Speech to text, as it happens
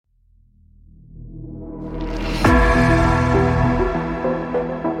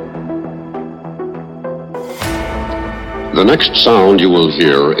The next sound you will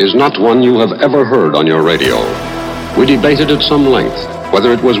hear is not one you have ever heard on your radio. We debated at some length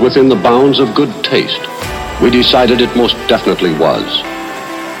whether it was within the bounds of good taste. We decided it most definitely was.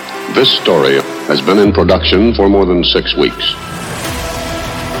 This story has been in production for more than 6 weeks.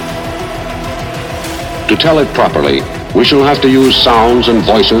 To tell it properly, we shall have to use sounds and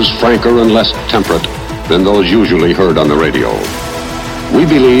voices franker and less temperate than those usually heard on the radio. We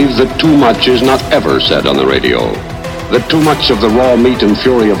believe that too much is not ever said on the radio, that too much of the raw meat and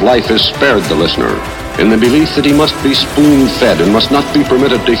fury of life is spared the listener, in the belief that he must be spoon-fed and must not be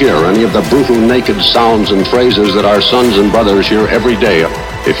permitted to hear any of the brutal, naked sounds and phrases that our sons and brothers hear every day.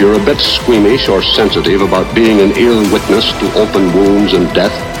 If you're a bit squeamish or sensitive about being an ear witness to open wounds and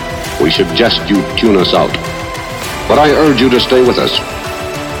death, we suggest you tune us out. But I urge you to stay with us.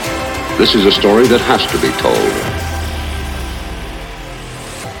 This is a story that has to be told.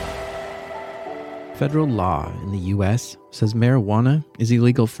 Federal law in the U.S. says marijuana is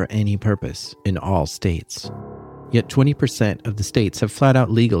illegal for any purpose in all states. Yet 20% of the states have flat out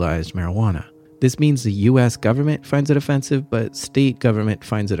legalized marijuana. This means the U.S. government finds it offensive, but state government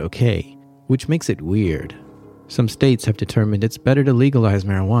finds it okay, which makes it weird. Some states have determined it's better to legalize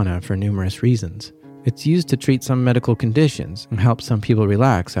marijuana for numerous reasons. It's used to treat some medical conditions and help some people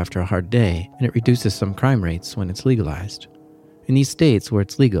relax after a hard day, and it reduces some crime rates when it's legalized. In these states where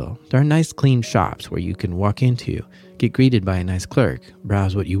it's legal, there are nice clean shops where you can walk into, get greeted by a nice clerk,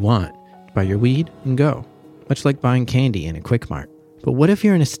 browse what you want, buy your weed, and go. Much like buying candy in a Quick Mart. But what if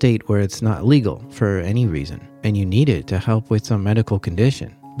you're in a state where it's not legal for any reason, and you need it to help with some medical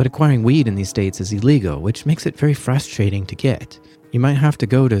condition? But acquiring weed in these states is illegal, which makes it very frustrating to get. You might have to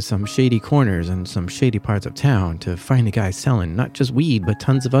go to some shady corners and some shady parts of town to find a guy selling not just weed, but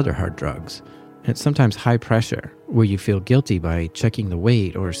tons of other hard drugs. And it's sometimes high pressure, where you feel guilty by checking the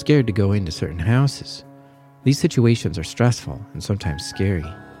weight or scared to go into certain houses. These situations are stressful and sometimes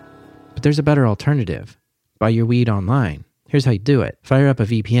scary. But there's a better alternative. Buy your weed online. Here's how you do it. Fire up a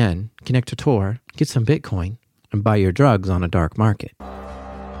VPN, connect to Tor, get some Bitcoin, and buy your drugs on a dark market.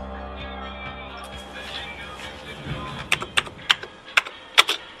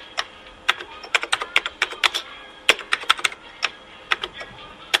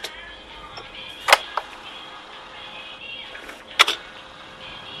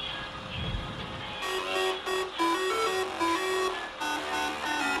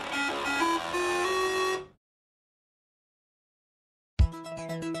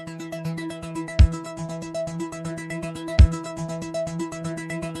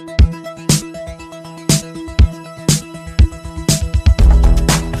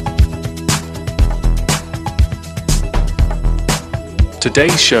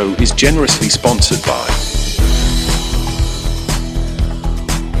 Today's show is generously sponsored by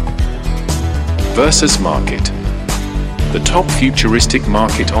Versus Market, the top futuristic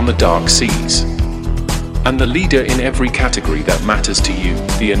market on the dark seas, and the leader in every category that matters to you,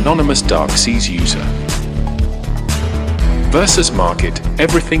 the anonymous dark seas user. Versus Market,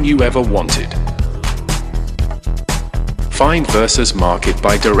 everything you ever wanted. Find Versus Market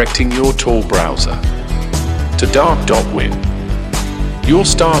by directing your Tor browser to dark.win. Your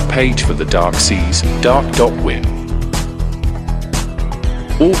start page for the dark seas, dark.win.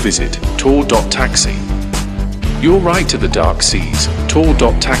 Or visit tor.taxi. Your ride to the dark seas,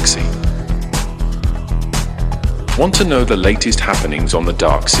 tor.taxi. Want to know the latest happenings on the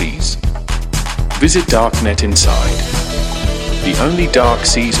dark seas? Visit Darknet Inside, the only dark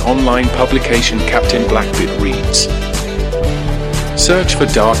seas online publication Captain Blackbeard reads. Search for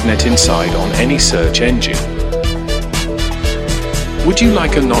Darknet Inside on any search engine. Would you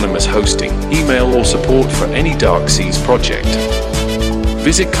like anonymous hosting, email or support for any Dark Seas project?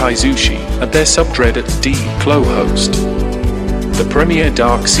 Visit Kaizushi at their subreddit d-clo-host, the premier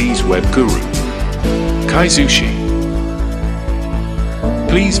Dark Seas web guru. Kaizushi.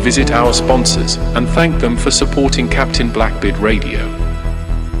 Please visit our sponsors and thank them for supporting Captain Blackbeard Radio.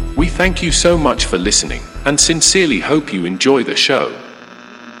 We thank you so much for listening and sincerely hope you enjoy the show.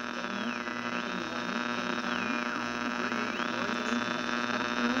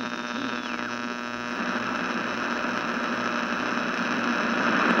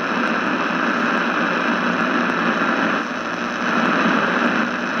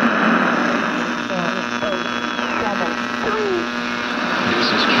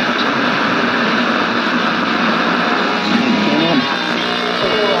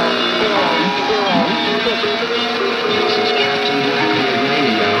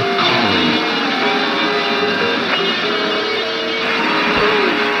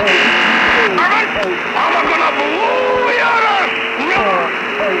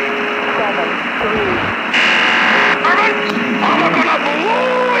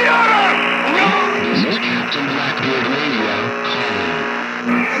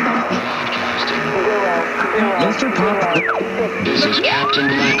 Mr. Pop. This is Captain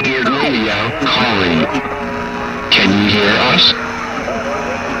Blackbeard Radio calling. Can you hear us?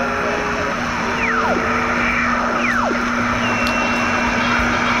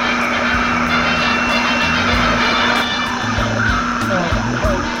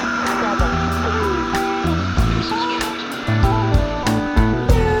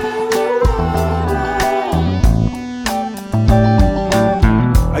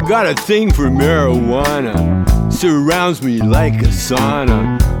 I got a thing for marijuana, surrounds me like a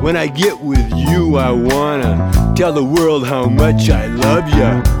sauna. When I get with you, I wanna tell the world how much I love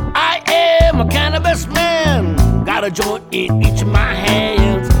ya. I am a cannabis man, got a joint in each of my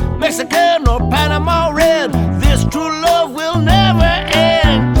hands. Mexican or Panama red, this true love will never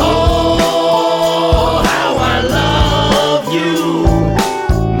end. Oh, how I love you.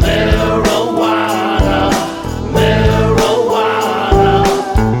 Marijuana, marijuana.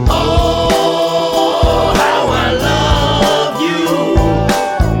 Oh, how I love you.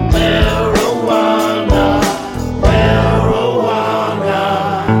 Marijuana, marijuana.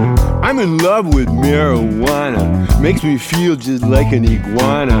 I'm in love with marijuana, makes me feel just like an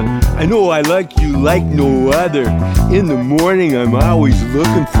iguana. I know I like you like no other. In the morning I'm always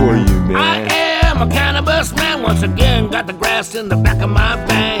looking for you, man. I am a cannabis man, once again got the grass in the back of my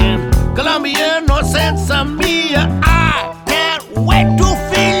van. Colombian or Sansamia, I can't wait to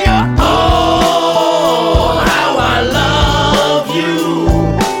feel you. Oh, how I love you.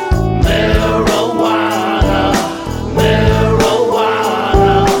 Marijuana,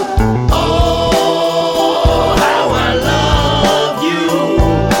 marijuana. Oh, how I love you.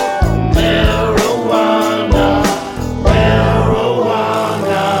 Marijuana,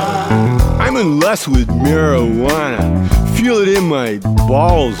 marijuana. I'm in lust with marijuana, feel it in my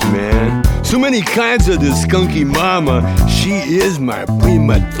balls, man. So many kinds of this skunky mama, she is my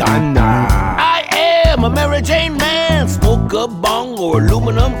prima donna. I am a Mary Jane man, smoke a bong or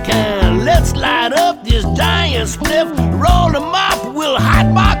aluminum can. Let's light up this giant spliff, roll them up, we'll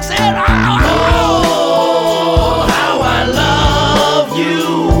hotbox it. Oh, how I love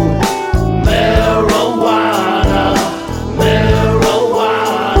you. Marijuana,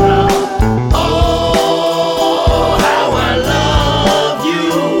 marijuana. Oh, how I love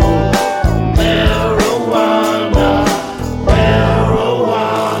you. Marijuana,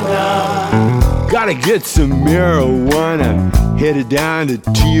 marijuana. Gotta get some marijuana, headed down to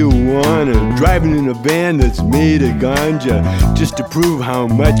Tijuana, driving in a van that's made of ganja, just to prove how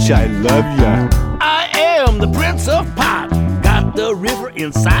much I love ya. I am the Prince of Pop, got the river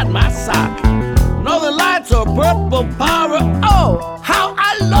inside my sock. Northern lights are purple power. Oh, how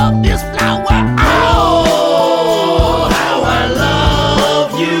I love this flower. Oh, how I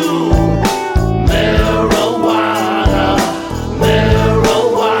love you. Marijuana,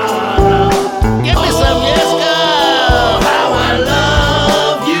 marijuana. Give me some yes, girl. How I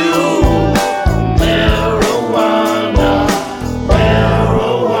love you. Marijuana,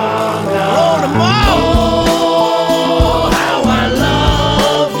 marijuana. Roll them out. Oh, how I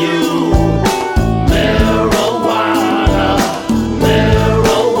love you. Marijuana,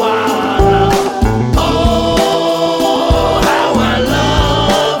 marijuana. Oh, how I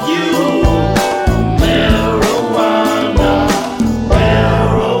love you. Marijuana,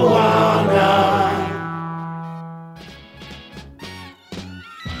 marijuana.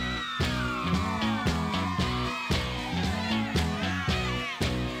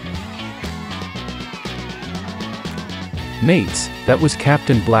 Mates, that was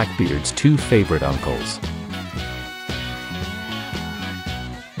Captain Blackbeard's two favorite uncles.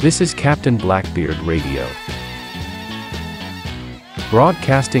 This is Captain Blackbeard Radio,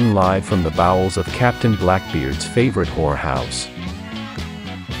 broadcasting live from the bowels of Captain Blackbeard's favorite whorehouse.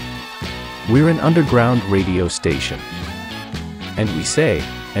 We're an underground radio station, and we say,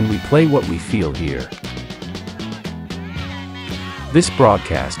 and we play what we feel here. This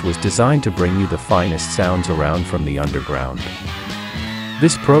broadcast was designed to bring you the finest sounds around from the underground.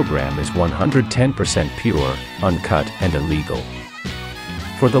 This program is 110% pure, uncut, and illegal.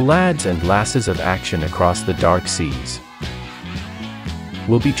 For the lads and lasses of action across the dark seas,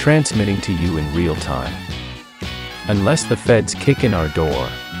 we'll be transmitting to you in real time. Unless the feds kick in our door,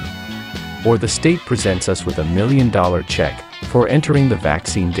 or the state presents us with $1 million check for entering the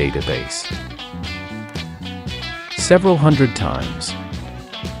vaccine database. Several hundred times.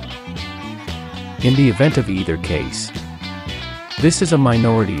 In the event of either case, this is a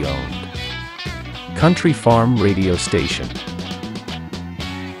minority-owned country farm radio station.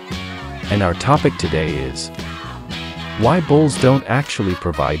 And our topic today is why bulls don't actually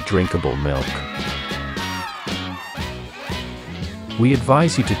provide drinkable milk. We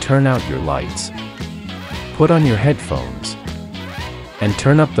advise you to turn out your lights, Put on your headphones and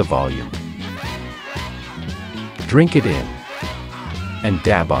turn up the volume. Drink it in and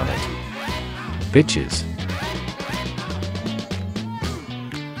dab on it. Bitches.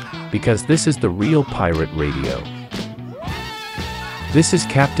 Because this is the real pirate radio. This is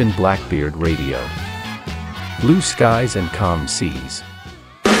Captain Blackbeard Radio. Blue skies and calm seas.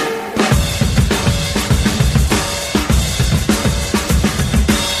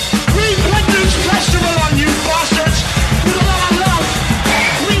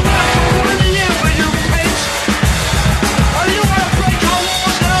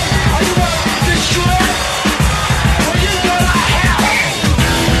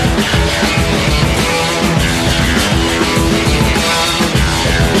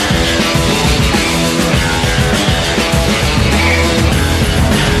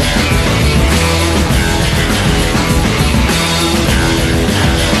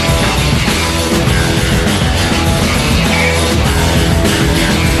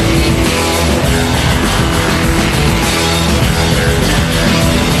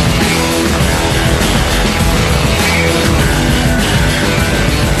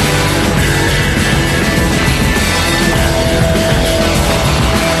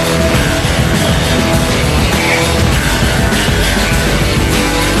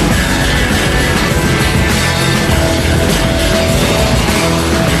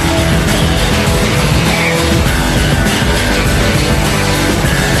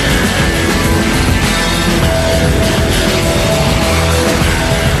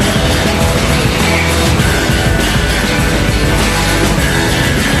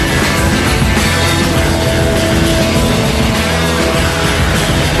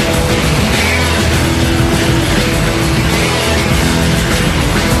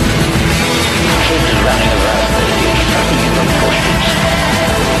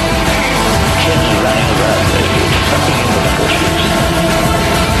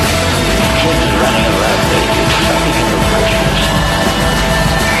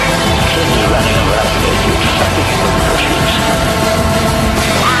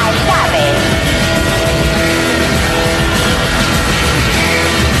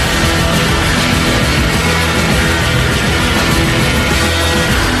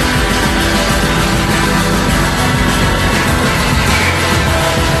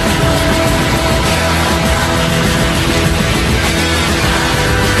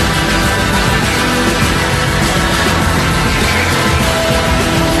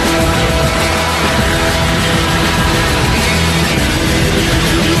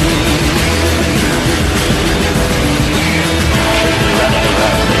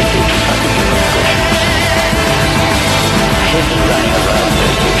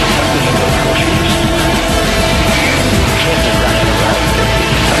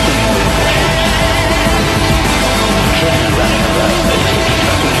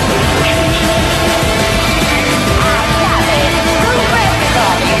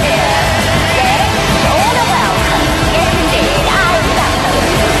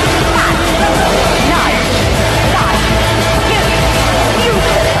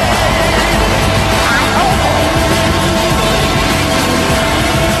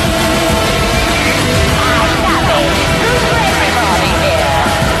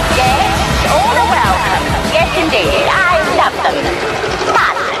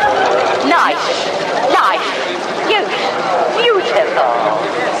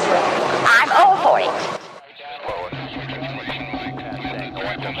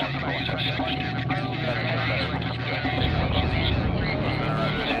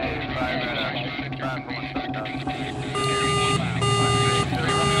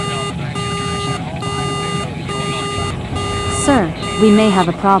 Sir, we may have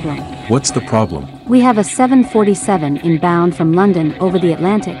a problem. What's the problem? We have a 747 inbound from London over the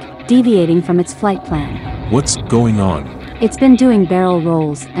Atlantic, deviating from its flight plan. What's going on? It's been doing barrel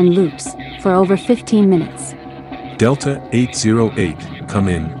rolls and loops for over 15 minutes. Delta 808, come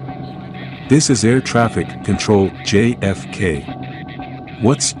in. This is Air Traffic Control JFK.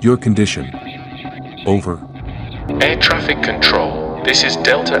 What's your condition? Over. Air Traffic Control, this is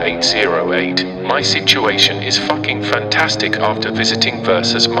Delta 808. My situation is fucking fantastic after visiting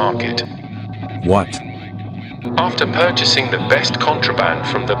Versus Market. What? After purchasing the best contraband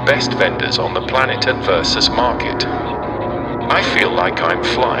from the best vendors on the planet at Versus Market. I feel like I'm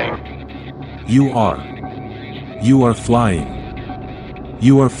flying. You are. You are flying.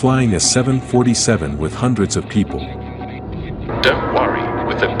 You are flying a 747 with hundreds of people. Don't worry,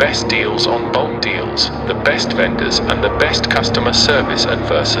 with the best deals on bulk deals, the best vendors and the best customer service at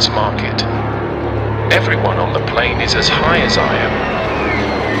Versus Market. Everyone on the plane is as high as I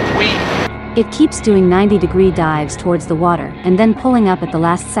am. We It keeps doing 90-degree dives towards the water and then pulling up at the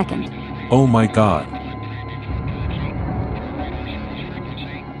last second. Oh my god.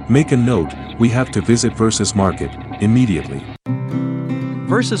 Make a note, we have to visit Versus Market, immediately.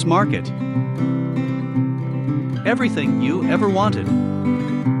 Versus Market. Everything you ever wanted.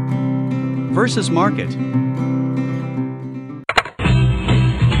 Versus Market. Can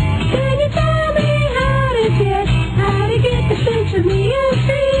you tell me how to get the Sesame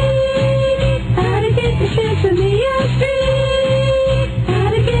Street? How to get the Sesame Street? How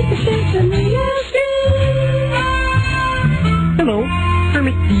to get the Sesame Street? Hello,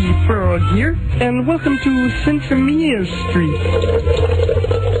 Kermit the Frog here, and welcome to Sesame Street.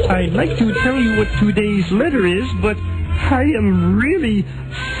 I'd like to tell you what today's letter is, but I am really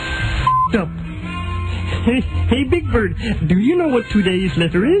up. Hey, Big Bird, do you know what today's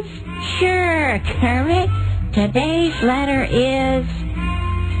letter is? Sure, Kermit. Today's letter is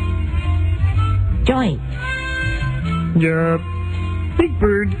joint. Big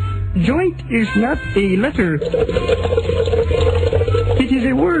Bird, joint is not a letter. It is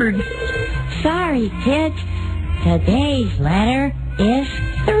a word. Sorry, kids. Today's letter is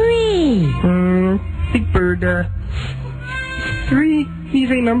 3. Big Bird, 3 is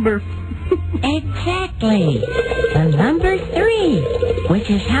a number. Exactly. The number 3, which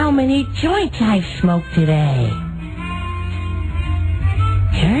is how many joints I've smoked today.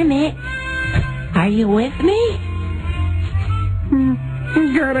 Kermit, are you with me?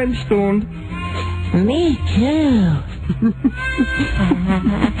 God, I'm stoned. Me too.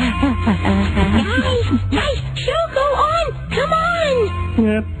 Guys, show go on. Come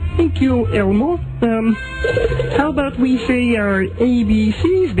on. Thank you, Elmo. How about we say our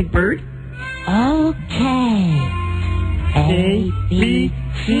ABCs, Big Bird? Okay. A, B,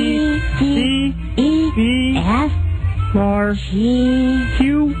 C, D, E, F, R, G,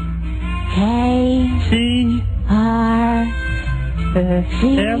 Q, K, C, R,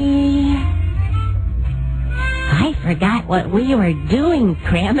 C. F. I forgot what we were doing,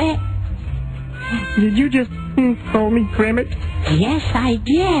 Kermit. Did you just call me Kermit? Yes, I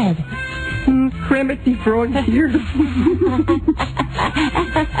did. Kermit the Frog here.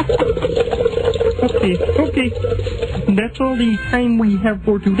 Okay. That's all the time we have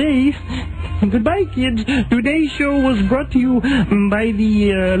for today. Goodbye, kids. Today's show was brought to you by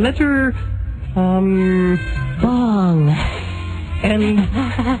the letter, Bong.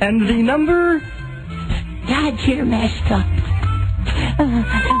 and the number, God, you're messed up.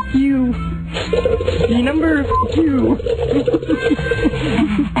 Q. The number Q.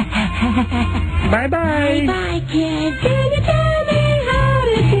 Bye-bye. Bye, kids. Can you tell me how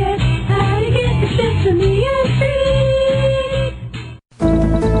to get the Sesame Street?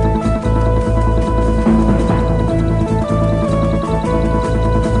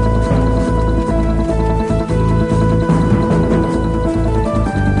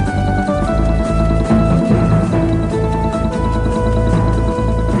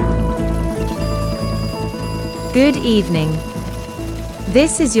 Good evening.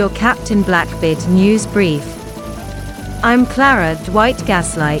 This is your Captain Blackbeard news brief. I'm Clara Dwight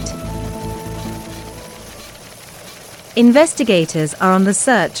Gaslight. Investigators are on the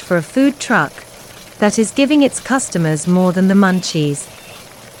search for a food truck that is giving its customers more than the munchies.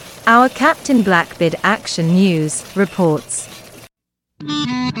 Our Captain Blackbeard Action News reports.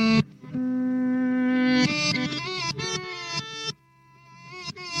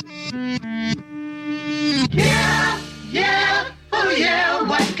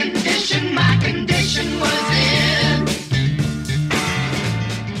 What condition my condition was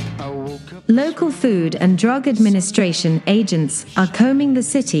in. Local Food and Drug Administration agents are combing the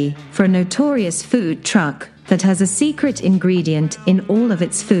city for a notorious food truck that has a secret ingredient in all of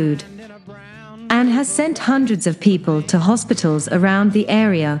its food and has sent hundreds of people to hospitals around the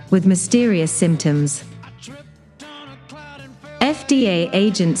area with mysterious symptoms. FDA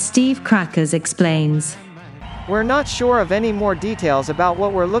agent Steve Crackers explains. We're not sure of any more details about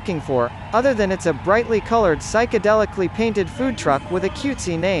what we're looking for, other than it's a brightly colored, psychedelically painted food truck with a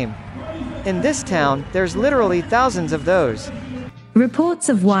cutesy name. In this town, there's literally thousands of those. Reports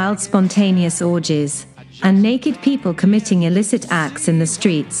of wild, spontaneous orgies and naked people committing illicit acts in the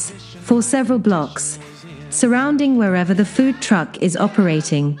streets for several blocks surrounding wherever the food truck is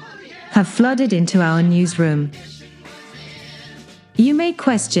operating have flooded into our newsroom. You may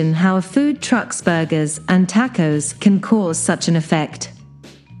question how a food truck's burgers and tacos can cause such an effect.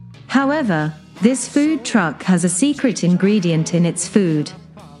 However, this food truck has a secret ingredient in its food.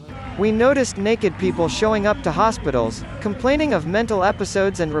 We noticed naked people showing up to hospitals, complaining of mental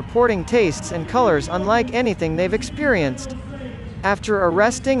episodes and reporting tastes and colors unlike anything they've experienced. After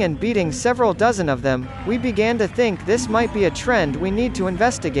arresting and beating several dozen of them, we began to think this might be a trend we need to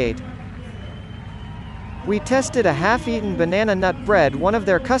investigate. We tested a half-eaten banana nut bread one of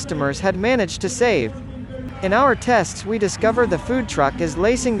their customers had managed to save. In our tests we discovered the food truck is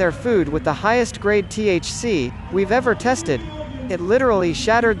lacing their food with the highest grade THC we've ever tested. It literally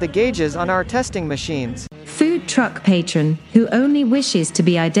shattered the gauges on our testing machines. Food truck patron, who only wishes to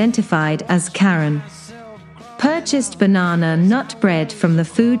be identified as Karen, purchased banana nut bread from the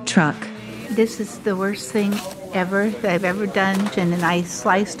food truck. This is the worst thing ever that I've ever done, and then I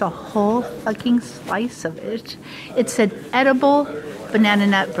sliced a whole fucking slice of it. It said edible banana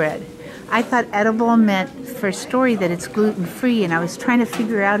nut bread. I thought edible meant for a story that it's gluten-free, and I was trying to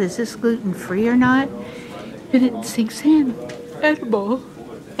figure out, is this gluten-free or not? And it sinks in. Edible.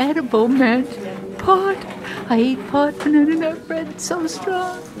 Edible meant pot. I ate pot banana nut bread. It's so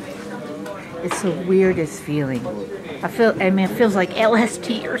strong. It's the weirdest feeling. It feels like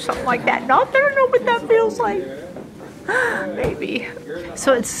LSD or something like that. I don't know what that feels like. Maybe.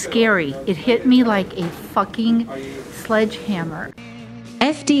 So it's scary. It hit me like a fucking sledgehammer.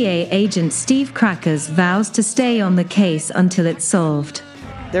 FDA agent Steve Crackers vows to stay on the case until it's solved.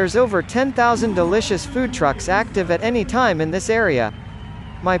 There's over 10,000 delicious food trucks active at any time in this area.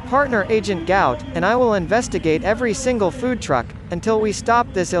 My partner Agent Gout and I will investigate every single food truck until we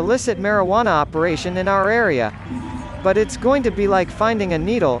stop this illicit marijuana operation in our area. But it's going to be like finding a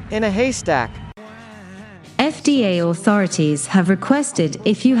needle in a haystack. FDA authorities have requested,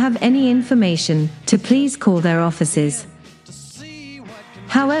 if you have any information, to please call their offices.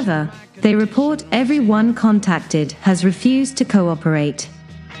 However, they report everyone contacted has refused to cooperate.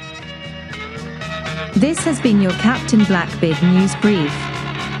 This has been your Captain Blackbeard News Brief.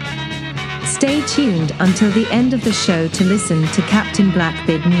 Stay tuned until the end of the show to listen to Captain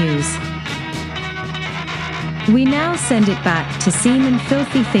Blackbeard News. We now send it back to Seaman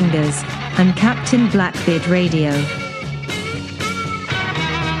Filthy Fingers and Captain Blackbeard Radio.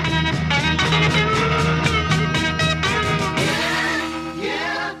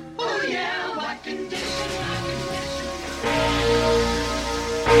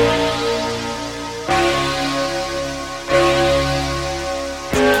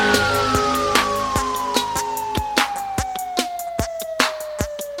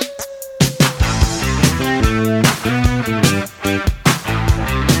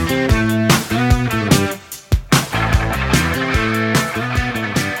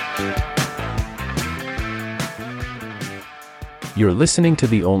 You're listening to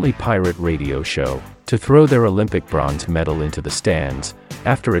the only pirate radio show to throw their Olympic bronze medal into the stands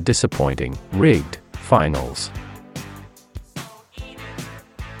after a disappointing, rigged finals.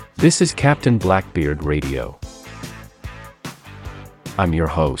 This is Captain Blackbeard Radio. I'm your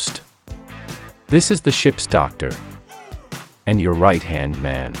host. This is the ship's doctor and your right-hand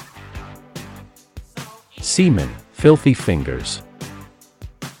man, Seaman Filthy Fingers.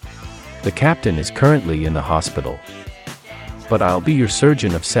 The captain is currently in the hospital, but I'll be your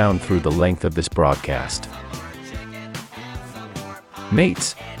surgeon of sound through the length of this broadcast.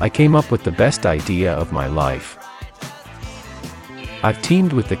 Mates, I came up with the best idea of my life. I've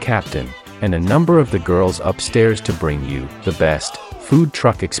teamed with the captain and a number of the girls upstairs to bring you the best food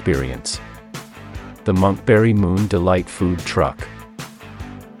truck experience. The Monkberry Moon Delight Food Truck.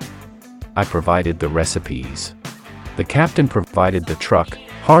 I provided the recipes. The captain provided the truck,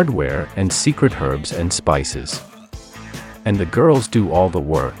 hardware, and secret herbs and spices. And the girls do all the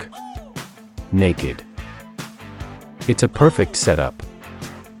work. Naked. It's a perfect setup.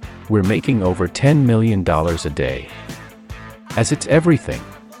 We're making over $10 million a day. As it's everything.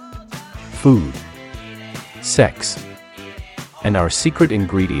 Food. Sex. And our secret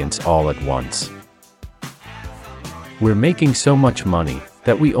ingredients all at once. We're making so much money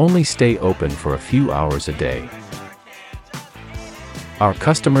that we only stay open for a few hours a day. Our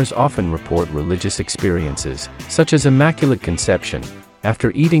customers often report religious experiences, such as Immaculate Conception, after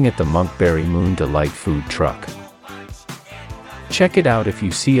eating at the Monkberry Moon Delight Food Truck. Check it out if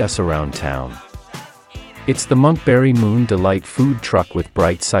you see us around town. It's the Monkberry Moon Delight Food Truck with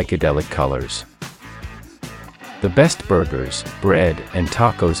bright psychedelic colors. The best burgers, bread, and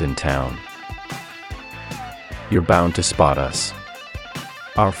tacos in town. You're bound to spot us.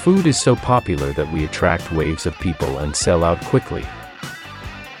 Our food is so popular that we attract waves of people and sell out quickly.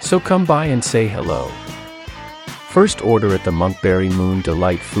 So come by and say hello. First order at the Monkberry Moon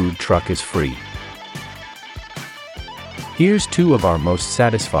Delight Food Truck is free. Here's two of our most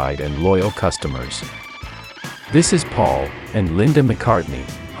satisfied and loyal customers. This is Paul and Linda McCartney,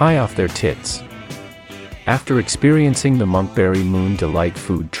 high off their tits. After experiencing the Monkberry Moon Delight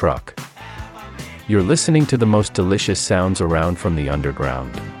Food Truck, You're listening to the most delicious sounds around from the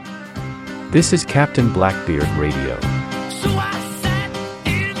underground. This is Captain Blackbeard Radio. So I sat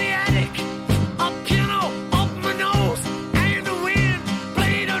in the attic, a pillow up my nose, and the wind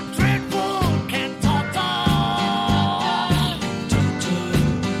played a dreadful cantata.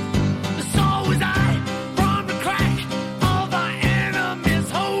 So was I from the crack of the enemy's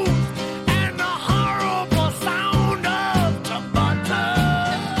hose and the horrible sound of ciabatta.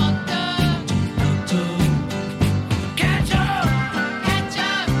 Catch up,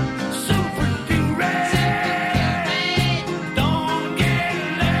 super puree.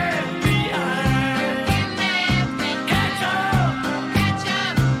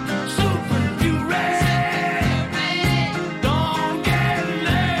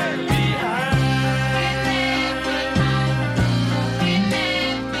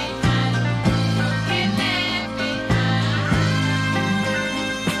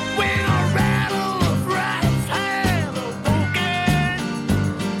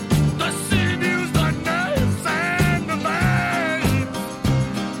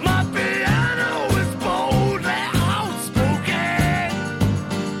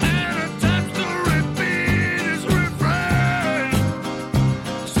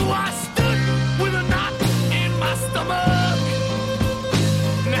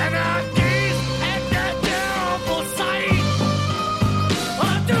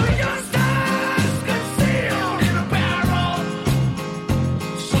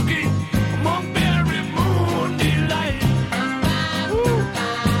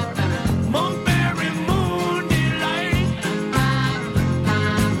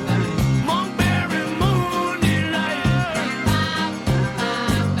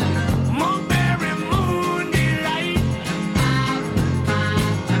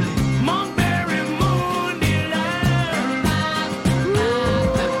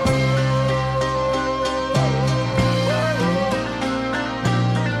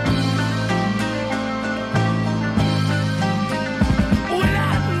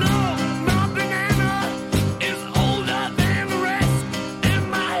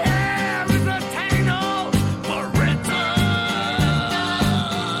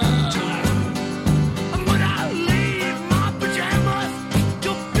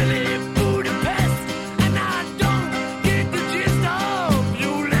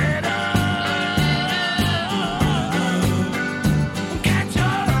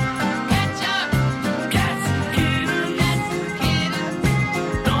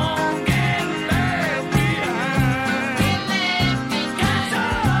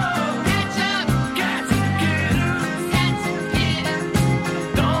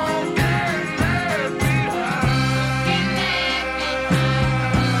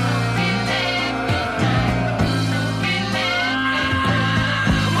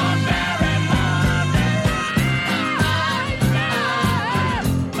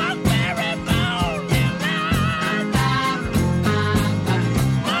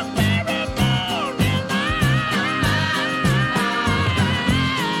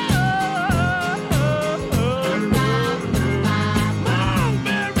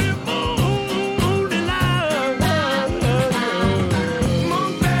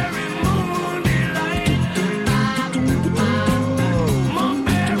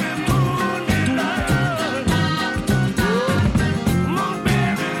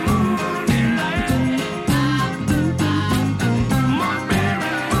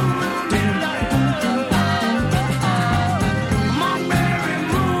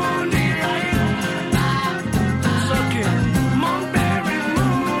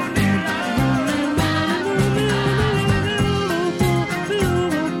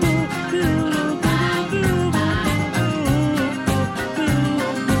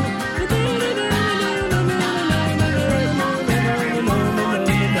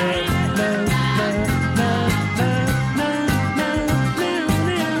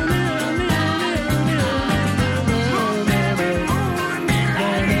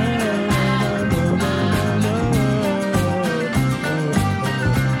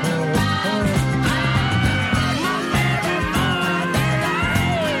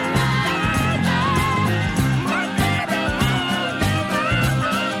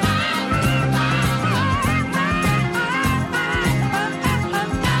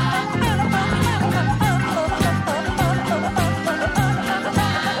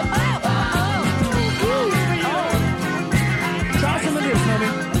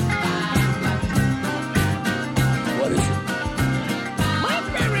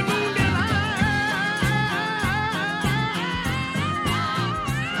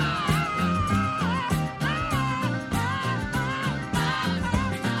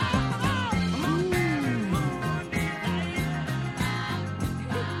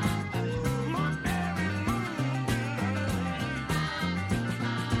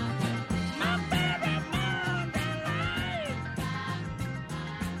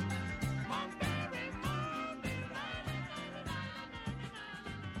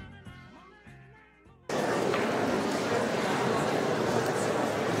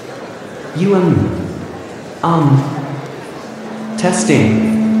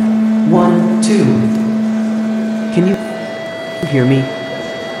 Testing. 1, 2. Can you hear me?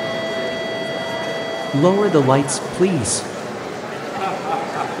 Lower the lights, please.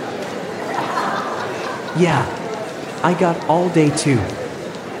 Yeah. I got all day too.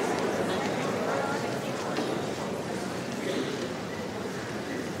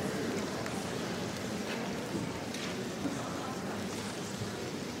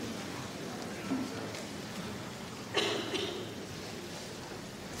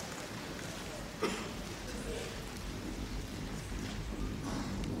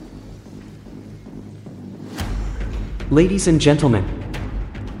 Ladies and gentlemen,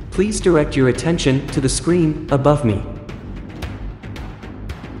 please direct your attention to the screen above me.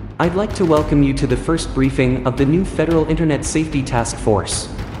 I'd like to welcome you to the first briefing of the new Federal Internet Safety Task Force.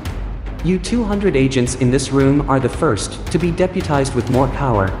 You 200 agents in this room are the first to be deputized with more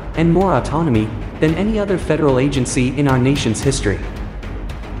power and more autonomy than any other federal agency in our nation's history.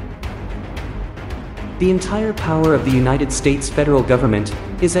 The entire power of the United States federal government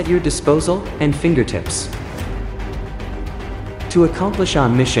is at your disposal and fingertips to accomplish our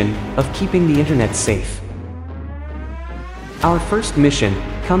mission of keeping the internet safe. Our first mission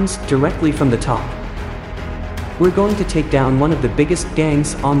comes directly from the top. We're going to take down one of the biggest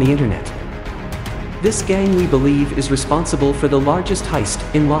gangs on the internet. This gang, we believe, is responsible for the largest heist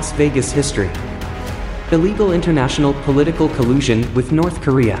in Las Vegas history. Illegal international political collusion with North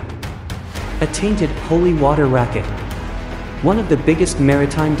Korea. A tainted holy water racket. One of the biggest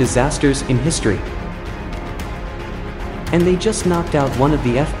maritime disasters in history. And they just knocked out one of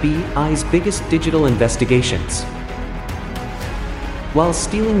the FBI's biggest digital investigations, while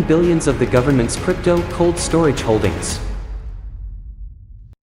stealing billions of the government's crypto cold storage holdings.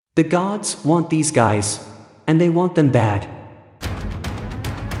 The gods want these guys, and they want them bad.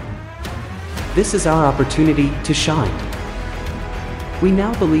 This is our opportunity to shine. We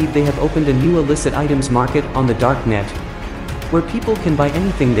now believe they have opened a new illicit items market on the dark net, where people can buy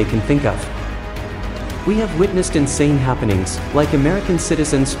anything they can think of. We have witnessed insane happenings, like American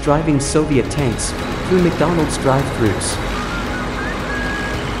citizens driving Soviet tanks through McDonald's drive-thrus,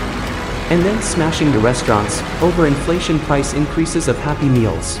 and then smashing the restaurants over inflation price increases of Happy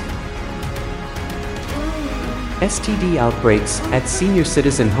Meals. STD outbreaks at senior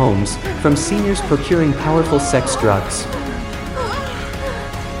citizen homes from seniors procuring powerful sex drugs.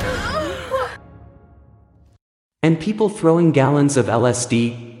 And people throwing gallons of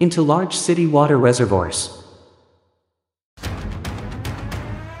LSD into large city water reservoirs.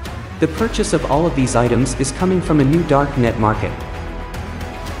 The purchase of all of these items is coming from a new dark net market.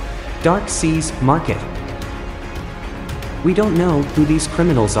 Dark Seas Market. We don't know who these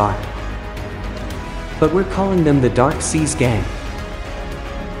criminals are, but we're calling them the Dark Seas Gang.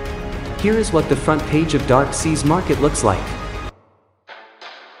 Here is what the front page of Dark Seas Market looks like.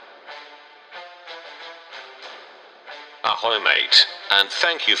 Ahoy, mate, and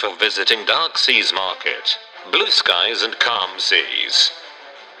thank you for visiting Dark Seas Market. Blue skies and calm seas.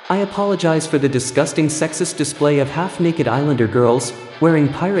 I apologize for the disgusting sexist display of half-naked islander girls wearing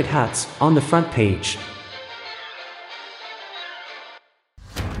pirate hats on the front page.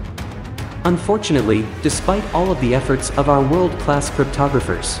 Unfortunately, despite all of the efforts of our world-class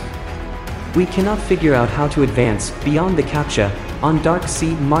cryptographers, we cannot figure out how to advance beyond the CAPTCHA on Dark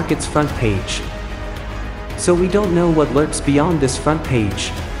Sea Market's front page. So we don't know what lurks beyond this front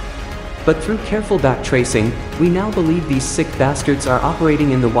page. But through careful backtracing, we now believe these sick bastards are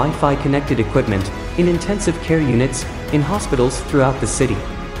operating in the Wi-Fi connected equipment, in intensive care units, in hospitals throughout the city,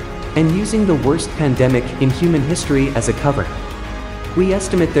 and using the worst pandemic in human history as a cover. We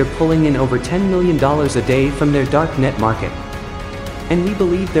estimate they're pulling in over $10 million a day from their dark net market. And we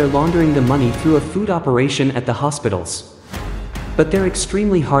believe they're laundering the money through a food operation at the hospitals. But they're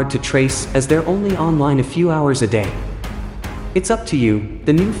extremely hard to trace as they're only online a few hours a day. It's up to you,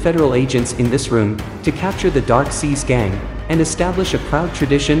 the new federal agents in this room, to capture the Dark Seas Gang and establish a proud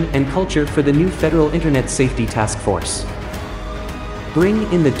tradition and culture for the new Federal Internet Safety Task Force. Bring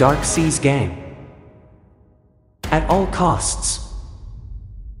in the Dark Seas Gang. At all costs.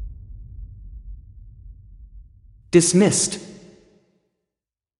 Dismissed.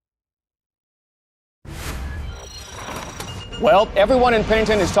 Well, everyone in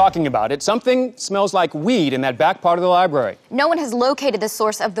Pennington is talking about it. Something smells like weed in that back part of the library. No one has located the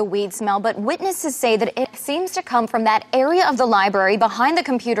source of the weed smell, but witnesses say that it seems to come from that area of the library behind the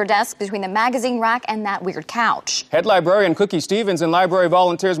computer desk between the magazine rack and that weird couch. Head librarian Cookie Stevens and library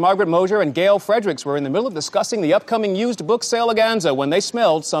volunteers Margaret Mosier and Gail Fredericks were in the middle of discussing the upcoming used book saleganza when they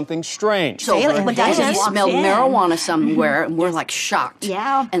smelled something strange. So he smelled marijuana somewhere, and we're like shocked.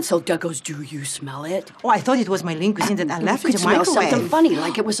 Yeah. And so Doug goes, "Do you smell it?" Oh, I thought it was my lean cuisine that I left in It the smells microwave. something funny,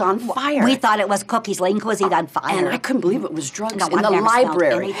 like it was on fire. We thought it was Cookie's lean cuisine on fire. And I couldn't believe it was drugs No, in I've the never smelled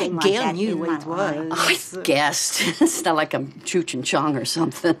library. anything like Gail that knew in what my it was. I guessed. It's not like I'm Cheech and Chong or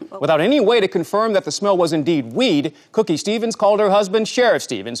something. Without any way to confirm that the smell was indeed weed, Cookie Stevens called her husband Sheriff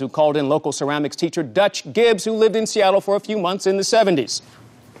Stevens, who called in local ceramics teacher Dutch Gibbs, who lived in Seattle for a few months in the 70s.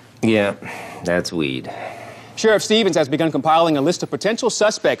 Yeah, that's weed. Sheriff Stevens has begun compiling a list of potential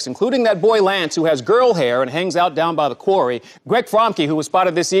suspects, including that boy Lance, who has girl hair and hangs out down by the quarry, Greg Fromke, who was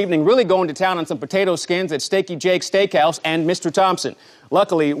spotted this evening really going to town on some potato skins at Steaky Jake's Steakhouse, and Mr. Thompson.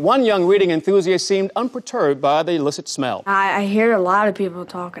 Luckily, one young reading enthusiast seemed unperturbed by the illicit smell. I hear a lot of people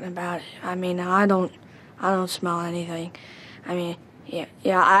talking about it. I mean, I don't smell anything. I mean,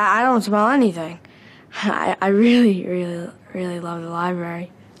 I don't smell anything. I really love the library.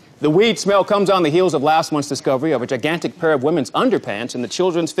 The weed smell comes on the heels of last month's discovery of a gigantic pair of women's underpants in the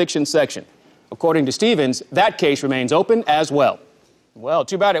children's fiction section. According to Stevens, that case remains open as well. Well,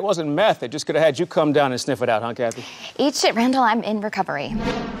 too bad it wasn't meth. They just could have had you come down and sniff it out, huh, Kathy? Eat shit, Randall. I'm in recovery.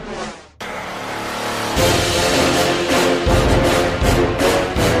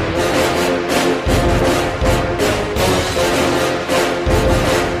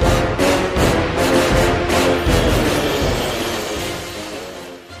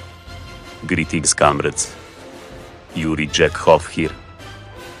 Greetings, comrades. Yuri Jack Hoff here,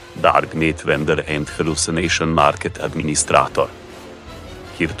 Darknet vendor and hallucination market administrator,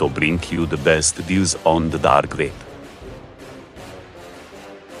 here to bring you the best deals on the dark web.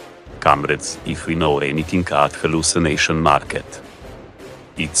 Comrades, if we know anything at hallucination market,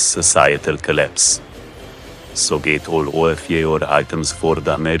 it's societal collapse. So get all of your items for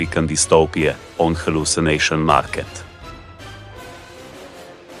the American dystopia on hallucination market.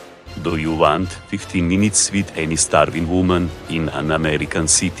 Do you want 15 minutes with any starving woman in an American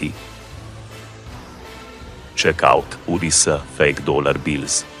city? Check out Urisa fake dollar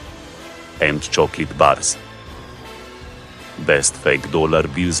bills and chocolate bars. Best fake dollar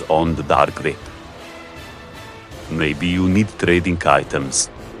bills on the dark web. Maybe you need trading items.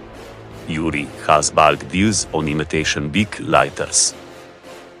 Yuri has bulk deals on imitation big lighters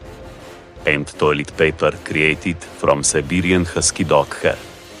and toilet paper created from Siberian husky dog hair.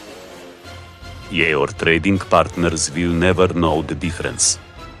 Your trading partners will never know the difference.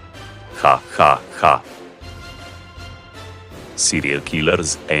 Ha ha ha. Serial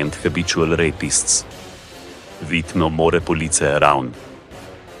killers and habitual rapists. With no more police around.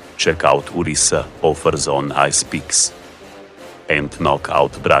 Check out Urisa offers on ice picks and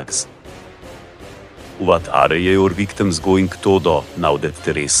knockout drugs. What are your victims going to do now that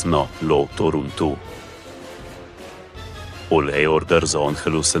there is no law to run to? All orders on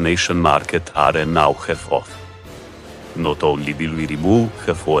hallucination market are now half off. Not only will we remove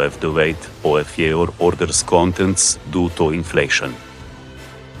half of the weight of your order's contents due to inflation,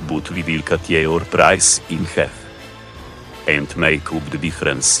 but we will cut your price in half and make up the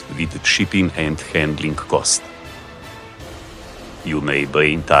difference with shipping and handling cost. You may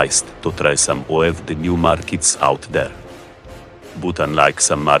be enticed to try some of the new markets out there. But unlike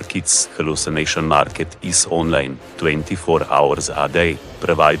some markets, hallucination market is online 24 hours a day,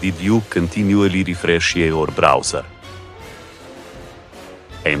 provided you continually refresh your browser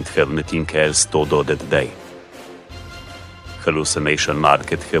and have nothing else to do that day. Hallucination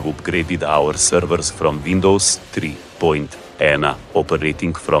Market have upgraded our servers from Windows 3.1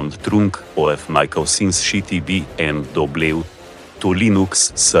 operating from the trunk of my cousin's shitty BMW to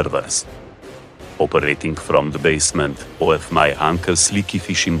Linux servers operating from the basement of my uncle's leaky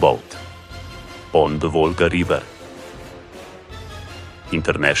fishing boat on the Volga River.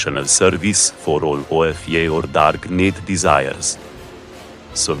 International service for all of your dark net desires.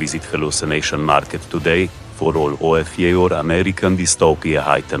 So visit Hallucination Market today for all of your American dystopia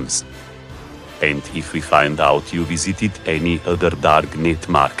items. And if we find out you visited any other dark net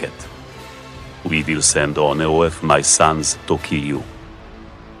market, we will send one of my sons to kill you.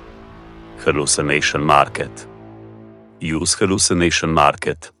 Hallucination Market. Use Hallucination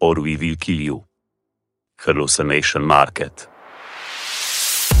Market or we will kill you. Hallucination Market.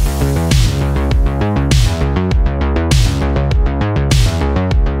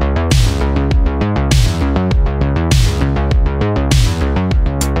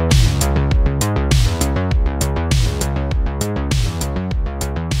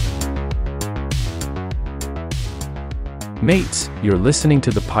 Mates, you're listening to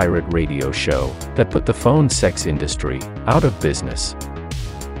the pirate radio show that put the phone sex industry out of business.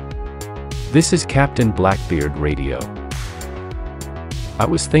 This is Captain Blackbeard Radio. I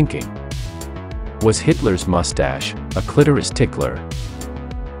was thinking, was Hitler's mustache a clitoris tickler?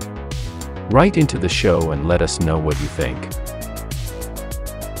 Write into the show and let us know what you think.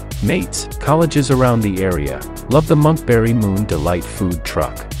 Mates, colleges around the area love the Monkberry Moon Delight food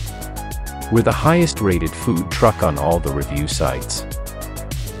truck. We're the highest rated food truck on all the review sites.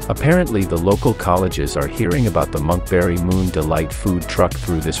 Apparently the local colleges are hearing about the Monkberry Moon Delight food truck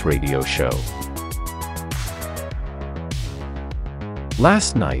through this radio show.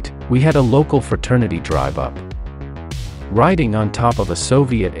 Last night, we had a local fraternity drive-up, riding on top of a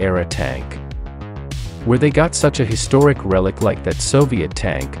Soviet-era tank. Where they got such a historic relic like that Soviet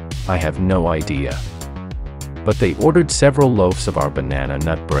tank, I have no idea. But they ordered several loaves of our banana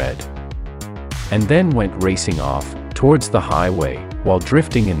nut bread, and then went racing off towards the highway while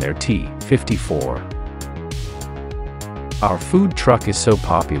drifting in their T-54. Our food truck is so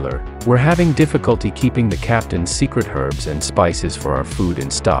popular, we're having difficulty keeping the captain's secret herbs and spices for our food in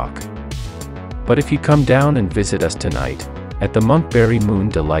stock. But if you come down and visit us tonight, at the Monkberry Moon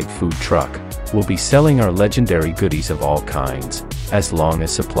Delight food truck, we'll be selling our legendary goodies of all kinds, as long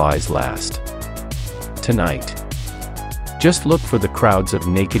as supplies last. Tonight, just look for the crowds of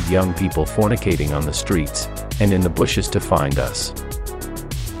naked young people fornicating on the streets and in the bushes to find us.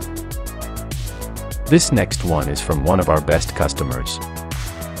 This next one is from one of our best customers,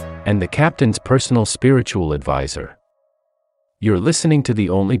 and the captain's personal spiritual advisor. You're listening to the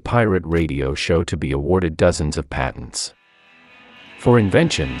only pirate radio show to be awarded dozens of patents for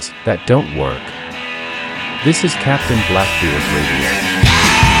inventions that don't work. This is Captain Blackbeard Radio.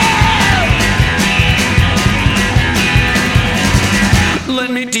 Let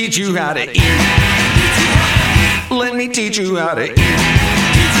me teach you how to eat. Let me teach you how to eat.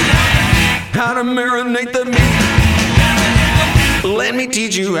 How to marinate the meat. Let me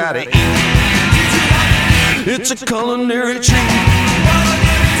teach you how to eat. It's a culinary treat.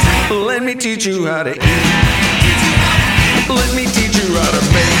 Let me teach you how to eat. Let me teach you how to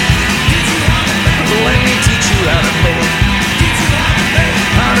bake. Let me teach you how to bake.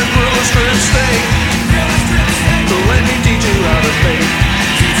 How to grill a strip steak. Let me teach you how to bake.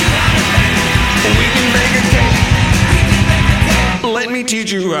 We can bake a cake. Let me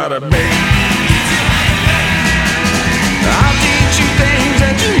teach you how to bake. I'll teach you things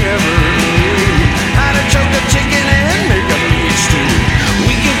that you never knew. How to choke a chicken and make a meat stew.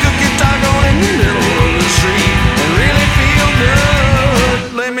 We can cook your taco in the middle of the street and really feel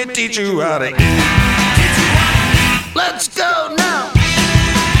good. Let me teach you how to eat. Let's go now.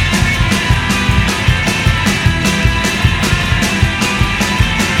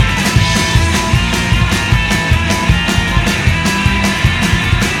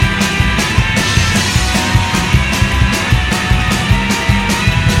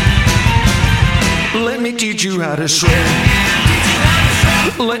 Let me teach you how to shred.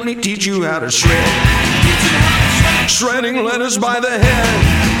 Let me teach you how to shred. Shredding lettuce by the head.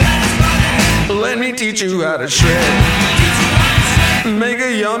 Let me teach you how to shred. Make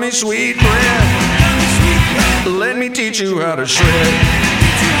a yummy sweet bread. Let me teach you how to shred.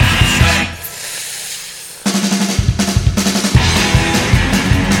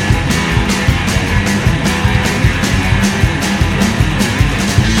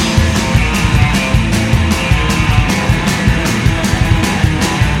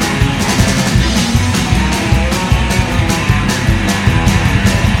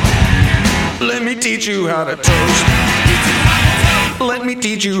 Let me teach you how to toast. Let me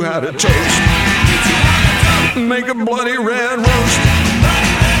teach you how to toast. Make a bloody red roast.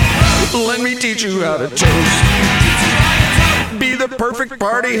 Let me teach you how to toast. Be the perfect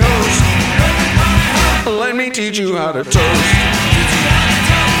party host. Let me teach you how to toast.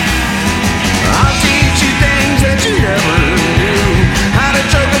 I'll teach you things that you never knew. How to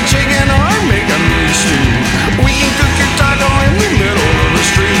choke a chicken or make a meat stew. We can cook your taco in the middle of the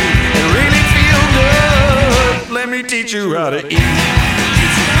street and really feel good. Let me teach you how to eat.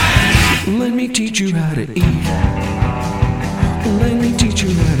 Let me teach you how to eat. Let me teach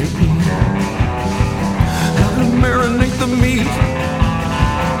you how to eat. How to marinate the meat.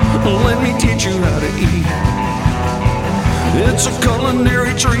 Let me teach you how to eat. It's a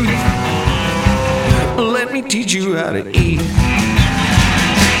culinary treat. Let me teach you how to eat.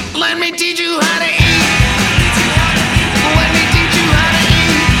 Let me teach you how to eat. Let me teach you how to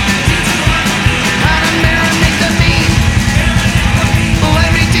eat. How to marinate the meat. Let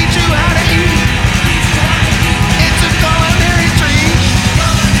me teach you how to eat. It's a culinary treat.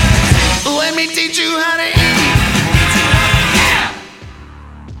 Let me teach you how to eat.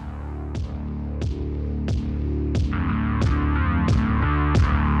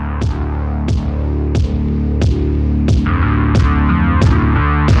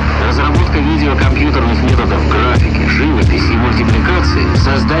 компьютерных методов графики, живописи и мультипликации,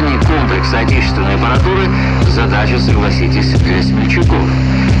 создание комплекса отечественной аппаратуры – задача, согласитесь, для смельчаков.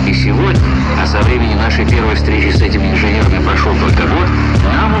 И сегодня, а со времени нашей первой встречи с этими инженерами прошел только год,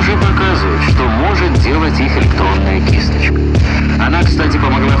 нам уже показывают, что может делать их электронная кисточка. Она, кстати,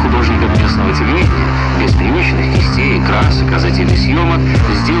 помогла художникам местного телевидения без привычных кистей, красок, азотили съемок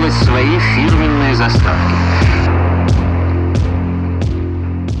сделать свои фирменные заставки.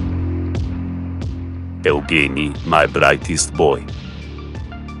 Evgeny, my brightest boy.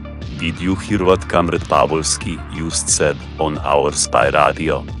 Did you hear what Comrade Pawelski just said on our spy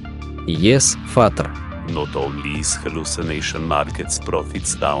radio? Yes, father. Not only is hallucination markets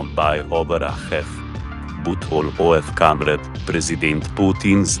profits down by over a half, but all of Comrade President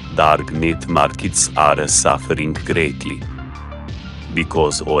Putin's darknet markets are suffering greatly.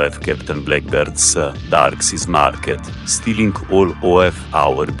 Because of Captain Blackbeard's dark seas market stealing all of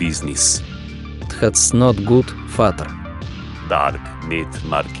our business. That's not good, father. Dark net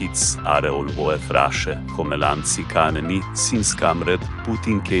markets are all of Russia, homeland's economy since Comrade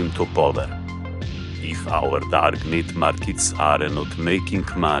Putin came to power. If our dark net markets are not making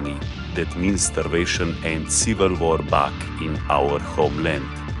money, that means starvation and civil war back in our homeland.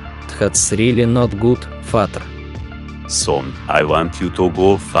 That's really not good, father. Son, I want you to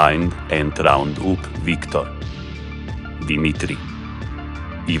go find and round up Victor, Dmitry,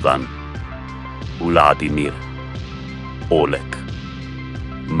 Ivan, Vladimir, Oleg,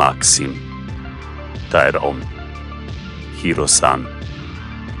 Maxim, Tyrone, Hirosan,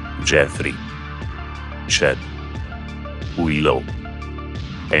 Jeffrey, Chad, Willow,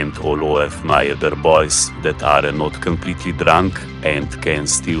 and all of my other boys that are not completely drunk and can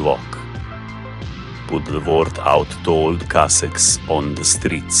still walk. Put the word out to old Cossacks on the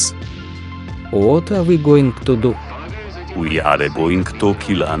streets. What are we going to do? We are going to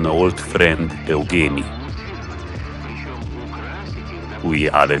kill an old friend, Evgeny. We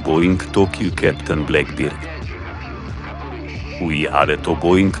are going to kill Captain Blackbeard. We are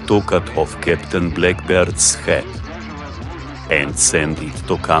going to cut off Captain Blackbeard's head and send it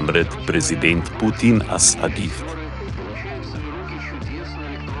to Comrade President Putin as a gift.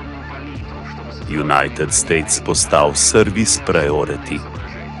 United States Postal Service priority.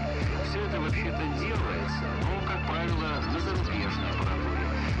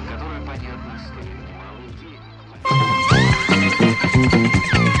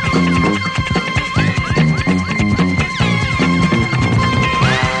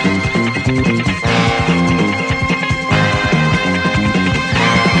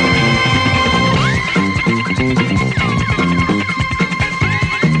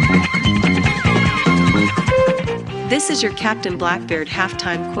 This is your Captain Blackbeard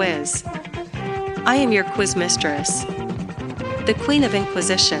halftime quiz. I am your quiz mistress, the Queen of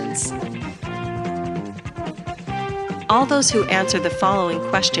Inquisitions. All those who answer the following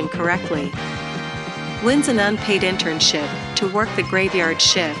question correctly wins an unpaid internship to work the graveyard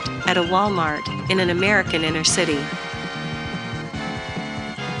shift at a Walmart in an American inner city.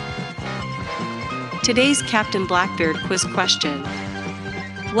 Today's Captain Blackbeard quiz question: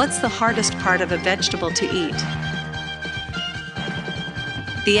 what's the hardest part of a vegetable to eat?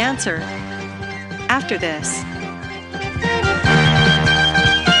 The answer after this.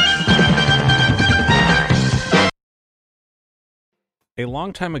 A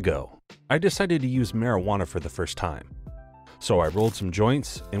long time ago, I decided to use marijuana for the first time. So I rolled some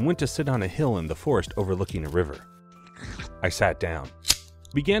joints and went to sit on a hill in the forest overlooking a river. I sat down,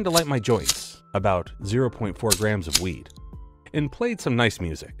 began to light my joints, about 0.4 grams of weed, and played some nice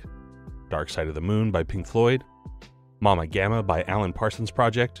music. Dark Side of the Moon by Pink Floyd, Mama Gamma by Alan Parsons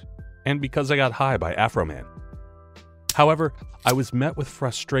Project, and Because I Got High by Afroman. However, I was met with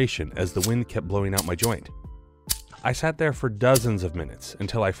frustration as the wind kept blowing out my joint. I sat there for dozens of minutes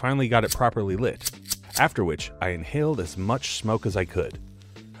until I finally got it properly lit, after which I inhaled as much smoke as I could,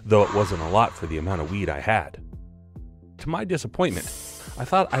 though it wasn't a lot for the amount of weed I had. To my disappointment, I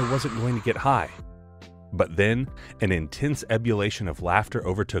thought I wasn't going to get high. But then, an intense ebullition of laughter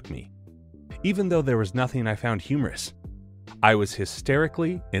overtook me. Even though there was nothing I found humorous, I was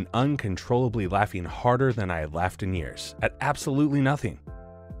hysterically and uncontrollably laughing harder than I had laughed in years, at absolutely nothing.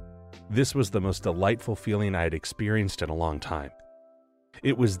 This was the most delightful feeling I had experienced in a long time.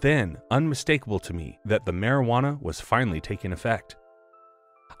 It was then unmistakable to me that the marijuana was finally taking effect.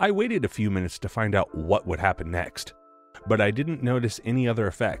 I waited a few minutes to find out what would happen next, but I didn't notice any other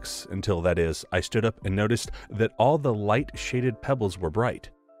effects until, that is, I stood up and noticed that all the light-shaded pebbles were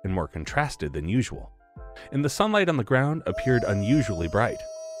bright and more contrasted than usual, and the sunlight on the ground appeared unusually bright.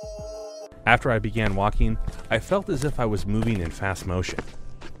 After I began walking, I felt as if I was moving in fast motion.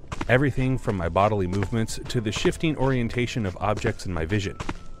 Everything from my bodily movements to the shifting orientation of objects in my vision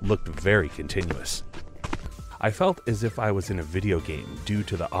looked very continuous. I felt as if I was in a video game due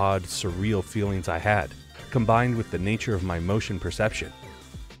to the odd, surreal feelings I had, combined with the nature of my motion perception.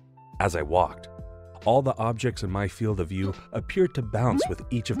 As I walked, all the objects in my field of view appeared to bounce with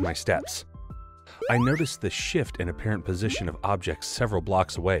each of my steps. I noticed the shift in apparent position of objects several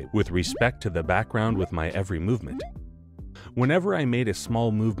blocks away with respect to the background with my every movement. Whenever I made a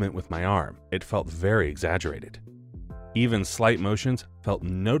small movement with my arm, it felt very exaggerated. Even slight motions felt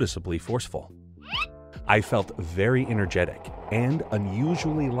noticeably forceful. I felt very energetic and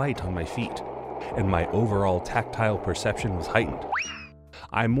unusually light on my feet, and my overall tactile perception was heightened.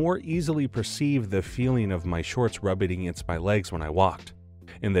 I more easily perceived the feeling of my shorts rubbing against my legs when I walked,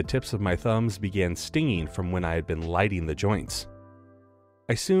 and the tips of my thumbs began stinging from when I had been lighting the joints.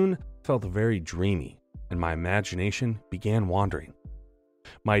 I soon felt very dreamy, and my imagination began wandering.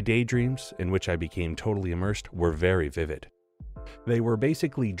 My daydreams, in which I became totally immersed, were very vivid. They were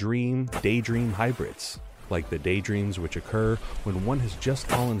basically daydream hybrids, like the daydreams which occur when one has just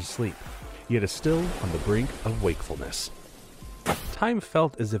fallen asleep, yet is still on the brink of wakefulness. Time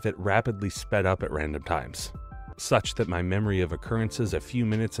felt as if it rapidly sped up at random times, such that my memory of occurrences a few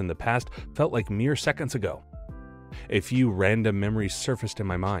minutes in the past felt like mere seconds ago. A few random memories surfaced in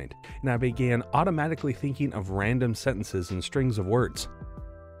my mind, and I began automatically thinking of random sentences and strings of words.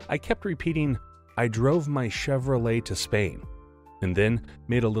 I kept repeating, "I drove my Chevrolet to Spain," and then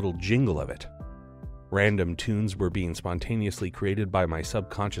made a little jingle of it. Random tunes were being spontaneously created by my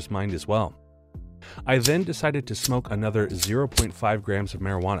subconscious mind as well. I then decided to smoke another 0.5 grams of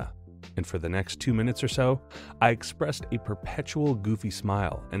marijuana, and for the next 2 minutes or so, I expressed a perpetual goofy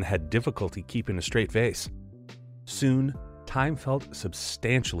smile and had difficulty keeping a straight face. Soon, time felt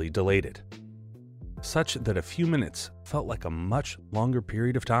substantially dilated, such that a few minutes felt like a much longer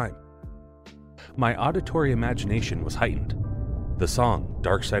period of time. My auditory imagination was heightened. The song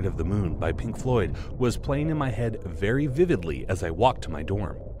 "Dark Side of the Moon" by Pink Floyd was playing in my head very vividly as I walked to my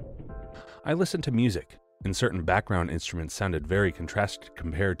dorm. I listened to music, and certain background instruments sounded very contrasted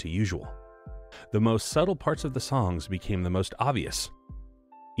compared to usual. The most subtle parts of the songs became the most obvious.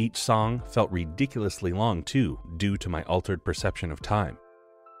 Each song felt ridiculously long too, due to my altered perception of time.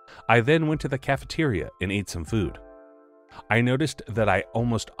 I then went to the cafeteria and ate some food. I noticed that I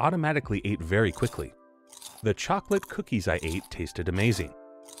almost automatically ate very quickly. The chocolate cookies I ate tasted amazing.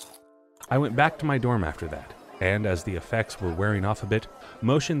 I went back to my dorm after that, and as the effects were wearing off a bit,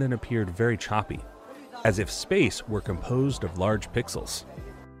 motion then appeared very choppy, as if space were composed of large pixels.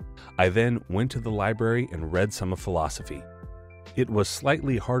 I then went to the library and read some of philosophy. It was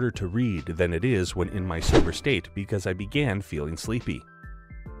slightly harder to read than it is when in my sober state because I began feeling sleepy.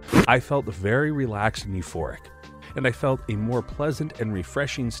 I felt very relaxed and euphoric, and I felt a more pleasant and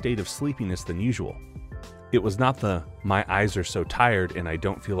refreshing state of sleepiness than usual. It was not the "my eyes are so tired and I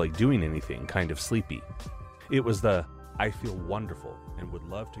don't feel like doing anything" kind of sleepy. It was the "I feel wonderful and would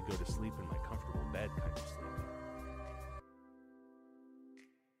love to go to sleep in my comfortable bed" kind of sleep.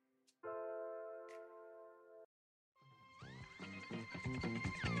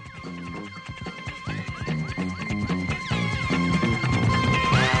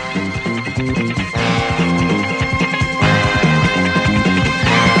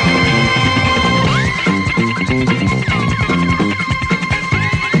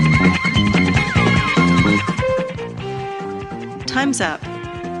 Time's up.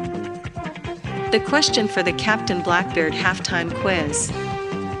 The question for the Captain Blackbeard halftime quiz.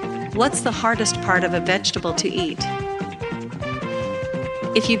 What's the hardest part of a vegetable to eat?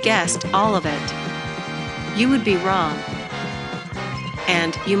 If you guessed all of it, you would be wrong.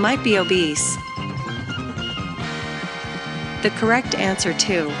 And you might be obese. The correct answer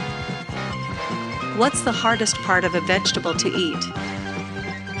to what's the hardest part of a vegetable to eat?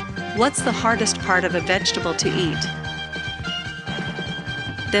 What's the hardest part of a vegetable to eat?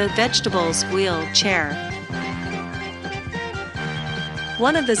 The vegetable's wheelchair.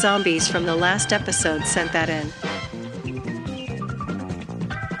 One of the zombies from the last episode sent that in.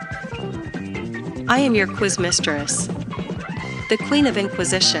 I am your quiz mistress, the Queen of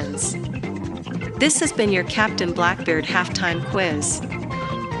Inquisitions. This has been your Captain Blackbeard halftime quiz.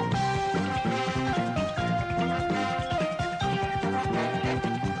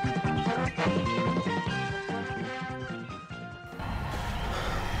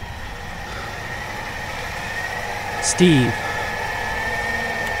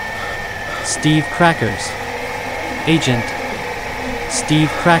 Steve Crackers. Agent Steve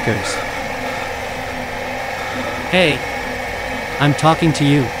Crackers. Hey, I'm talking to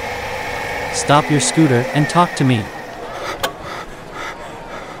you. Stop your scooter and talk to me.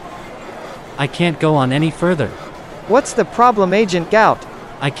 I can't go on any further. What's the problem, Agent Gout?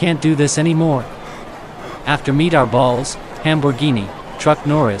 I can't do this anymore. After Meet Our Balls, Hamburgini, Truck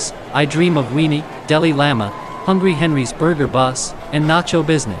Norris, I dream of Weenie, Deli Llama, Hungry Henry's Burger Bus, and Nacho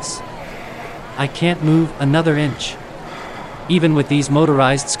Business. I can't move another inch. Even with these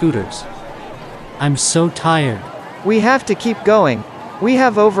motorized scooters. I'm so tired. We have to keep going. We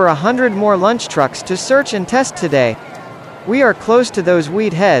have over 100 more lunch trucks to search and test today. We are close to those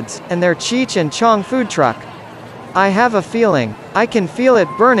weed heads, and their Cheech and Chong food truck. I have a feeling. I can feel it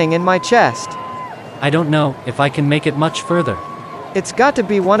burning in my chest. I don't know if I can make it much further. It's got to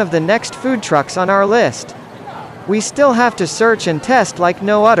be one of the next food trucks on our list. We still have to search and test like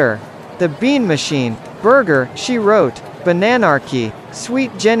no other. The Bean Machine, Burger, She Wrote, Bananarchy,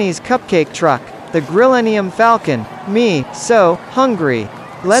 Sweet Jenny's Cupcake Truck, the Grillenium Falcon, Me, So, Hungry.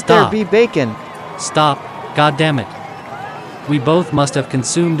 Let there be bacon. Stop, goddammit. We both must have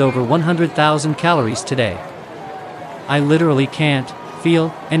consumed over 100,000 calories today. I literally can't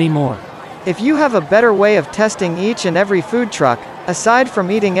feel anymore. If you have a better way of testing each and every food truck, aside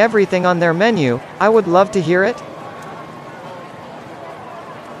from eating everything on their menu, I would love to hear it.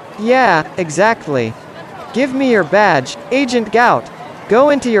 Yeah, exactly. Give me your badge, Agent Gout.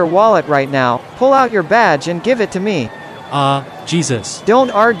 Go into your wallet right now, pull out your badge and give it to me. Jesus. Don't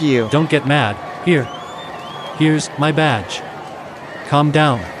argue. Don't get mad. Here's my badge. Calm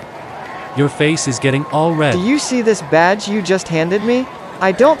down. Your face is getting all red. Do you see this badge you just handed me?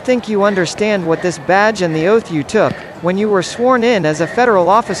 I don't think you understand what this badge and the oath you took, when you were sworn in as a federal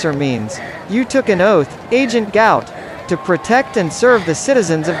officer means. You took an oath, Agent Gout, to protect and serve the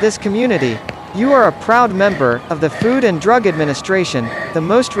citizens of this community. You are a proud member of the Food and Drug Administration, the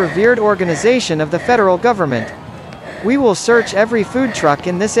most revered organization of the federal government. We will search every food truck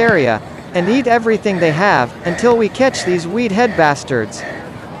in this area, and eat everything they have, until we catch these weed head bastards.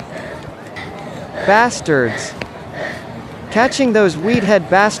 Bastards. Catching those weed head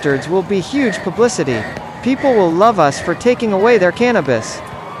bastards will be huge publicity. People will love us for taking away their cannabis.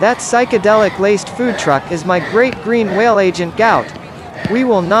 That psychedelic-laced food truck is my great green whale, Agent Gout. We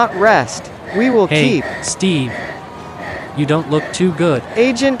will not rest. We will keep. Hey, Steve. You don't look too good.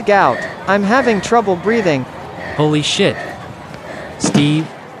 Agent Gout, I'm having trouble breathing. Holy shit.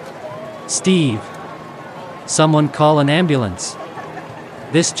 Steve. Someone call an ambulance.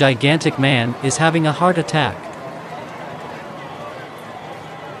 This gigantic man is having a heart attack.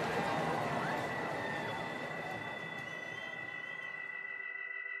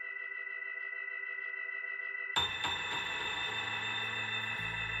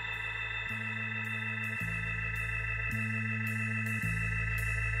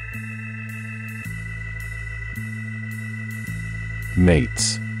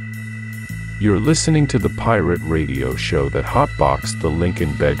 Mates. You're listening to the pirate radio show that hotboxed the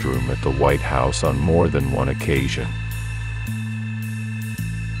Lincoln bedroom at the White House on more than one occasion.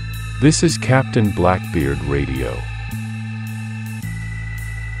 This is Captain Blackbeard Radio.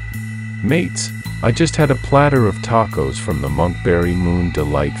 Mates, I just had a platter of tacos from the Monkberry Moon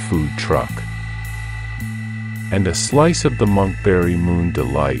Delight food truck. And a slice of the Monkberry Moon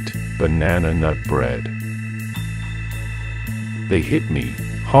Delight banana nut bread. They hit me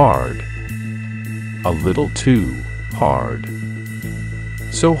hard. A little too hard.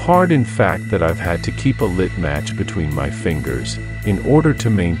 So hard, in fact, that I've had to keep a lit match between my fingers in order to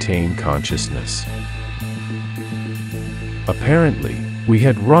maintain consciousness. Apparently, we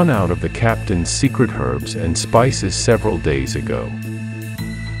had run out of the captain's secret herbs and spices several days ago.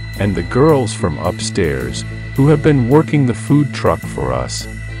 And the girls from upstairs, who have been working the food truck for us,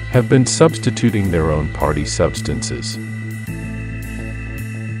 have been substituting their own party substances.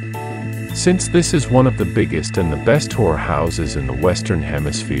 Since this is one of the biggest and the best whorehouses in the Western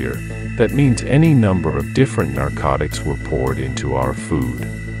Hemisphere, that means any number of different narcotics were poured into our food.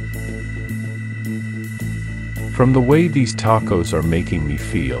 From the way these tacos are making me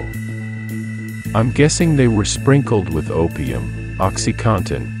feel, I'm guessing they were sprinkled with opium,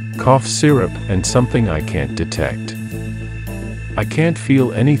 OxyContin, cough syrup, and something I can't detect. I can't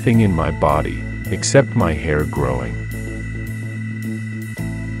feel anything in my body, except my hair growing.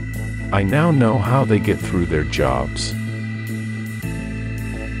 I now know how they get through their jobs.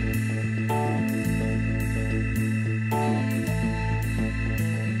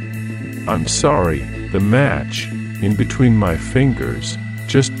 I'm sorry, the match, in between my fingers,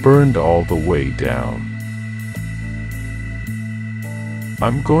 just burned all the way down.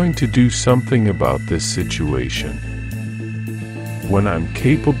 I'm going to do something about this situation. When I'm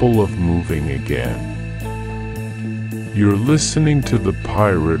capable of moving again. You're listening to the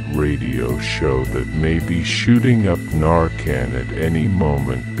pirate radio show that may be shooting up Narcan at any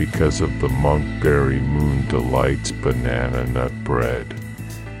moment because of the Monkberry Moon Delights banana nut bread.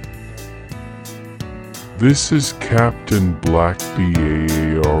 This is Captain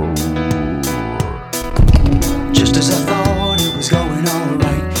Blackbeard. Just as I thought it was going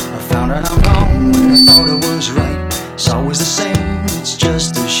alright, I found out I'm wrong when I thought it was right. It's always the same, it's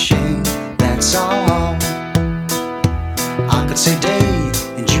just a shame, that's all. I could say day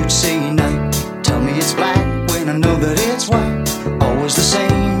and you'd say night. Tell me it's black when I know that it's white. Always the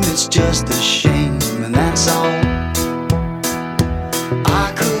same, it's just a shame, and that's all.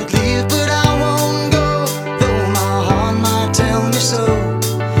 I could live but I won't go, though my heart might tell me so.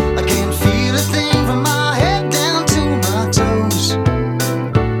 I can't feel a thing from my head down to my toes.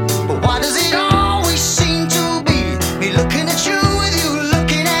 But why does it always seem to be me looking at you with you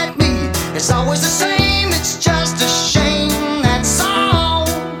looking at me? It's always the same, it's just a shame.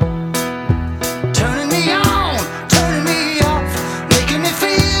 Turning me on, turning me off, making me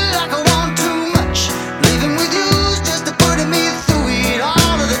feel like I want too much.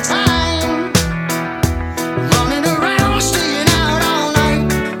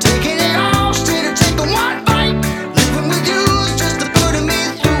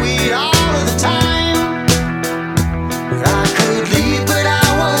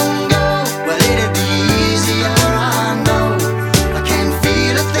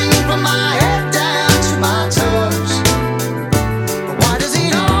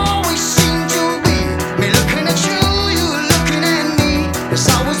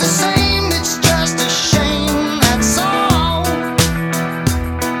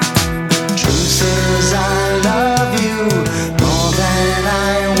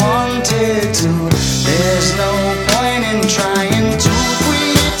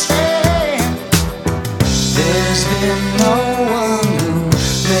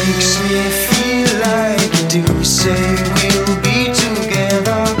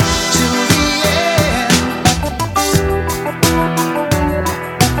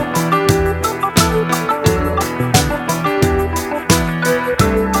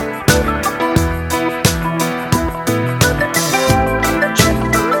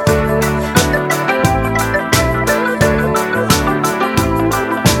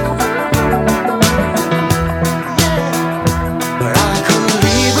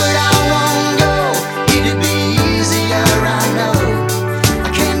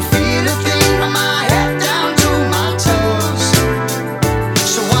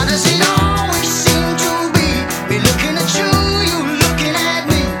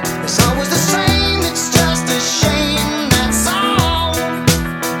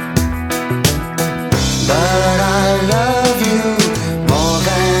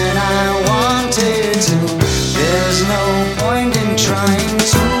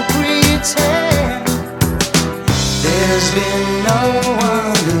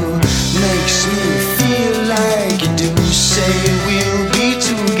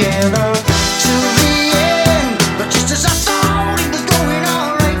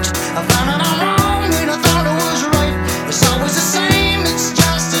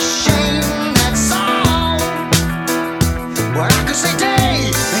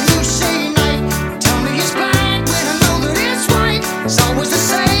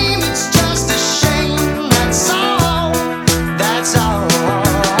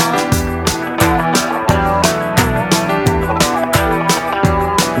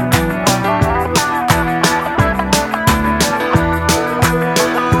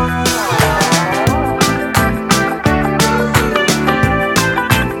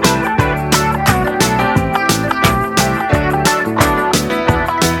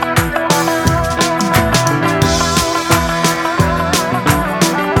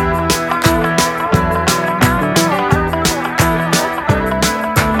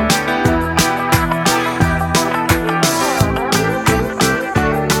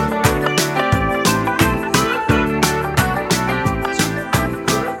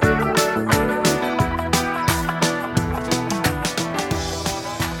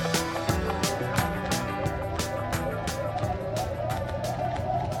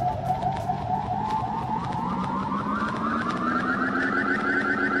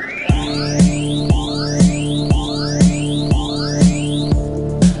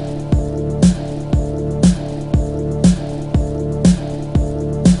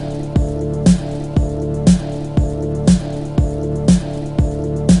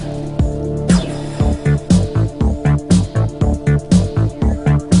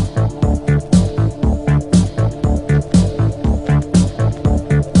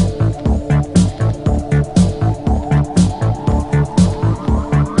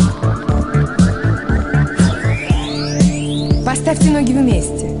 Расставьте ноги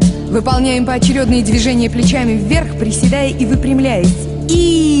вместе. Выполняем поочередные движения плечами вверх, приседая и выпрямляясь.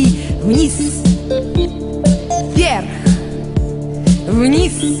 И вниз. Вверх.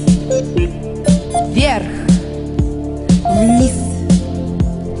 Вниз. Вверх. Вниз.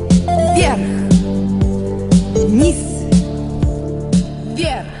 Вверх. Вниз.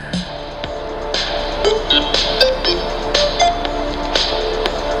 Вверх.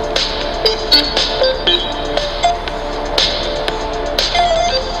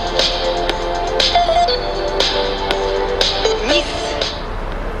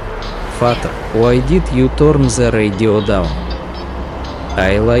 Father, why did you turn the radio down?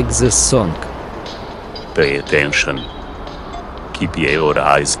 I like this song. Pay attention. Keep your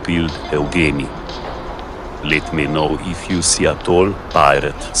eyes peeled, Eugenie. Let me know if you see a tall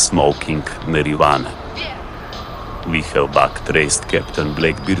pirate smoking marijuana. We have backtraced Captain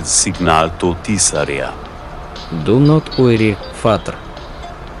Blackbeard's signal to this area. Do not worry, Father.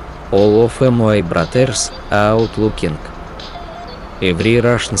 All of my brothers are out looking. Every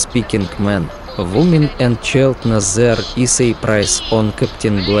Russian-speaking man, woman and child knows there is a price on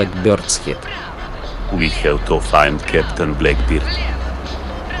Captain Blackbeard's head. We have to find Captain Blackbeard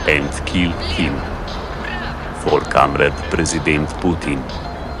and kill him for Comrade President Putin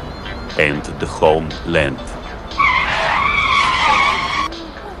and the homeland.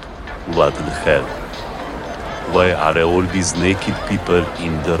 What the hell? Why are all these naked people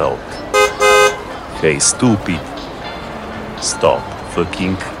in the road? Hey, stupid! Stop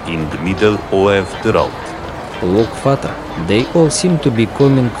fucking in the middle of the road. Look, Father, they all seem to be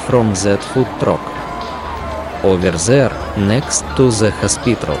coming from that food truck. Over there, next to the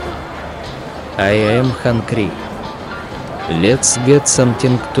hospital. I am hungry. Let's get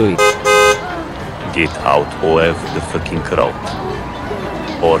something to eat. Get out of the fucking road,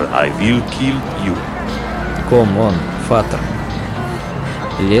 or I will kill you. Come on, Father.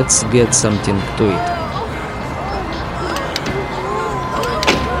 Let's get something to eat.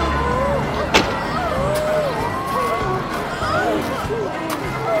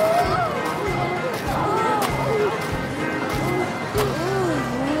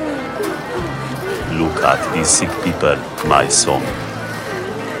 Look at these sick people, my son.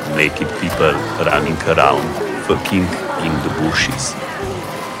 Naked people running around, fucking in the bushes.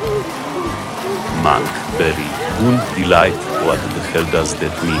 Monkberry, Moon Delight, what the hell does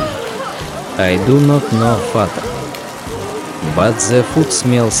that mean? I do not know, Father. But the food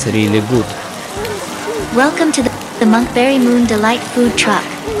smells really good. Welcome to the Monkberry Moon Delight food truck.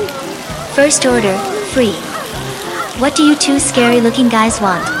 First order, free. What do you two scary-looking guys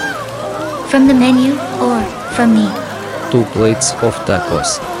want? From the menu, or from me? 2 plates of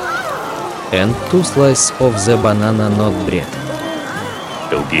tacos. And 2 slices of the banana nut bread.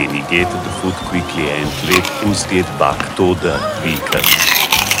 Eugenie, get the food quickly and let us get back to the vehicle.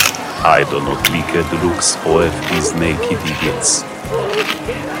 I do not like the looks of these naked idiots.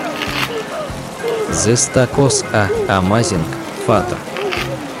 These tacos are amazing, Father.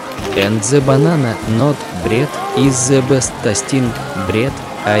 And the banana nut bread is the best tasting bread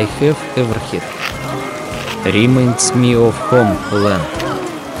I have ever had. Reminds me of homeland.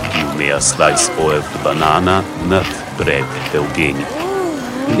 Give me a slice of the banana nut bread, Eugenie.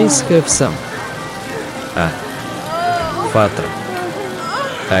 Please have some. Father,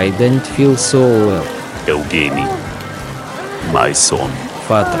 I don't feel so well. Eugenie, my son.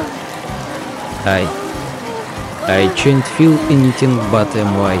 Father, I can't feel anything but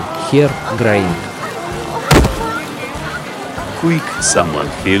my hair crying. Quick, someone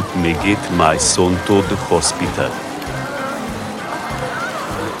help me get my son to the hospital.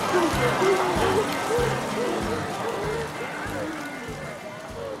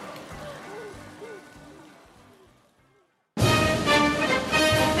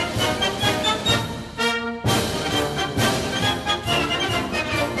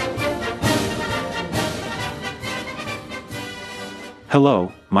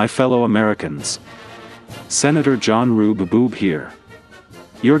 Hello, my fellow Americans. Senator John Rube Boob here.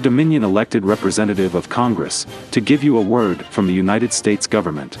 Your Dominion elected representative of Congress, to give you a word from the United States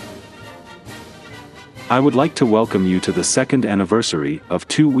government. I would like to welcome you to the second anniversary of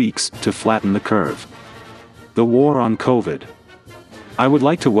 2 weeks to flatten the curve. The war on COVID. I would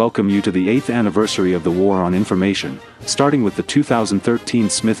like to welcome you to the 8th anniversary of the War on Information, starting with the 2013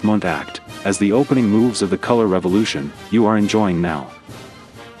 Smith-Mundt Act, as the opening moves of the color revolution you are enjoying now.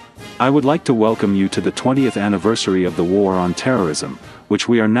 I would like to welcome you to the 20th anniversary of the War on Terrorism, which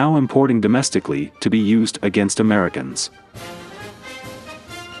we are now importing domestically to be used against Americans.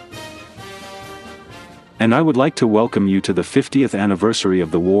 And I would like to welcome you to the 50th anniversary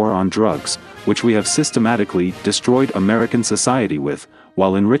of the war on drugs, which we have systematically destroyed American society with,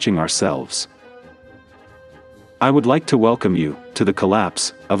 while enriching ourselves. I would like to welcome you to the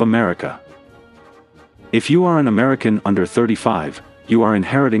collapse of America. If you are an American under 35, you are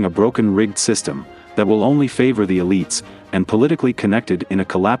inheriting a broken rigged system that will only favor the elites and politically connected in a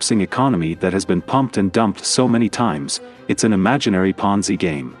collapsing economy that has been pumped and dumped so many times. It's an imaginary Ponzi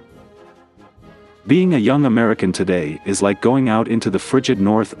game. Being a young American today is like going out into the frigid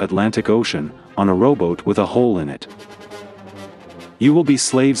North Atlantic Ocean on a rowboat with a hole in it. You will be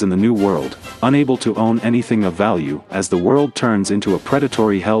slaves in the new world, unable to own anything of value as the world turns into a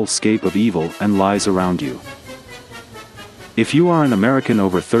predatory hellscape of evil and lies around you. If you are an American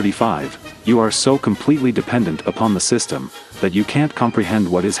over 35, you are so completely dependent upon the system that you can't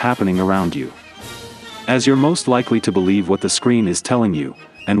comprehend what is happening around you. As you're most likely to believe what the screen is telling you,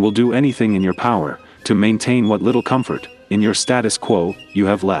 and will do anything in your power to maintain what little comfort in your status quo you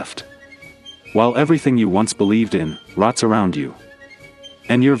have left. While everything you once believed in rots around you.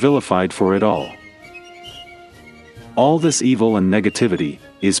 And you're vilified for it all. All this evil and negativity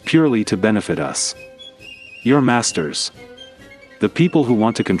is purely to benefit us. Your masters. The people who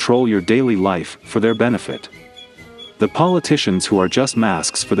want to control your daily life for their benefit. The politicians who are just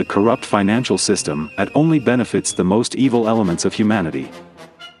masks for the corrupt financial system that only benefits the most evil elements of humanity.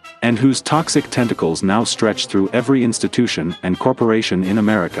 And whose toxic tentacles now stretch through every institution and corporation in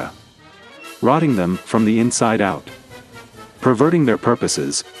America. Rotting them from the inside out. Perverting their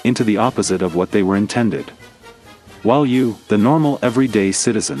purposes into the opposite of what they were intended. While you, the normal everyday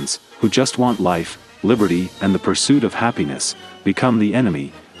citizens, who just want life, liberty and the pursuit of happiness, become the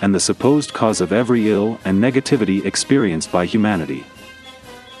enemy, and the supposed cause of every ill and negativity experienced by humanity.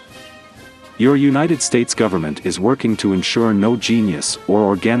 Your United States government is working to ensure no genius or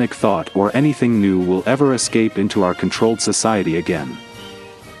organic thought or anything new will ever escape into our controlled society again.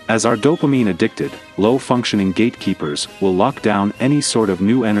 As our dopamine-addicted, low-functioning gatekeepers will lock down any sort of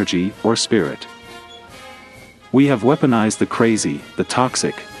new energy or spirit. We have weaponized the crazy, the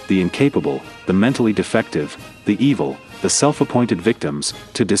toxic, the incapable, the mentally defective, the evil, the self-appointed victims,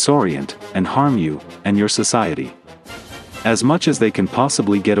 to disorient and harm you and your society. As much as they can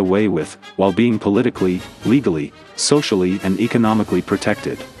possibly get away with, while being politically, legally, socially and economically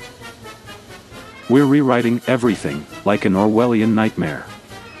protected. We're rewriting everything, like an Orwellian nightmare.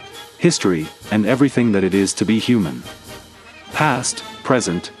 History, and everything that it is to be human. Past,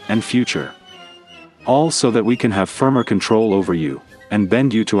 present, and future. All so that we can have firmer control over you, and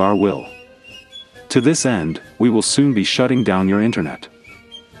bend you to our will. To this end, we will soon be shutting down your internet.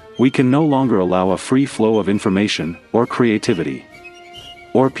 We can no longer allow a free flow of information, or creativity.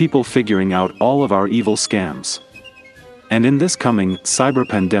 Or people figuring out all of our evil scams. And in this coming cyber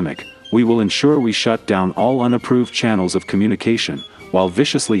pandemic, we will ensure we shut down all unapproved channels of communication, while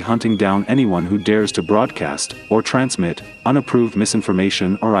viciously hunting down anyone who dares to broadcast or transmit unapproved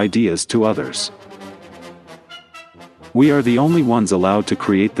misinformation or ideas to others. We are the only ones allowed to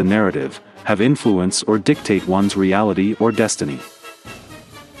create the narrative, have influence or dictate one's reality or destiny.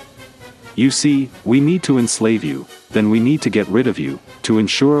 You see, we need to enslave you, then we need to get rid of you, to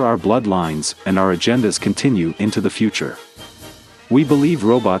ensure our bloodlines and our agendas continue into the future. We believe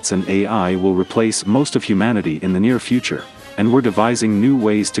robots and AI will replace most of humanity in the near future, and we're devising new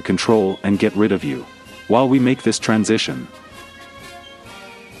ways to control and get rid of you, while we make this transition.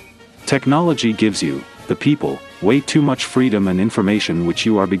 Technology gives you, the people, way too much freedom and information which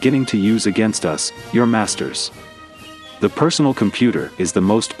you are beginning to use against us, your masters. The personal computer is the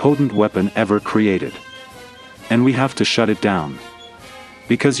most potent weapon ever created. And we have to shut it down.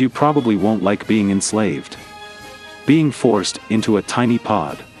 Because you probably won't like being enslaved. Being forced into a tiny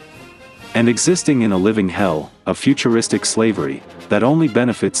pod. And existing in a living hell of futuristic slavery that only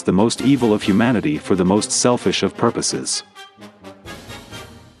benefits the most evil of humanity for the most selfish of purposes.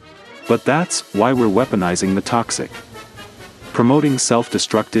 But that's why we're weaponizing the toxic. Promoting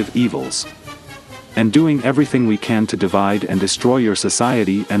self-destructive evils. And doing everything we can to divide and destroy your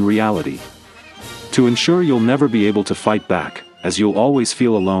society and reality. To ensure you'll never be able to fight back, as you'll always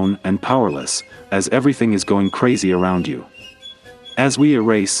feel alone and powerless, as everything is going crazy around you. As we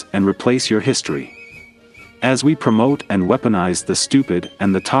erase and replace your history. As we promote and weaponize the stupid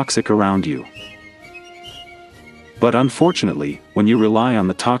and the toxic around you. But unfortunately, when you rely on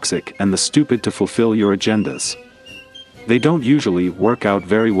the toxic and the stupid to fulfill your agendas, they don't usually work out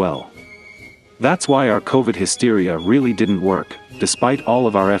very well. That's why our COVID hysteria really didn't work, despite all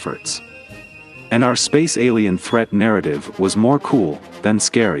of our efforts. And our space alien threat narrative was more cool than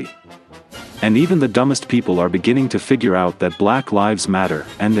scary. And even the dumbest people are beginning to figure out that Black Lives Matter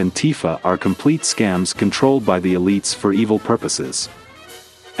and Antifa are complete scams controlled by the elites for evil purposes.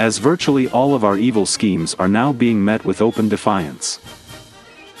 As virtually all of our evil schemes are now being met with open defiance.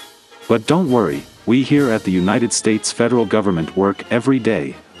 But don't worry, we here at the United States federal government work every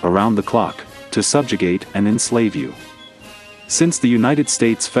day, around the clock, to subjugate and enslave you. Since the United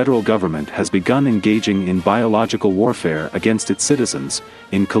States federal government has begun engaging in biological warfare against its citizens,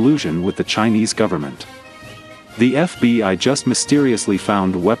 in collusion with the Chinese government. The FBI just mysteriously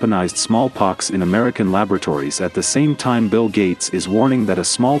found weaponized smallpox in American laboratories at the same time Bill Gates is warning that a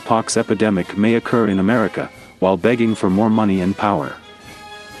smallpox epidemic may occur in America, while begging for more money and power.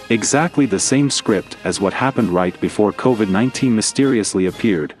 Exactly the same script as what happened right before COVID-19 mysteriously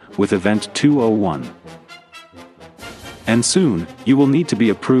appeared, with Event 201. And soon, you will need to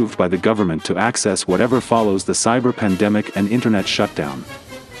be approved by the government to access whatever follows the cyber pandemic and internet shutdown.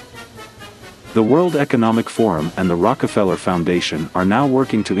 The World Economic Forum and the Rockefeller Foundation are now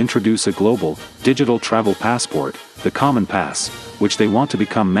working to introduce a global, digital travel passport, the Common Pass, which they want to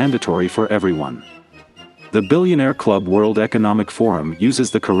become mandatory for everyone. The billionaire club World Economic Forum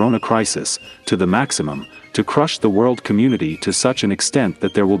uses the corona crisis, to the maximum, to crush the world community to such an extent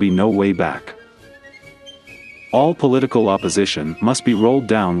that there will be no way back. All political opposition must be rolled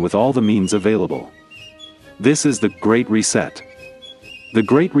down with all the means available. This is the Great Reset. The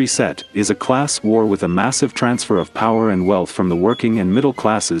Great Reset is a class war with a massive transfer of power and wealth from the working and middle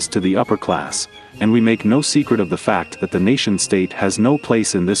classes to the upper class, and we make no secret of the fact that the nation-state has no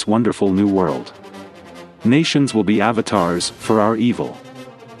place in this wonderful new world. Nations will be avatars for our evil.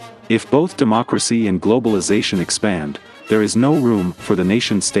 If both democracy and globalization expand, there is no room for the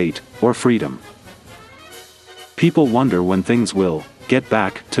nation-state or freedom. People wonder when things will get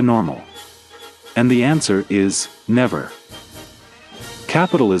back to normal. And the answer is never.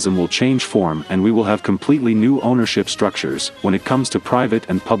 Capitalism will change form and we will have completely new ownership structures when it comes to private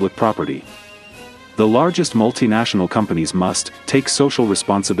and public property. The largest multinational companies must take social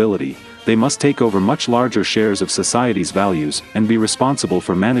responsibility, they must take over much larger shares of society's values and be responsible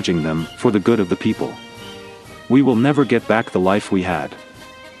for managing them for the good of the people. We will never get back the life we had.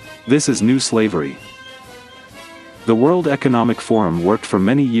 This is new slavery. The World Economic Forum worked for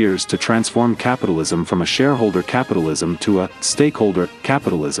many years to transform capitalism from a shareholder capitalism to a stakeholder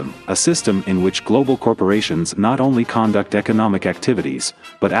capitalism, a system in which global corporations not only conduct economic activities,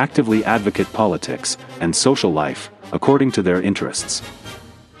 but actively advocate politics and social life, according to their interests.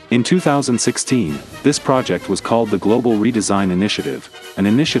 In 2016, this project was called the Global Redesign Initiative, an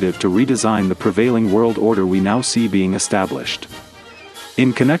initiative to redesign the prevailing world order we now see being established.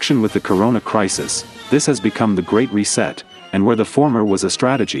 In connection with the corona crisis, this has become the Great Reset, and where the former was a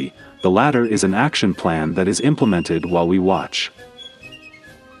strategy, the latter is an action plan that is implemented while we watch.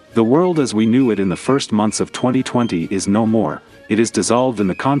 The world as we knew it in the first months of 2020 is no more, it is dissolved in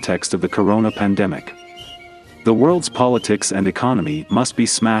the context of the corona pandemic. The world's politics and economy must be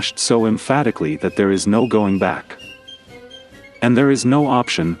smashed so emphatically that there is no going back. And there is no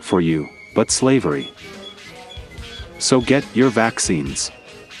option for you but slavery. So get your vaccines.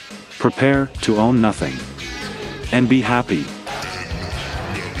 Prepare to own nothing. And be happy.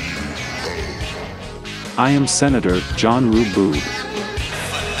 I am Senator John Rube.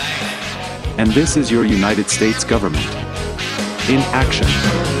 And this is your United States government. In action.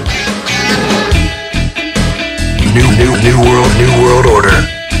 New world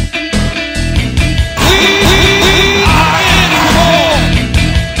order.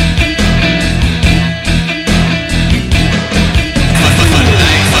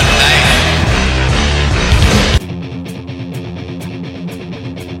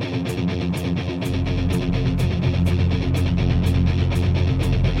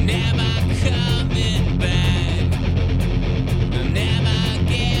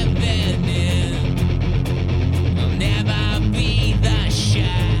 Never be the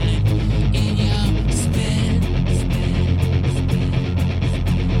shine in your spin.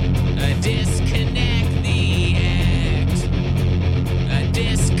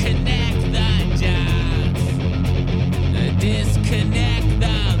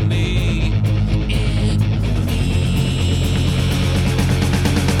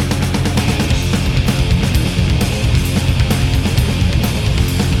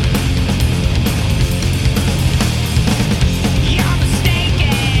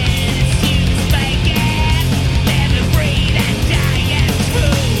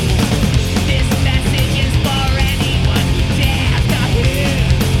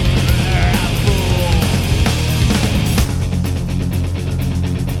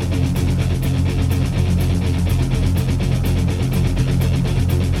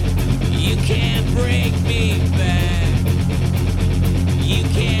 break me back. You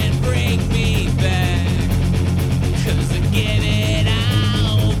can't break me back. 'Cause I give it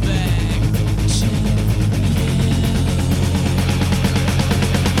all back to you.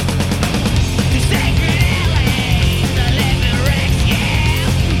 The sacred alleys, the living wrecks, yeah.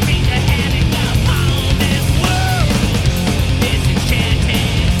 Bring the havoc upon this world.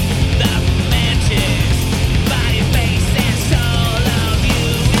 Disenchanted, the romantic. Body, face, and soul of you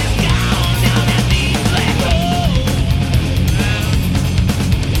is gone down that deep black hole.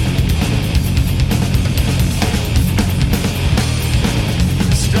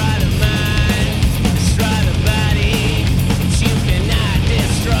 Destroy the mind, destroy the body, but you cannot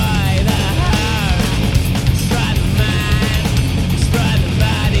destroy the heart. Destroy the mind, destroy the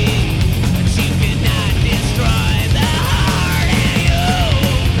body, but you cannot destroy the heart. And you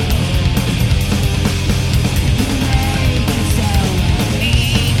make it so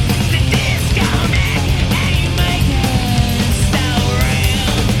neat. The disconnect and you make it so real.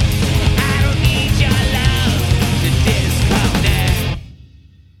 I don't need your love. The disconnect.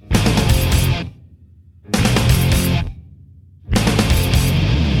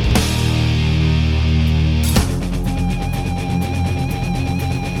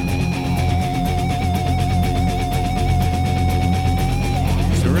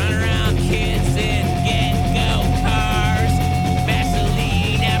 So run around kids in get-go cars.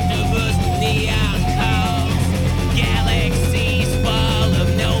 Vaseline after boost neon calls. Galaxies full of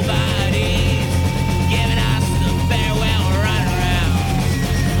nobodies. Giving us the farewell run around.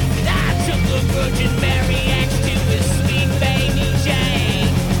 I took the Virgin Mary X to a sweet baby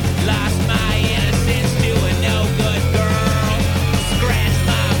Jane. Lost my innocence to a no-good girl. Scratched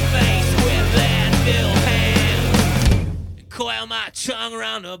my face with that bill hand. Coil my tongue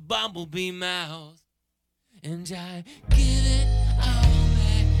around a bumblebee mouth. And I give it all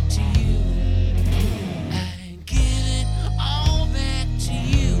back to you. I give it all back to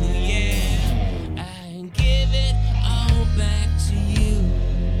you, yeah. I give it all back to you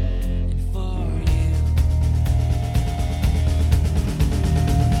and for you.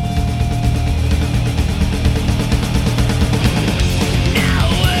 No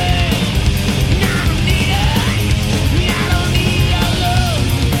way, I don't need it. I don't need your love.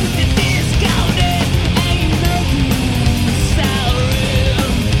 The disconnect and you make it so real.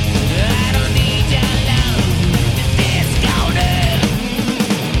 I don't need your love. The disconnect.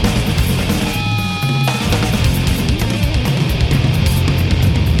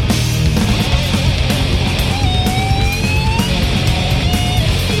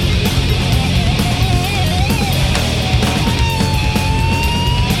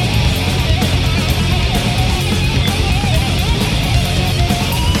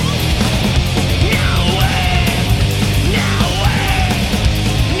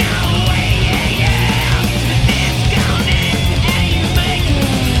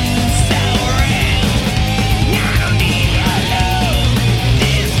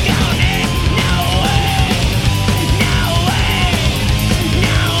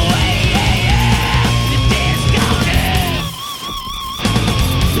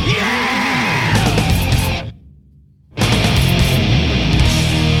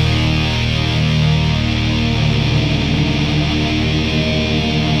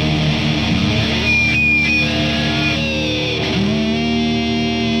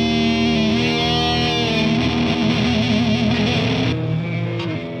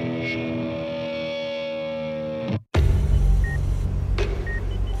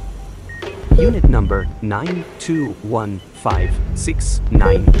 Unit number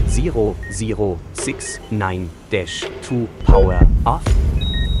 92156900069-2 power off.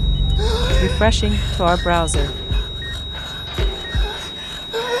 Refreshing to our browser.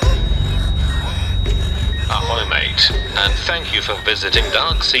 Ahoy, mate, and thank you for visiting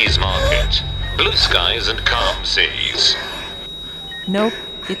Dark Seas Market. Blue skies and calm seas. Nope,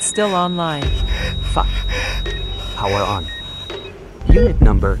 it's still online. Fuck. Power on. Unit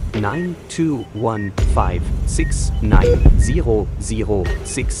number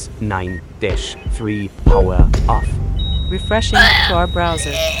 92156900069-3 power off. Refreshing to our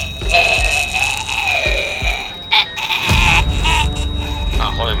browser.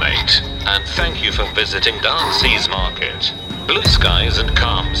 Ahoy, mate, and thank you for visiting Dark Seas Market. Blue skies and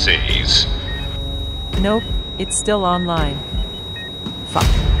calm seas. Nope, it's still online. Fuck.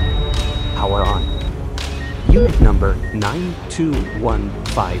 Power on. Unit number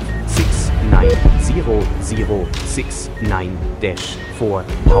 92156900069-4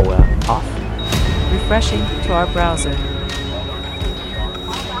 power off. Refreshing to our browser.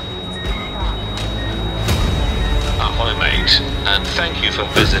 Ahoy, mate, and thank you for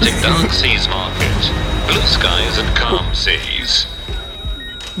visiting Dark Seas Market. Blue skies and calm seas.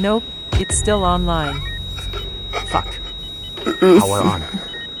 Nope, it's still online. Fuck. Power on.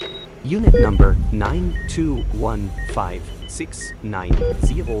 Unit number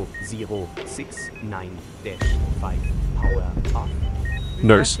 9215690069-5. Power off.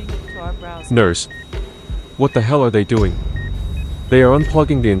 Nurse. To our browser. Nurse. What the hell are they doing? They are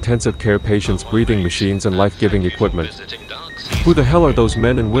unplugging the intensive care patients' breathing machines and life-giving equipment. Who the hell are those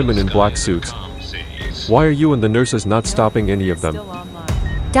men and women in black suits? Why are you and the nurses not stopping any of them?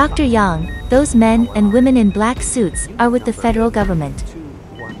 Dr. Yang, those men and women in black suits are with the federal government.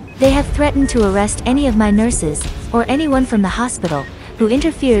 They have threatened to arrest any of my nurses, or anyone from the hospital, who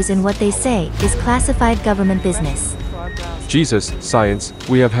interferes in what they say is classified government business. Jesus, science,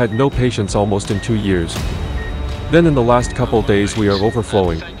 we have had no patients almost in 2 years. Then in the last couple days we are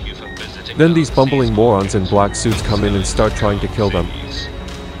overflowing. Then these bumbling morons in black suits come in and start trying to kill them.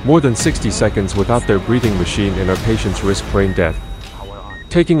 More than 60 seconds without their breathing machine and our patients risk brain death.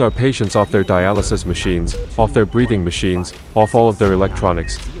 Taking our patients off their dialysis machines, off their breathing machines, off all of their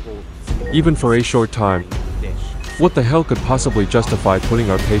electronics. Even for a short time. What the hell could possibly justify putting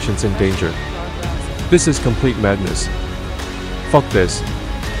our patients in danger? This is complete madness. Fuck this.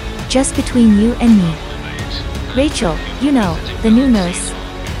 Just between you and me. Rachel, you know, the new nurse.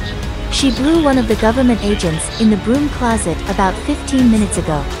 She blew one of the government agents in the broom closet about 15 minutes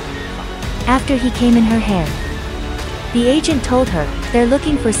ago. After he came in her hair. The agent told her, they're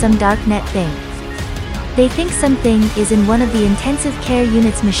looking for some dark net thing. They think something is in one of the intensive care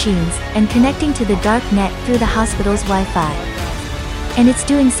unit's machines and connecting to the dark net through the hospital's Wi-Fi. And it's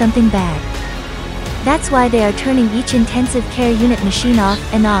doing something bad. That's why they are turning each intensive care unit machine off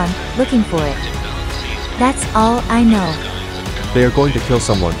and on, looking for it. That's all I know. They are going to kill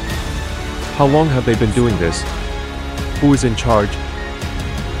someone. How long have they been doing this? Who is in charge?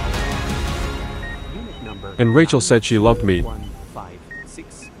 And Rachel said she loved me.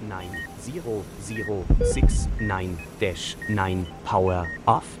 156900069-9 power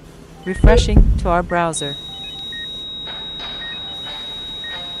off. Refreshing to our browser.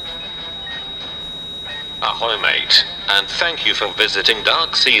 Ahoy, mate, and thank you for visiting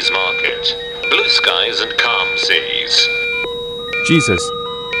Dark Seas Market. Blue skies and calm seas. Jesus.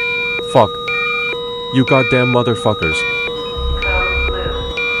 Fuck. You goddamn motherfuckers.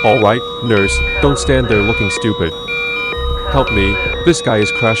 Alright, nurse, don't stand there looking stupid. Help me, this guy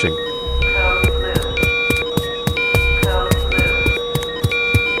is crashing.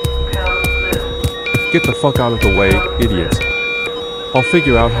 Get the fuck out of the way, idiots. I'll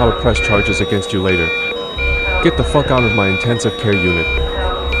figure out how to press charges against you later. Get the fuck out of my intensive care unit.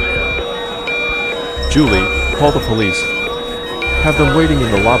 Julie, call the police. Have them waiting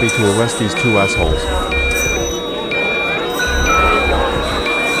in the lobby to arrest these two assholes.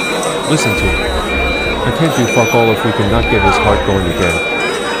 Listen to me. I can't do fuck all if we cannot get his heart going again.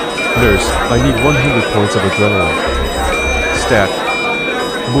 Nurse, I need 100 points of adrenaline. Stat.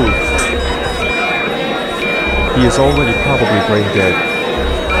 Move. He is already probably brain dead.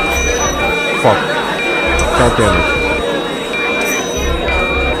 Fuck. God damn it.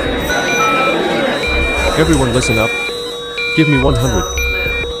 Everyone listen up. Give me 100.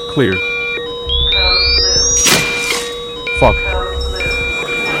 Clear. Fuck.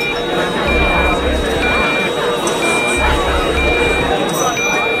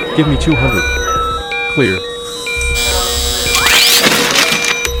 Give me 200. Clear.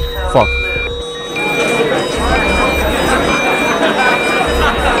 Fuck.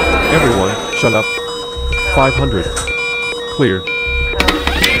 Everyone, shut up. 500. Clear.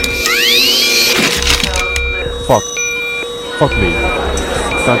 Fuck. Fuck me.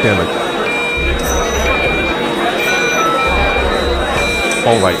 God damn it.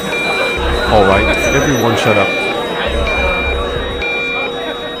 Alright. Alright, everyone shut up.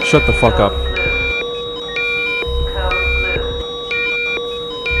 Shut the fuck up.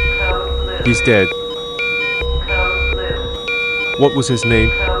 He's dead. What was his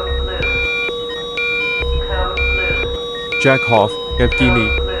name? Jack Hoff, Evgeny.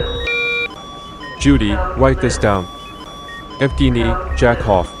 Judy, write this down. Evgeny Jack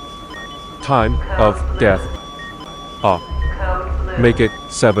Hoff. Time of death. Make it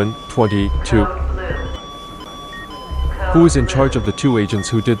 7/22. Who is in charge of the two agents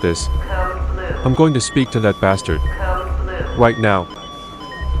who did this? I'm going to speak to that bastard. Right now.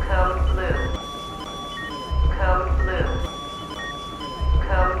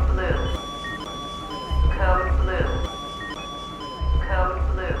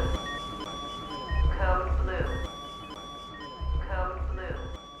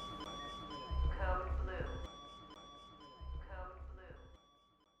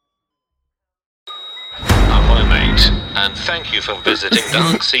 and thank you for visiting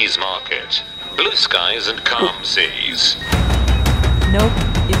Dark Seas Market. Blue skies and calm seas. Nope,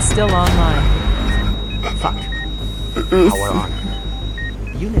 it's still online. Fuck. Power on.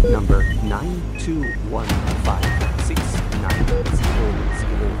 Unit number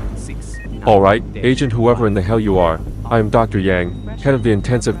 921569006. Alright, Agent whoever in the hell you are, I am Dr. Yang, head of the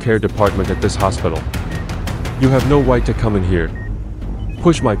intensive care department at this hospital. You have no right to come in here,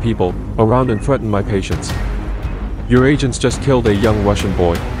 push my people around and threaten my patients. Your agents just killed a young Russian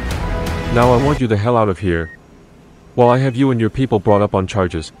boy. Now I want you the hell out of here, while I have you and your people brought up on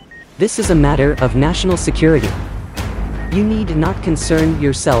charges. This is a matter of national security. You need not concern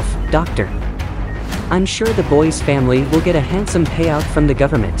yourself, Doctor. I'm sure the boy's family will get a handsome payout from the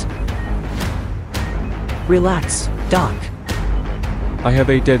government. Relax, Doc. I have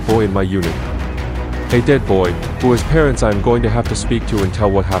a dead boy in my unit. A dead boy, who his parents I am going to have to speak to and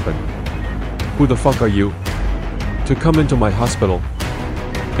tell what happened. Who the fuck are you? To come into my hospital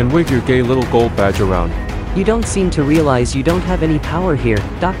and wave your gay little gold badge around. You don't seem to realize you don't have any power here,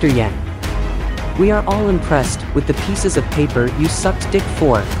 Dr. Yang. We are all impressed with the pieces of paper you sucked dick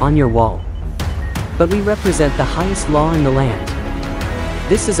for on your wall. But we represent the highest law in the land.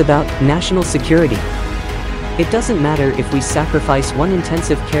 This is about national security. It doesn't matter if we sacrifice one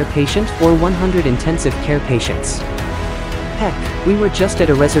intensive care patient or 100 intensive care patients. Heck, we were just at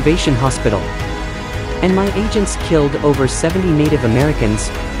a reservation hospital. And my agents killed over 70 Native Americans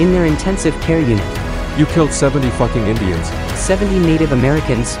in their intensive care unit. You killed 70 fucking Indians. 70 Native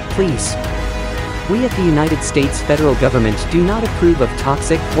Americans, please. We at the United States federal government do not approve of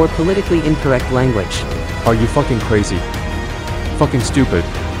toxic or politically incorrect language. Are you fucking crazy? Fucking stupid?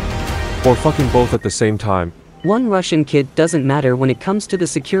 Or fucking both at the same time? One Russian kid doesn't matter when it comes to the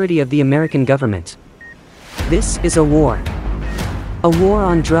security of the American government. This is a war. A war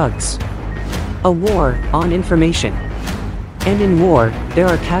on drugs. A war on information. And in war, there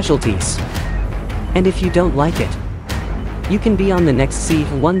are casualties. And if you don't like it, you can be on the next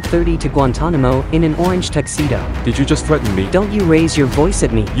C-130 to Guantanamo in an orange tuxedo. Did you just threaten me? Don't you raise your voice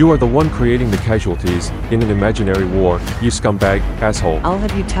at me. You are the one creating the casualties in an imaginary war, you scumbag, asshole. I'll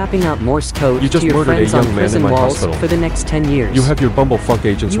have you tapping out Morse code you just to your murdered friends a young on man prison in my walls hospital. for the next 10 years. You have your bumblefuck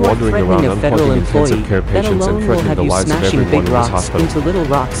agents wandering around unplugging intensive care patients and threatening the lives of everyone in this hospital. Into little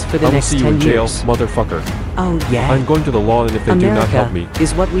rocks for the I will next see you 10 in jail, years. motherfucker. Oh yeah. I'm going to the law, and if they do not help me,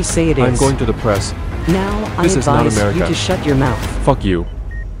 is what we say it is. I'm going to the press. Now I This is not advise America. you to shut your mouth. Fuck you.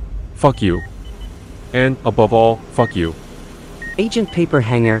 Fuck you. And, above all, fuck you. Agent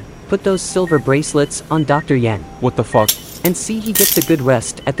Paperhanger, put those silver bracelets on Dr. Yen. What the fuck? And see he gets a good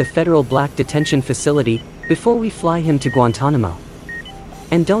rest at the federal black detention facility before we fly him to Guantanamo.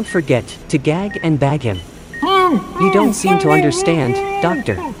 And don't forget to gag and bag him. You don't seem to understand,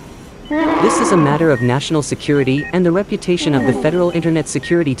 Doctor. This is a matter of national security and the reputation of the Federal Internet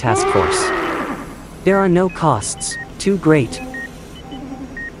Security Task Force. There are no costs too great.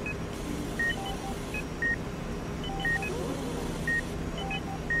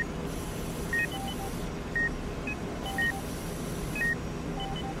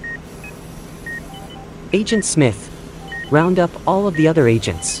 Agent Smith, round up all of the other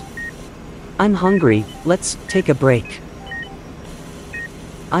agents. I'm hungry, let's take a break.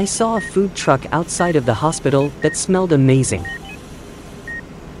 I saw a food truck outside of the hospital that smelled amazing.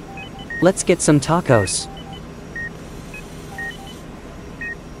 Let's get some tacos.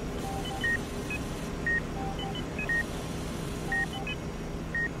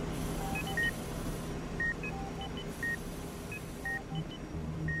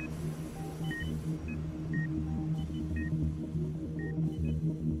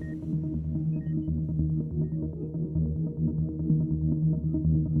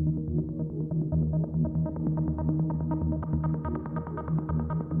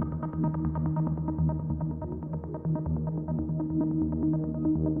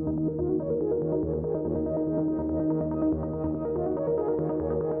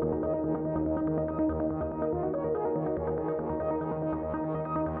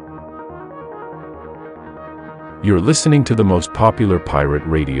 You're listening to the most popular pirate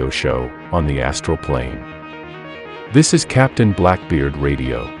radio show on the astral plane. This is Captain Blackbeard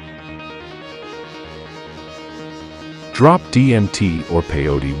Radio. Drop DMT or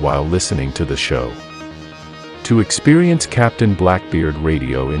peyote while listening to the show. To experience Captain Blackbeard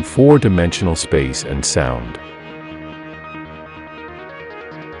Radio in 4-dimensional space and sound.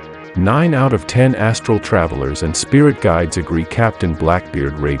 9 out of 10 astral travelers and spirit guides agree Captain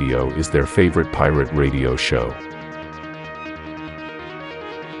Blackbeard Radio is their favorite pirate radio show.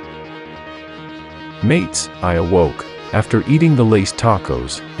 Mates, I awoke, after eating the laced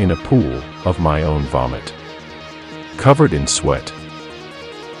tacos, in a pool of my own vomit. covered in sweat.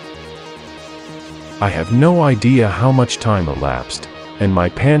 I have no idea how much time elapsed, and my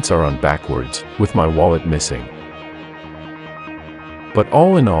pants are on backwards, with my wallet missing. But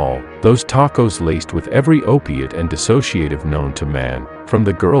all in all, those tacos laced with every opiate and dissociative known to man, from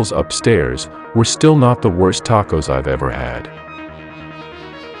the girls upstairs, were still not the worst tacos I've ever had.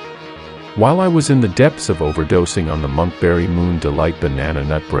 While I was in the depths of overdosing on the Monkberry Moon Delight banana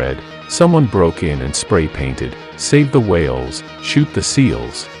nut bread, someone broke in and spray painted, "Save the whales, shoot the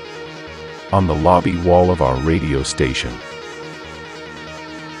seals," on the lobby wall of our radio station,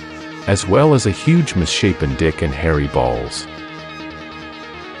 as well as a huge misshapen dick and hairy balls.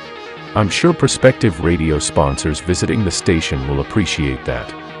 I'm sure prospective radio sponsors visiting the station will appreciate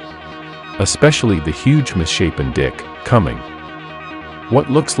that. Especially the huge misshapen dick, coming, what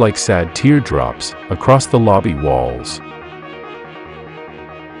looks like sad teardrops, across the lobby walls.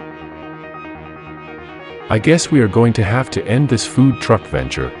 I guess we are going to have to end this food truck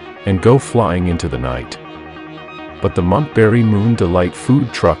venture, and go flying into the night. But the Monkberry Moon Delight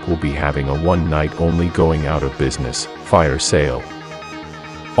food truck will be having a one-night-only going out of business, fire sale.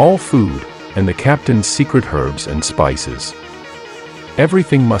 All food, and the captain's secret herbs and spices.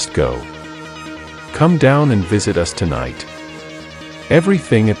 Everything must go. Come down and visit us tonight.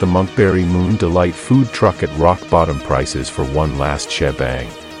 Everything at the Monkberry Moon Delight food truck at rock-bottom prices for one last shebang.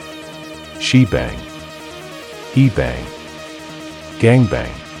 She-bang. He-bang.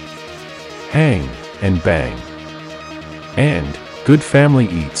 Gang-bang. Hang, and bang. And, good family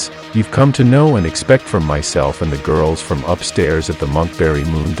eats, you've come to know and expect from myself and the girls from upstairs at the Monkberry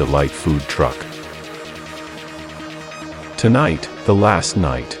Moon Delight food truck. Tonight, the last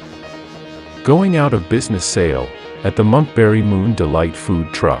night. Going out of business sale, at the Monkberry Moon Delight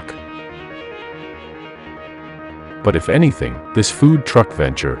food truck. But if anything, this food truck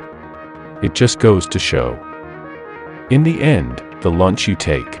venture, it just goes to show. In the end, the lunch you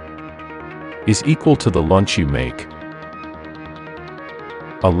take is equal to the lunch you make.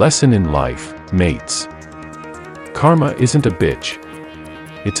 A lesson in life, mates. Karma isn't a bitch.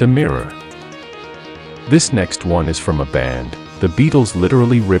 It's a mirror. This next one is from a band the Beatles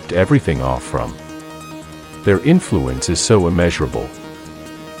literally ripped everything off from. Their influence is so immeasurable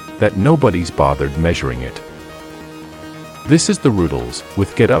that nobody's bothered measuring it. This is the Rudels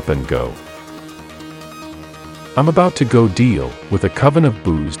with Get Up and Go. I'm about to go deal with a coven of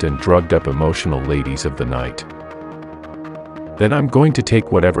boozed and drugged up emotional ladies of the night. Then I'm going to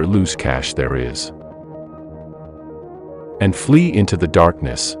take whatever loose cash there is and flee into the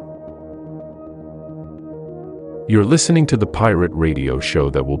darkness. You're listening to the pirate radio show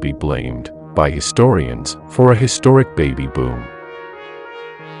that will be blamed by historians for a historic baby boom.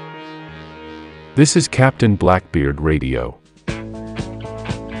 This is Captain Blackbeard Radio.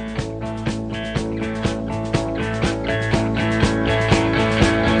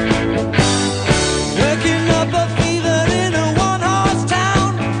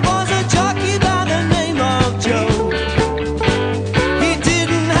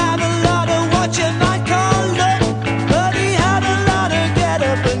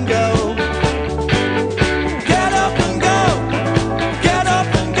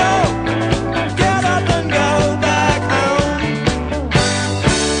 Get up and go back home.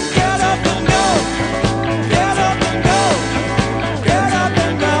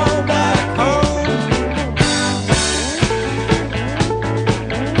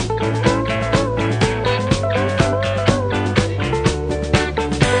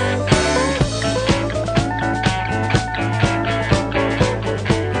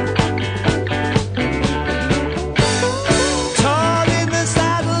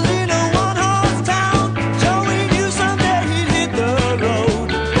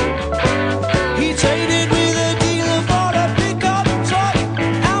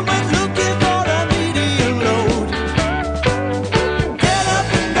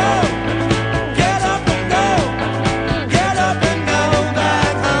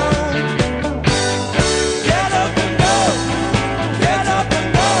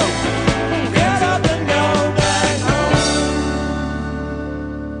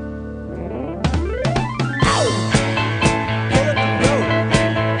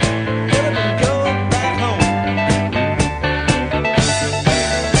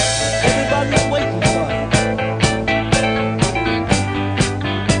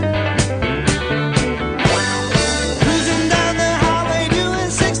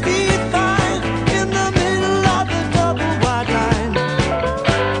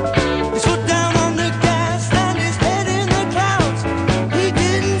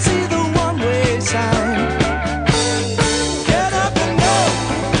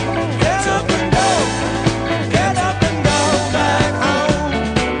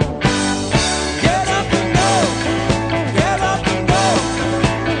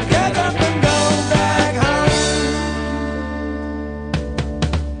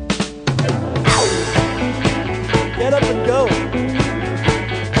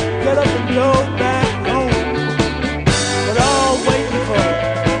 blow back home. But all waiting for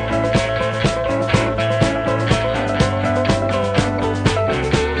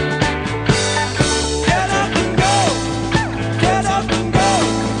get up and go, get up and go,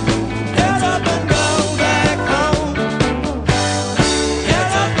 get up and go back home.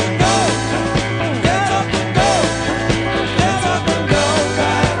 Get up and go, get up and go, get up and go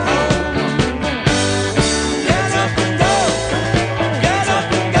back home. Get up and go, get up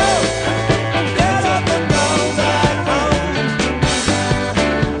and go, get up and go back home.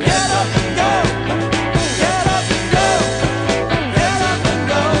 Get up and go, get up and go, get up and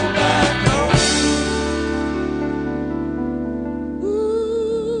go back home.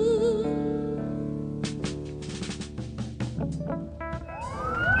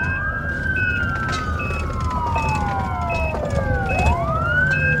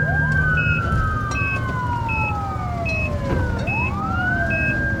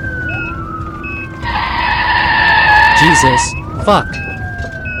 Jesus, fuck.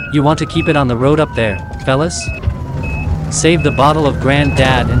 You want to keep it on the road up there, fellas? Save the bottle of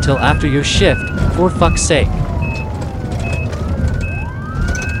Granddad until after your shift, for fuck's sake.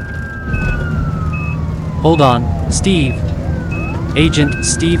 Hold on, Steve. Agent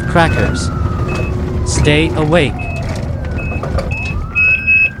Steve Crackers. Stay awake.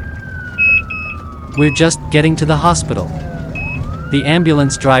 We're just getting to the hospital. The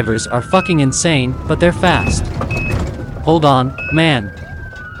ambulance drivers are fucking insane, but they're fast. Hold on, man.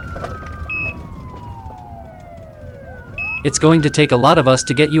 It's going to take a lot of us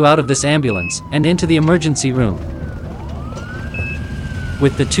to get you out of this ambulance and into the emergency room.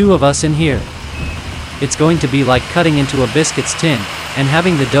 With the two of us in here, it's going to be like cutting into a biscuit's tin and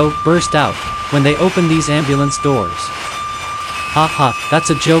having the dough burst out when they open these ambulance doors. Ha ha,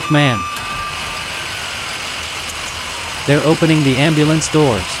 that's a joke, man. They're opening the ambulance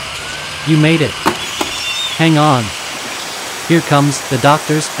doors. You made it. Hang on. Here comes the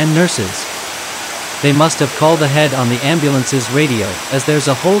doctors and nurses. They must have called ahead on the ambulance's radio, as there's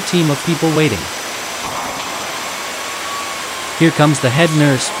a whole team of people waiting. Here comes the head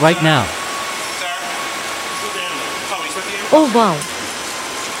nurse right now. Oh wow.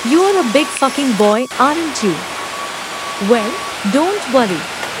 You are a big fucking boy, aren't you? Well, don't worry.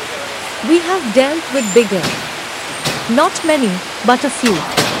 We have dealt with bigger. Not many, but a few.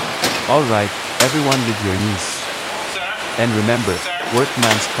 Alright, everyone with your knees. And remember,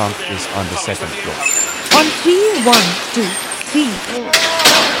 workman's comp is on the second floor. On 3, 1, 2, 3.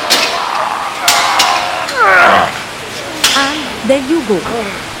 And there you go.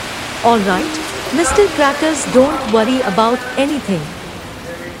 Alright, Mr. Crackers, don't worry about anything.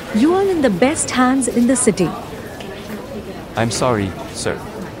 You are in the best hands in the city. I'm sorry, sir.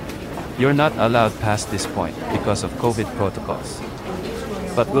 You're not allowed past this point because of COVID protocols.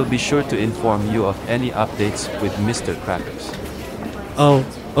 But we'll be sure to inform you of any updates with Mr. Crackers. Oh,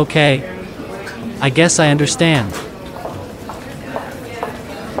 okay. I guess I understand.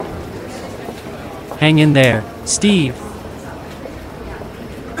 Hang in there, Steve.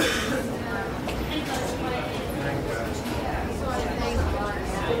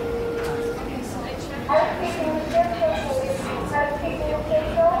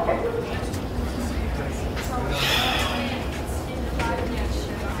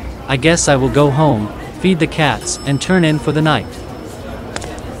 I guess I will go home, feed the cats, and turn in for the night.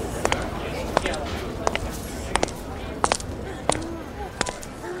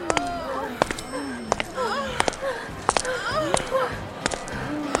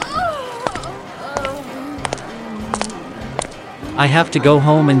 I have to go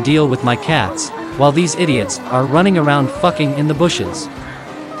home and deal with my cats, while these idiots are running around fucking in the bushes.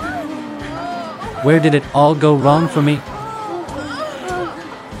 Where did it all go wrong for me?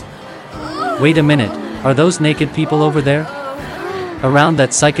 Wait a minute, are those naked people over there? Around that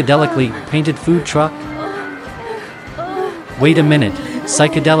psychedelically painted food truck? Wait a minute,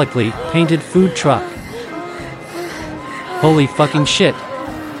 psychedelically painted food truck. Holy fucking shit.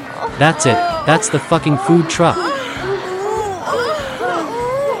 That's it, that's the fucking food truck.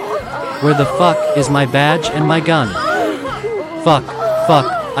 Where the fuck is my badge and my gun? Fuck,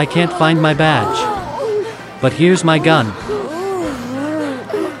 I can't find my badge. But here's my gun.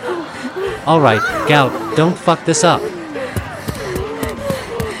 Alright, Gout, don't fuck this up.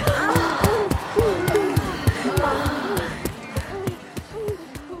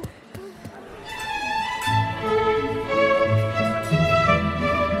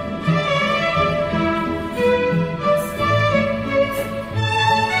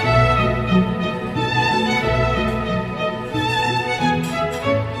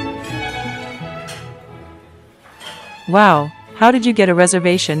 Wow, How did you get a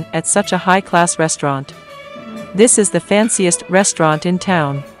reservation at such a high-class restaurant? This is the fanciest restaurant in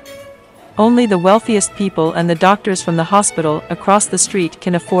town. Only the wealthiest people and the doctors from the hospital across the street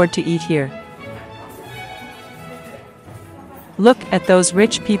can afford to eat here. Look at those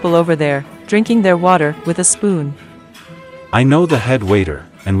rich people over there, drinking their water with a spoon. I know the head waiter,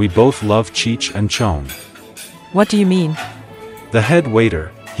 and we both love Cheech and Chong. What do you mean? The head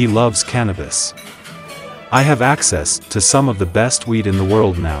waiter, he loves cannabis. I have access to some of the best weed in the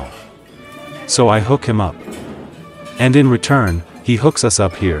world now. So I hook him up. And in return, he hooks us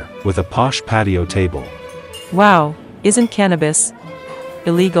up here, with a posh patio table. Wow, isn't cannabis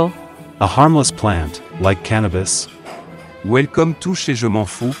illegal? A harmless plant, like cannabis. Welcome to chez Je m'en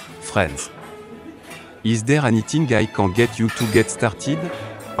fous, friends. Is there anything I can get you to get started?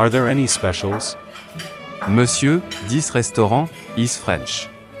 Are there any specials? Monsieur, this restaurant is French.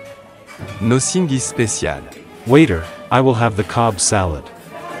 Nothing is special. Waiter, I will have the Cobb salad.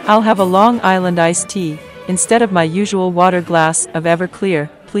 I'll have a Long Island iced tea, instead of my usual water glass of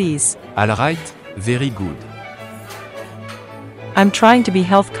Everclear, please. Alright, very good. I'm trying to be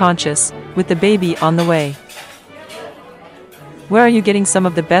health conscious, with the baby on the way. Where are you getting some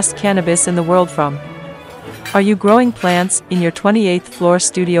of the best cannabis in the world from? Are you growing plants in your 28th floor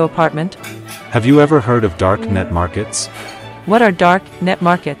studio apartment? Have you ever heard of dark net markets? What are dark net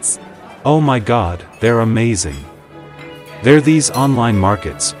markets? Oh my god, they're amazing. They're these online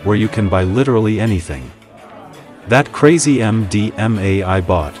markets where you can buy literally anything. That crazy MDMA I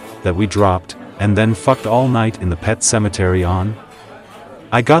bought, that we dropped, and then fucked all night in the pet cemetery on?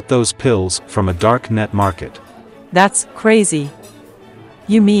 I got those pills from a dark net market. That's crazy.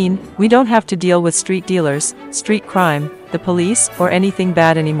 You mean, we don't have to deal with street dealers, street crime, the police, or anything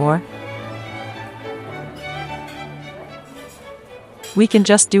bad anymore? We can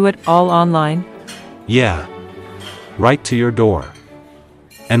just do it all online? Yeah. Right to your door.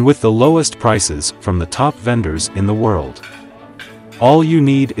 And with the lowest prices from the top vendors in the world. All you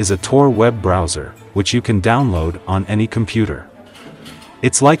need is a Tor web browser, which you can download on any computer.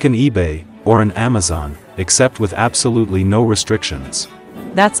 It's like an eBay, or an Amazon, except with absolutely no restrictions.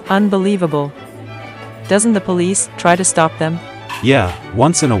 That's unbelievable. Doesn't the police try to stop them? Yeah,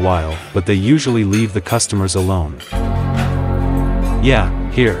 once in a while, but they usually leave the customers alone. Yeah,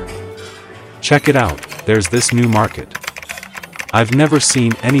 here. Check it out, there's this new market. I've never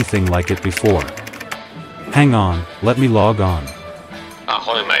seen anything like it before. Hang on, let me log on.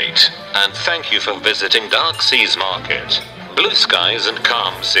 Ahoy, mate, and thank you for visiting Dark Seas Market. Blue skies and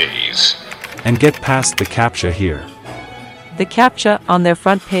calm seas. And get past the CAPTCHA here. The CAPTCHA on their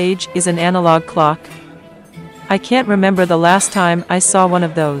front page is an analog clock. I can't remember the last time I saw one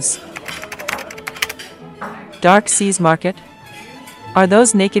of those. Dark Seas Market? Are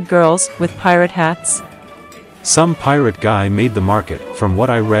those naked girls with pirate hats? Some pirate guy made the market, from what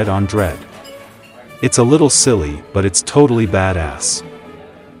I read on Dread. It's a little silly, but it's totally badass.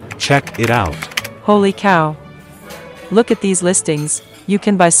 Check it out. Holy cow. Look at these listings. You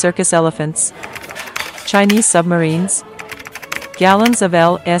can buy circus elephants, Chinese submarines, gallons of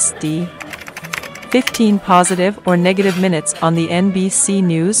LSD, 15 positive or negative minutes on the NBC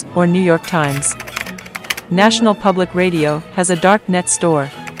News or New York Times. National Public Radio has a dark net store.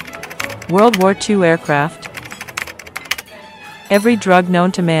 World War II aircraft. Every drug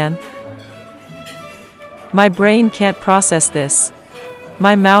known to man. My brain can't process this.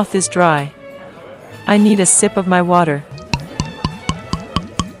 My mouth is dry. I need a sip of my water.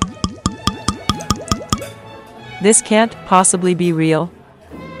 This can't possibly be real.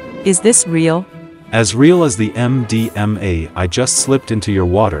 Is this real? As real as the MDMA I just slipped into your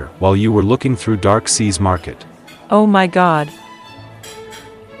water while you were looking through Dark Seas Market. Oh my god.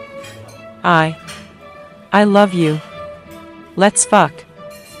 I love you. Let's fuck.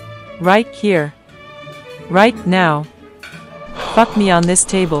 Right here. Right now. Fuck me on this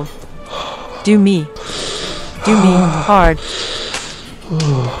table. Do me. Do me hard.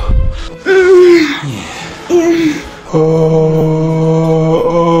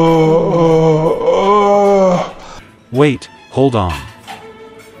 Wait, hold on.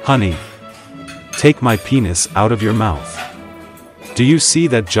 Honey. Take my penis out of your mouth. Do you see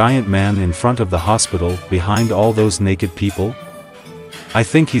that giant man in front of the hospital behind all those naked people? I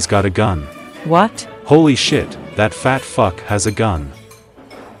think he's got a gun. What? Holy shit, that fat fuck has a gun.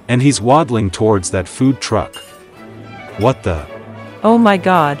 And he's waddling towards that food truck. What the? Oh my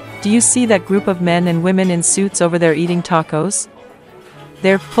god, do you see that group of men and women in suits over there eating tacos?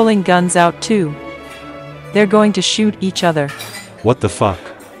 They're pulling guns out too. They're going to shoot each other. What the fuck?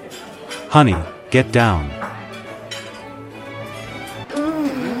 Honey, get down.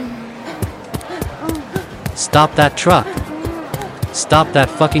 Stop that truck. Stop that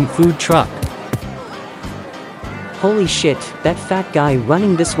fucking food truck. Holy shit, that fat guy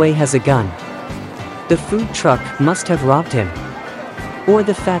running this way has a gun. The food truck must have robbed him. Or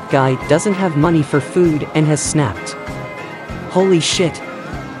the fat guy doesn't have money for food and has snapped. Holy shit.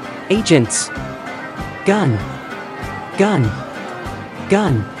 Agents. Gun. Gun.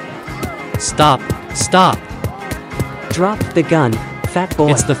 Gun. Stop. Stop. Drop the gun, fat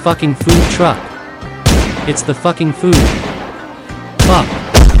boy. It's the fucking food truck. It's the fucking food. Fuck.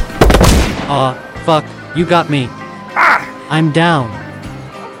 Aw, fuck, you got me. I'm down.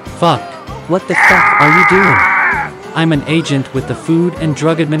 Fuck. What the fuck are you doing? I'm an agent with the Food and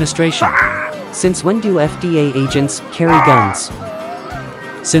Drug Administration. Since when do FDA agents carry guns?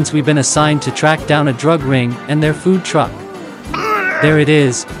 Since we've been assigned to track down a drug ring and their food truck. There it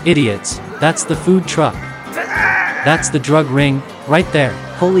is, idiots. That's the food truck. That's the drug ring, right there.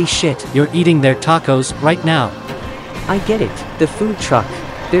 Holy shit. You're eating their tacos right now. I get it, the food truck.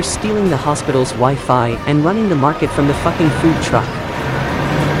 They're stealing the hospital's Wi-Fi and running the market from the fucking food truck.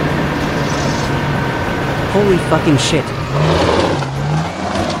 Holy fucking shit.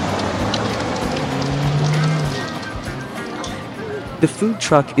 The food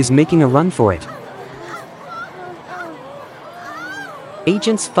truck is making a run for it.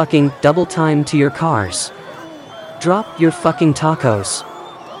 Agents fucking double time to your cars. Drop your fucking tacos.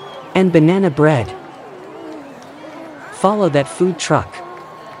 And banana bread. Follow that food truck.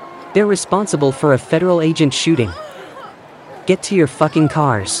 They're responsible for a federal agent shooting. Get to your fucking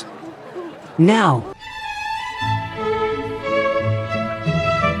cars. Now!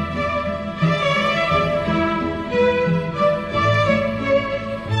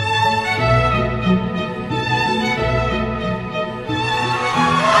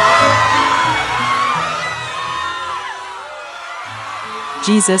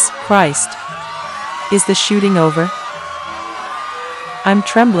 Jesus Christ. Is the shooting over? I'm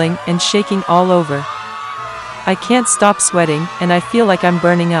trembling and shaking all over. I can't stop sweating and I feel like I'm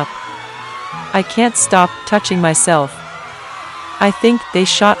burning up. I can't stop touching myself. I think they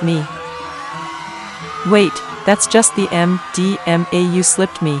shot me. Wait, that's just the MDMA you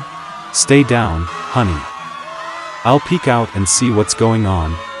slipped me. Stay down, honey. I'll peek out and see what's going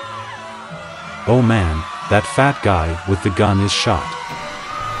on. Oh man, that fat guy with the gun is shot.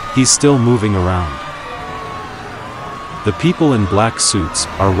 He's still moving around. The people in black suits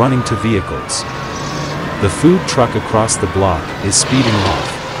are running to vehicles. The food truck across the block is speeding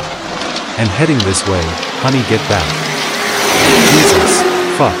off. And heading this way, honey, get back. Jesus,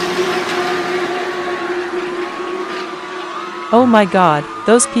 fuck. Oh my god,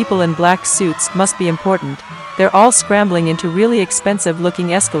 those people in black suits must be important. They're all scrambling into really expensive looking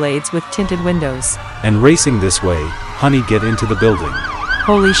Escalades with tinted windows. And racing this way, honey, get into the building.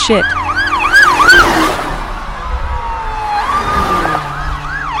 Holy shit.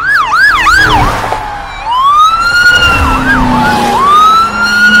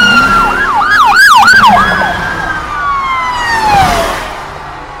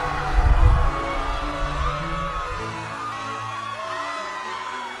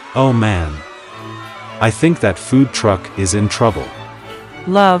 Oh man. I think that food truck is in trouble.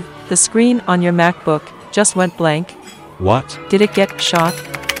 Love, the screen on your MacBook just went blank. What? Did it get shot?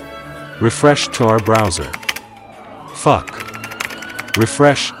 Refresh to our browser. Fuck.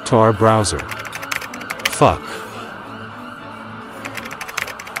 Refresh to our browser. Fuck.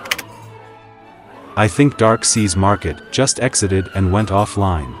 I think Dark Seas Market just exited and went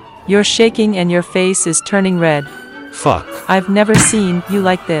offline. You're shaking and your face is turning red. Fuck. I've never seen you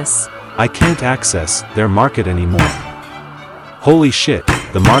like this. I can't access their market anymore. Holy shit,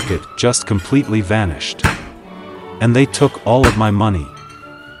 the market just completely vanished. And they took all of my money.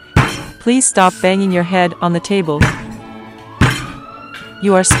 Please stop banging your head on the table.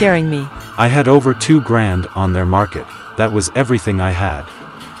 You are scaring me. I had over $2,000 on their market. That was everything I had.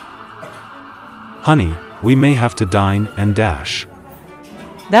 Honey, we may have to dine and dash.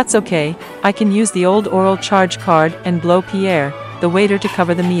 That's okay, I can use the old oral charge card and blow Pierre, the waiter, to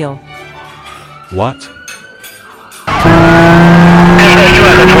cover the meal. What?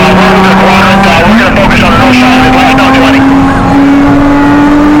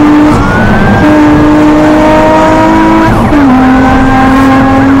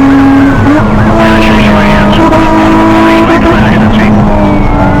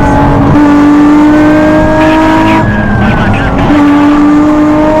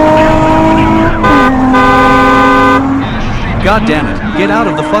 God damn it, get out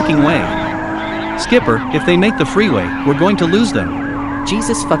of the fucking way. Skipper, if they make the freeway, we're going to lose them.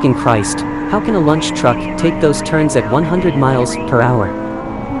 Jesus fucking Christ, how can a lunch truck take those turns at 100 miles per hour?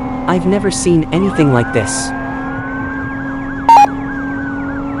 I've never seen anything like this.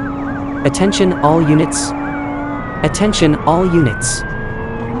 Attention all units. Attention all units.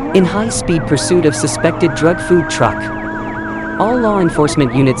 In high-speed pursuit of suspected drug food truck. All law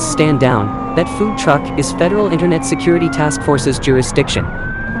enforcement units stand down. That food truck is Federal Internet Security Task Force's jurisdiction.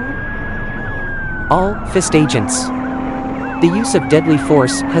 All FIST agents. The use of deadly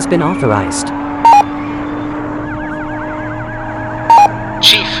force has been authorized.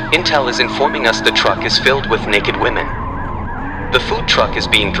 Chief, Intel is informing us the truck is filled with naked women. The food truck is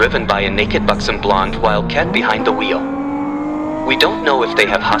being driven by a naked buxom blonde wildcat behind the wheel. We don't know if they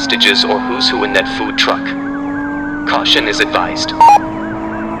have hostages or who's who in that food truck. Caution is advised.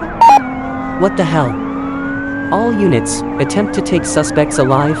 What the hell? All units, attempt to take suspects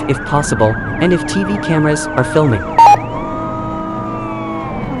alive if possible, and if TV cameras are filming.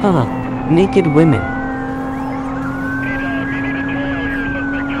 Naked women.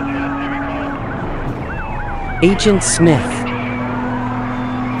 Agent Smith.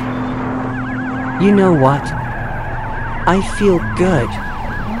 You know what? I feel good.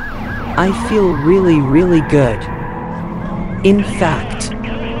 I feel really, really good. In fact,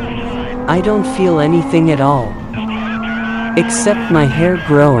 I don't feel anything at all. Except my hair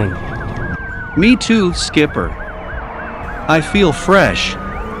growing. Me too, Skipper. I feel fresh.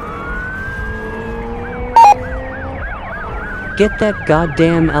 Get that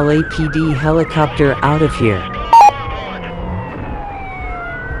goddamn LAPD helicopter out of here.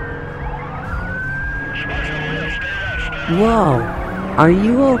 Whoa, are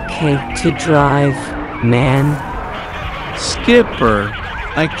you okay to drive, man? Skipper,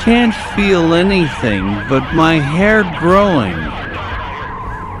 I can't feel anything but my hair growing.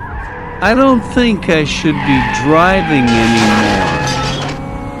 I don't think I should be driving anymore.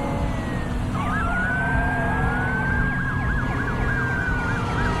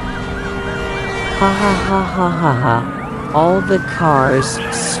 Ha ha ha ha ha ha. All the cars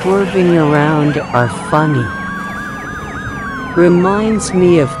swerving around are funny. Reminds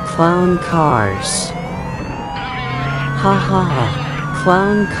me of clown cars. Ha ha ha.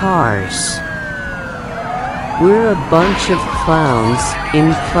 Clown cars. We're a bunch of clowns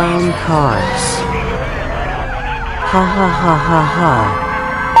in clown cars. Ha ha ha ha ha.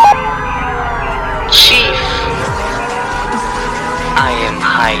 Chief, I am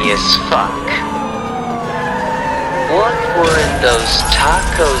high as fuck. What were in those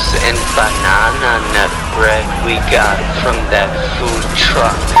tacos and banana nut bread we got from that food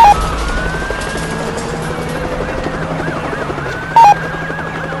truck?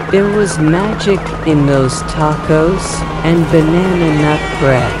 There was magic in those tacos and banana nut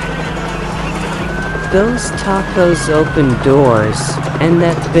bread. Those tacos opened doors, and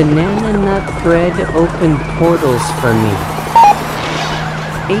that banana nut bread opened portals for me.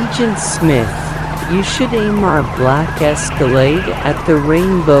 Agent Smith, you should aim our black Escalade at the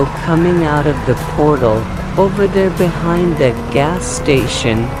rainbow coming out of the portal, over there behind that gas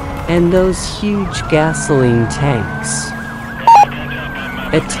station, and those huge gasoline tanks.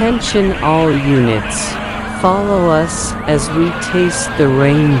 Attention all units, follow us as we taste the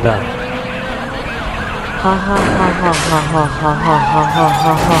rainbow. Ha ha ha ha ha ha ha ha ha ha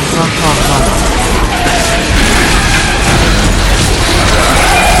ha ha ha ha.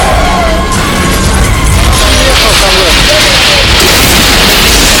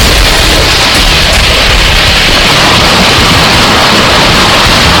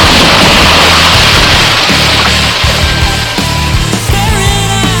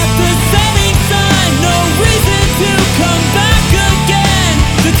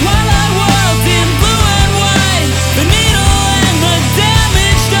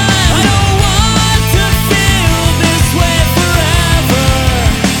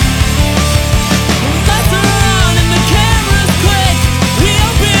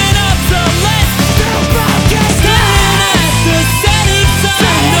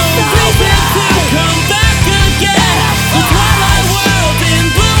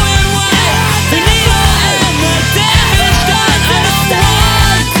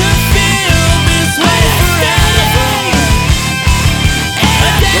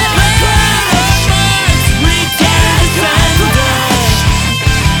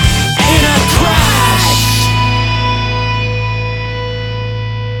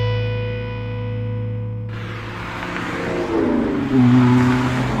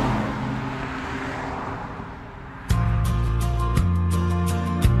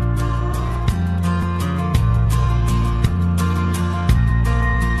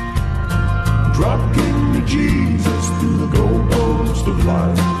 Drop King me Jesus through the goalpost of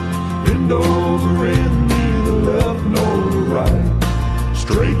life. Bend over and neither left nor right.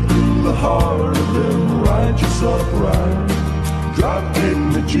 Straight through the heart of them righteous upright. Drop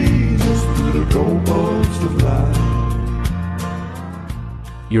King me Jesus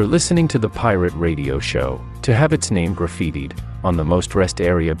You're listening to the pirate radio show, to have its name graffitied on the most rest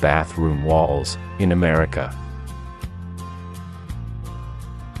area bathroom walls in America.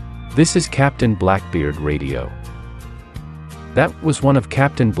 This is Captain Blackbeard Radio. That was one of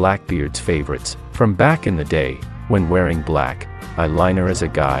Captain Blackbeard's favorites, from back in the day, when wearing black eyeliner as a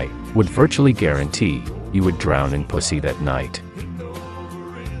guy would virtually guarantee you would drown in pussy that night.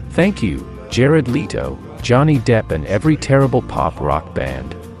 Thank you, Jared Leto, Johnny Depp and every terrible pop rock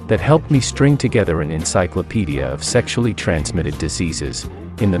band that helped me string together an encyclopedia of sexually transmitted diseases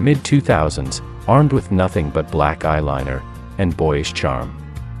in the mid-2000s, armed with nothing but black eyeliner and boyish charm.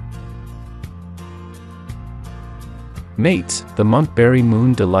 Mates, the Monkberry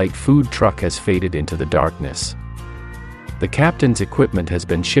Moon Delight food truck has faded into the darkness. The captain's equipment has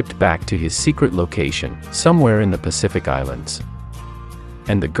been shipped back to his secret location, somewhere in the Pacific Islands.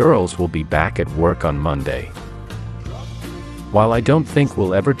 And the girls will be back at work on Monday. While I don't think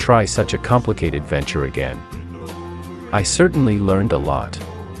we'll ever try such a complicated venture again, I certainly learned a lot.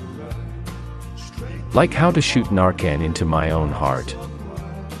 Like how to shoot Narcan into my own heart.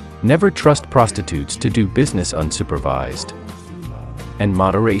 Never trust prostitutes to do business unsupervised. And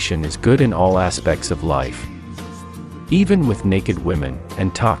moderation is good in all aspects of life. Even with naked women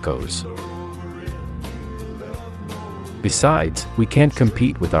and tacos. Besides, we can't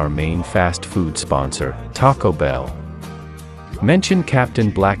compete with our main fast food sponsor, Taco Bell. Mention Captain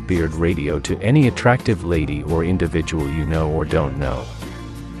Blackbeard Radio to any attractive lady or individual you know or don't know.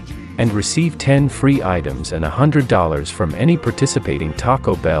 And receive 10 free items and $100 from any participating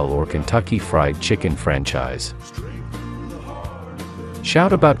Taco Bell or Kentucky Fried Chicken franchise.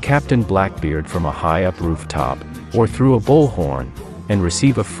 Shout about Captain Blackbeard from a high-up rooftop, or through a bullhorn, and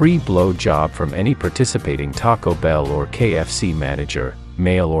receive a free blow job from any participating Taco Bell or KFC manager,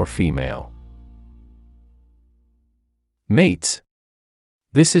 male or female. Mates,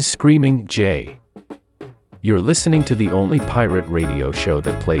 this is Screaming Jay. You're listening to the only pirate radio show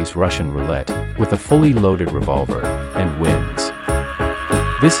that plays Russian roulette with a fully loaded revolver and wins.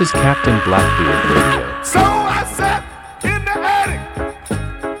 This is Captain Blackbeard Radio. So I sat in the attic,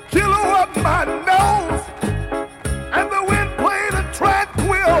 kilo up my nose, and the wind played a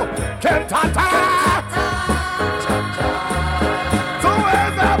tranquil cantata. So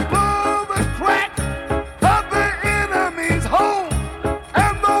as I blew the crack of the enemy's home,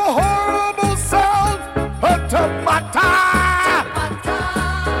 and the horrible sound of tomato,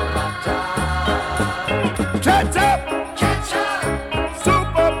 ketchup,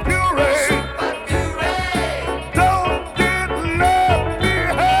 super puree, don't get left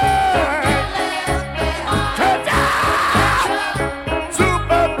behind. Ketchup,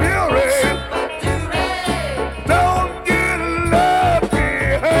 super puree, don't get left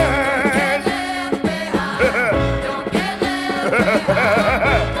behind.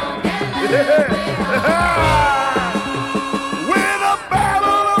 With a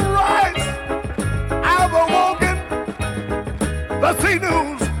barrel of rice, I've awoken the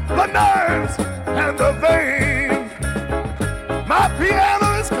sinews, the nerves, and the veins. My piano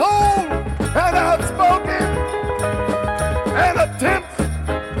is cold and outspoken, and attempts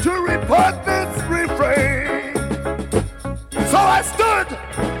to report this refrain. So I stood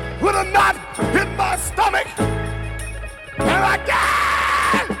with a knot in my stomach, and I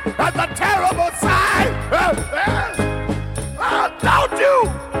gasped at the terrible sight. Don't you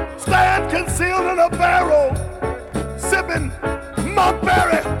stand concealed in a barrel, sipping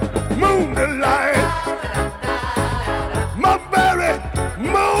Monkberry Moon Delight. Monkberry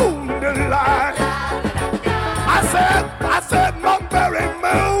Moon Delight. I said Monkberry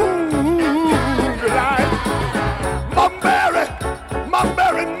Moon Delight.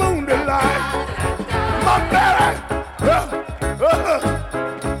 Monkberry Moon Delight. Monkberry.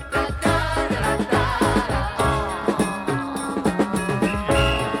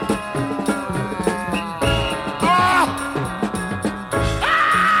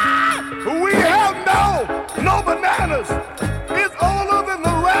 We have no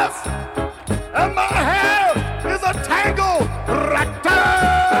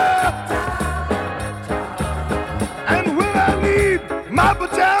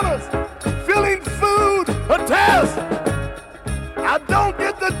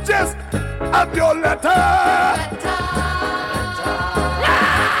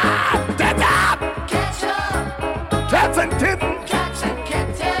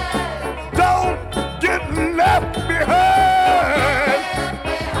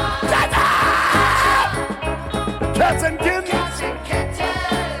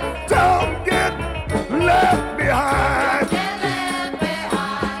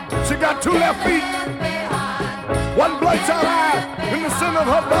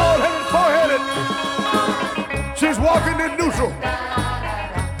walking in neutral,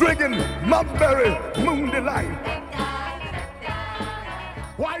 drinking Monkberry Moon Delight.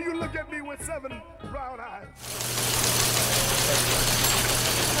 Why you look at me with 7 brown eyes?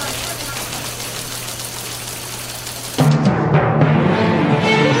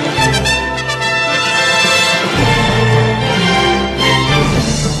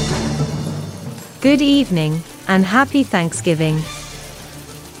 Good evening, and happy Thanksgiving.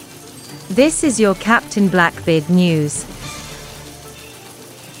 This is your Captain Blackbeard news.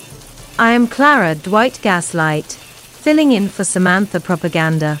 I am Clara Dwight Gaslight, filling in for Samantha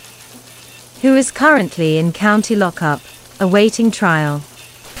Propaganda, who is currently in county lockup, awaiting trial.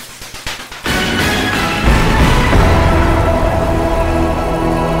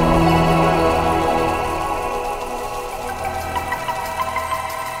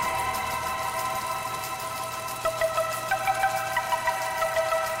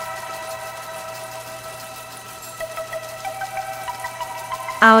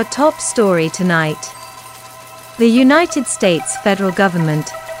 Our top story tonight. The United States federal government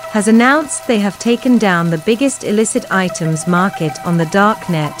has announced they have taken down the biggest illicit items market on the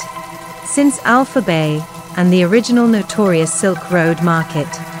dark net since Alpha Bay and the original notorious Silk Road market.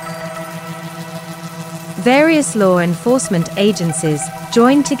 Various law enforcement agencies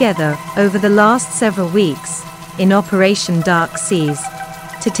joined together over the last several weeks in Operation Dark Seas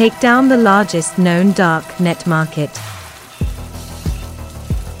to take down the largest known dark net market.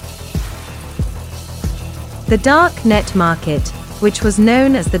 The dark net market, which was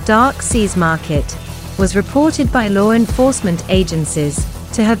known as the Dark Seas market, was reported by law enforcement agencies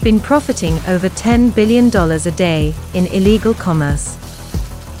to have been profiting over $10 billion a day in illegal commerce.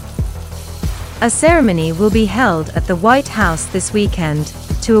 A ceremony will be held at the White House this weekend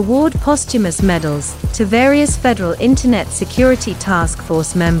to award posthumous medals to various federal Internet Security Task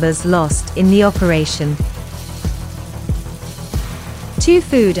Force members lost in the operation. 2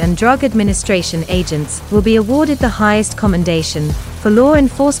 Food and Drug Administration agents will be awarded the highest commendation for law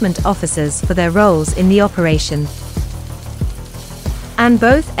enforcement officers for their roles in the operation. And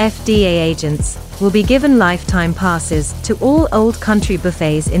both FDA agents will be given lifetime passes to all Old Country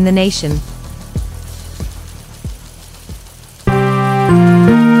buffets in the nation.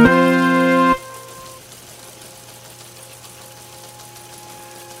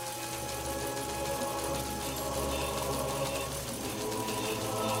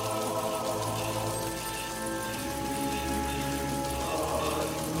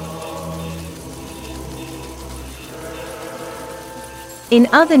 In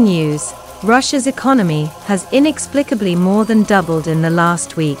other news, Russia's economy has inexplicably more than doubled in the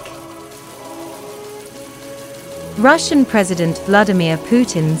last week. Russian President Vladimir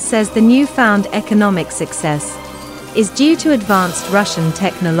Putin says the newfound economic success is due to advanced Russian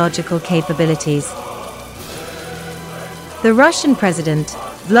technological capabilities. The Russian President,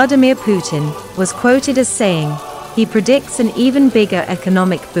 Vladimir Putin, was quoted as saying he predicts an even bigger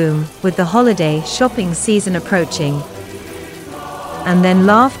economic boom with the holiday shopping season approaching, and then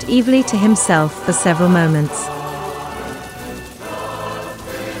laughed evilly to himself for several moments.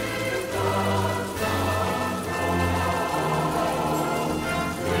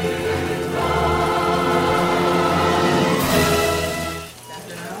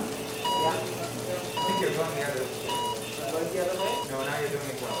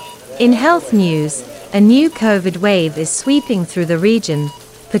 In health news, a new COVID wave is sweeping through the region,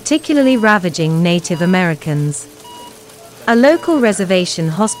 particularly ravaging Native Americans. A local reservation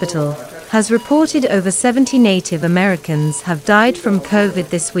hospital has reported over 70 Native Americans have died from COVID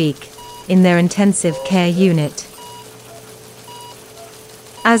this week in their intensive care unit.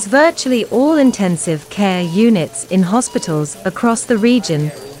 As virtually all intensive care units in hospitals across the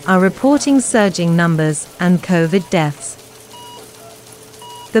region are reporting surging numbers and COVID deaths.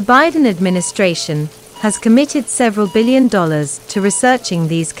 The Biden administration has committed several $1 billion to researching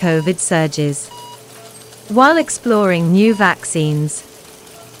these COVID surges, while exploring new vaccines,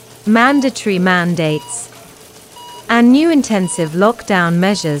 mandatory mandates, and new intensive lockdown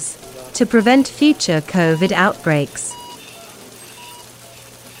measures to prevent future COVID outbreaks.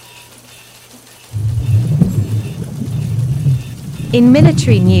 In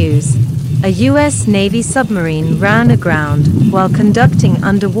military news, a U.S. Navy submarine ran aground while conducting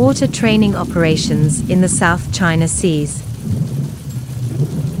underwater training operations in the South China Seas.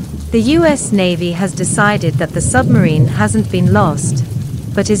 The U.S. Navy has decided that the submarine hasn't been lost,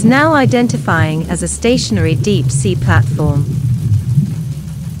 but is now identifying as a stationary deep-sea platform.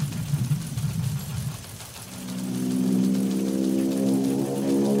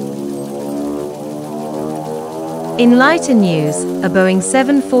 In lighter news, a Boeing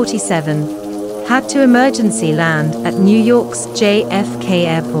 747 had to emergency land at New York's JFK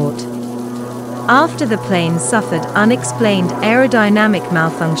Airport. After the plane suffered unexplained aerodynamic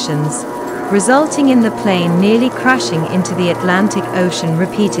malfunctions, resulting in the plane nearly crashing into the Atlantic Ocean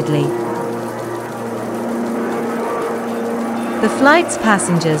repeatedly. The flight's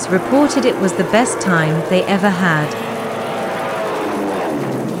passengers reported it was the best time they ever had.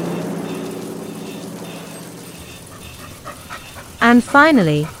 And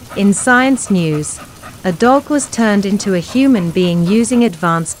finally, in science news, a dog was turned into a human being using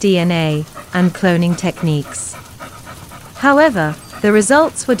advanced DNA and cloning techniques. However, the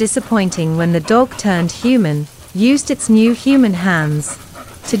results were disappointing when the dog turned human used its new human hands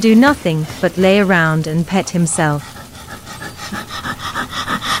to do nothing but lay around and pet himself.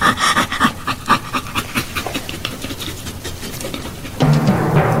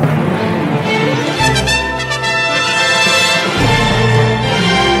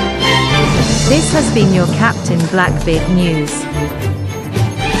 This has been your Captain Blackbeard News.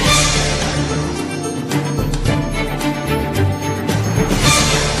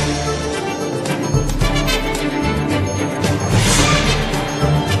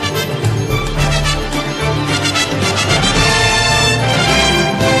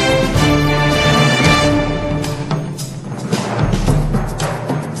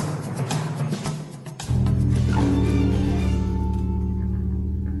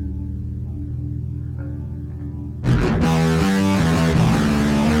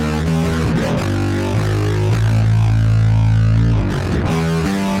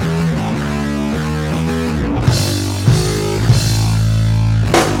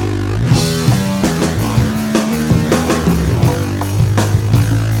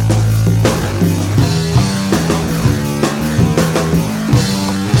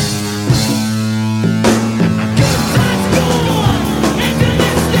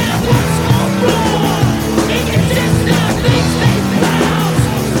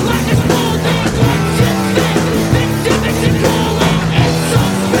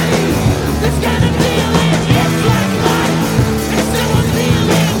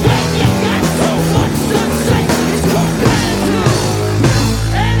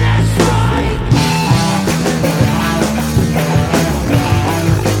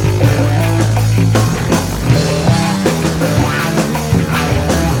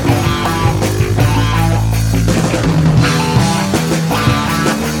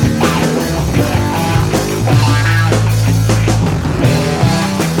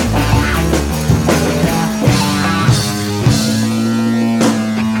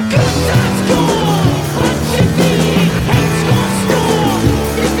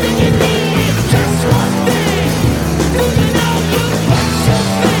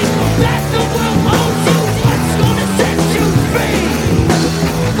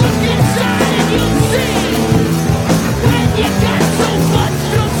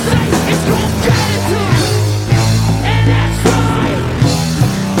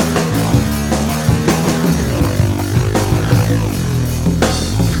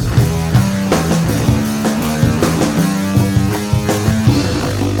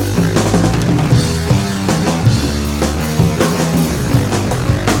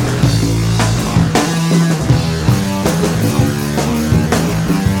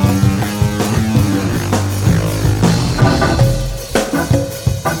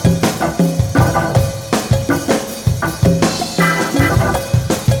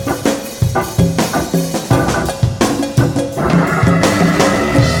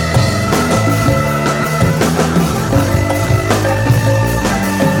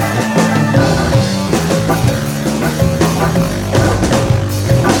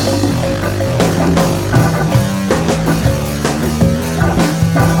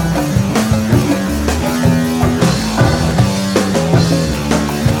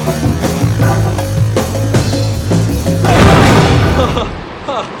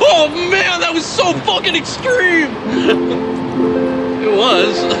 Oh man, that was so fucking extreme! It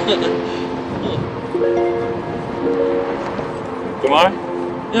was. Kumar?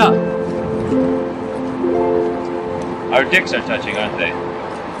 Yeah. Our dicks are touching, aren't they?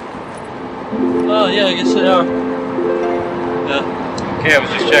 Oh yeah, I guess they are. Yeah. Okay, I was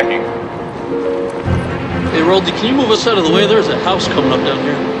just checking. Hey Roldy, can you move us out of the way? There's a house coming up down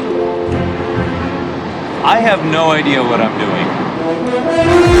here. I have no idea what I'm doing.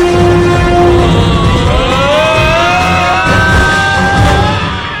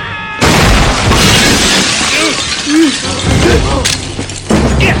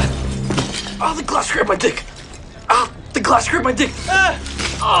 Oh, the glass grabbed my dick. Oh, the glass grabbed my dick. Oh,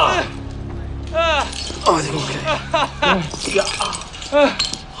 I think I'm okay.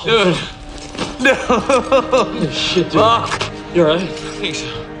 Dude, No. Shit, dude. You alright? Thanks.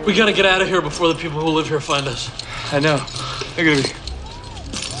 We gotta get out of here before the people who live here find us. I know. They're gonna be...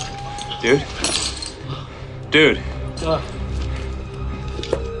 Dude? Dude.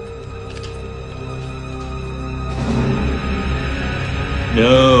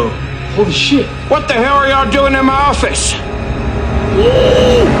 No. Holy shit. What the hell are y'all doing in my office?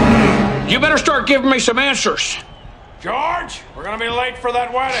 You better start giving me some answers. George, we're gonna be late for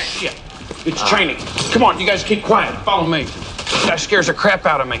that wedding. Shit. It's training. Come on, you guys keep quiet. Follow me. That scares the crap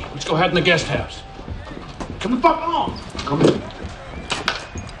out of me. Let's go head in the guest house. Come the fuck on. Come on.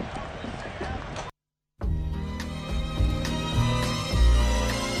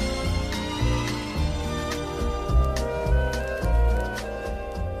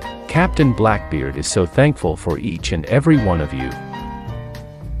 Captain Blackbeard is so thankful for each and every one of you.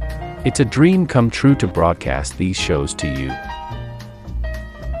 It's a dream come true to broadcast these shows to you.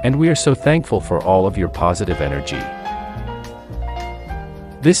 And we are so thankful for all of your positive energy.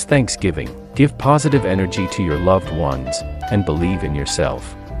 This Thanksgiving, give positive energy to your loved ones, and believe in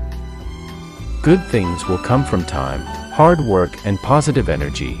yourself. Good things will come from time, hard work, and positive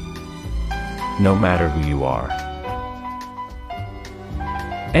energy. No matter who you are.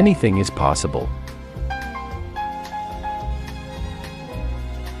 Anything is possible.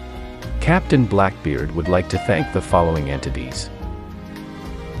 Captain Blackbeard would like to thank the following entities: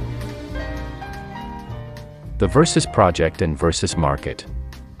 the Versus Project and Versus Market.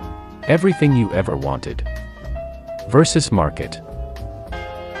 Everything you ever wanted. Versus Market.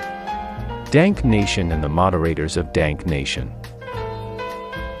 Dank Nation and the moderators of Dank Nation.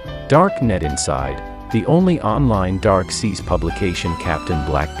 Dark Net Inside, the only online Dark Seas publication Captain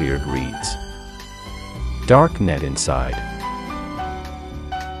Blackbeard reads. Dark Net Inside.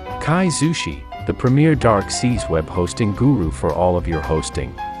 Kai Zushi, the premier Dark Seas web hosting guru for all of your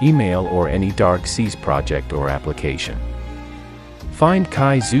hosting, email or any Dark Seas project or application. Find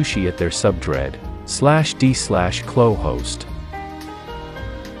Kai Zushi at their subdread, /d/clohost.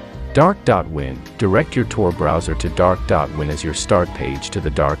 Dark.win, direct your Tor browser to dark.win as your start page to the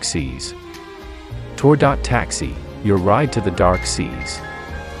Dark Seas. Tor.taxi, your ride to the Dark Seas.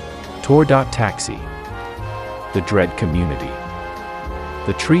 Tor.taxi. The Dread Community.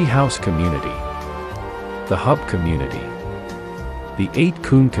 The Treehouse Community. The Hub Community. The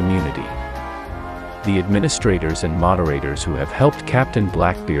 8-Coon Community. The administrators and moderators who have helped Captain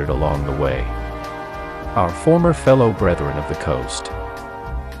Blackbeard along the way. Our former fellow brethren of the coast.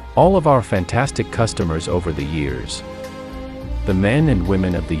 All of our fantastic customers over the years. The men and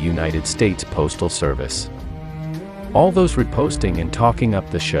women of the United States Postal Service. All those reposting and talking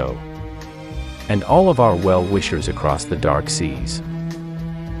up the show. And all of our well-wishers across the Dark Seas.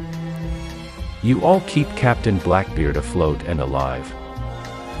 You all keep Captain Blackbeard afloat and alive.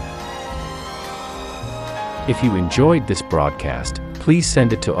 If you enjoyed this broadcast, please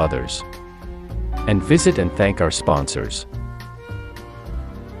send it to others. And visit and thank our sponsors.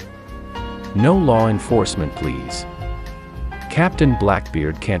 No law enforcement, please. Captain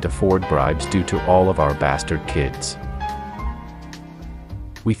Blackbeard can't afford bribes due to all of our bastard kids.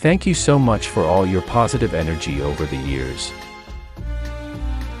 We thank you so much for all your positive energy over the years.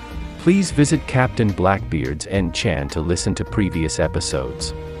 Please visit Captain Blackbeard's N-Chan to listen to previous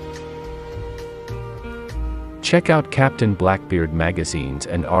episodes. Check out Captain Blackbeard magazines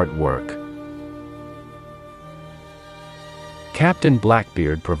and artwork. Captain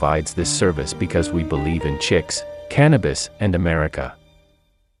Blackbeard provides this service because we believe in chicks, cannabis, and America.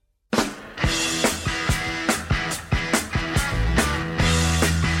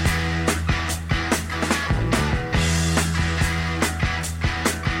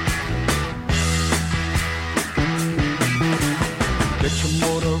 Get your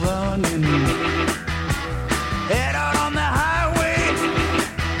motor running. Head out on the highway,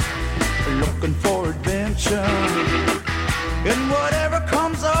 looking for adventure, and whatever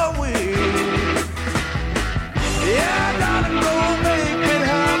comes our way. Yeah, gotta go make it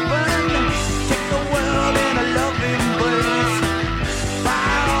happen. Take the world in a loving embrace.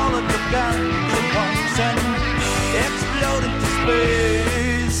 Fire all of the guns and pumps and explode into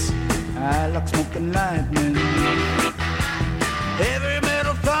space. I like smoking lightning. Heavy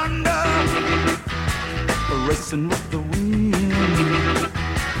metal thunder, racing with the wind,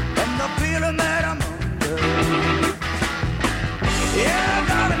 and the feeling that I'm under. Yeah, I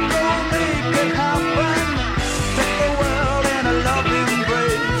gotta go make it happen. Take the world in a loving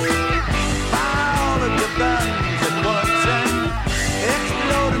embrace. Fire all of your guns at once and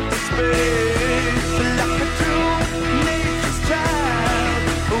explode into space. Like a true nature's child,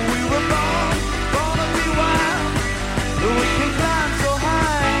 we were born to be wild. We can climb so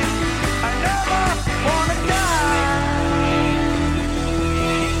high, I never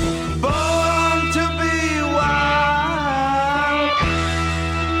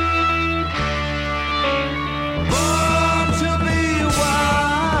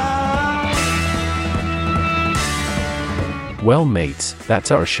Well, mates, that's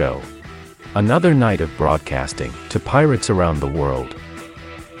our show. Another night of broadcasting to pirates around the world.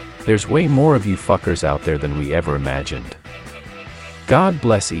 There's way more of you fuckers out there than we ever imagined. God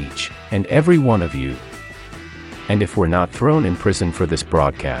bless each and every one of you. And if we're not thrown in prison for this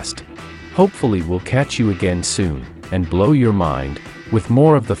broadcast, hopefully we'll catch you again soon and blow your mind with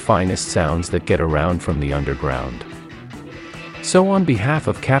more of the finest sounds that get around from the underground. So on behalf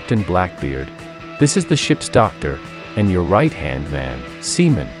of Captain Blackbeard, this is the ship's doctor and your right-hand man,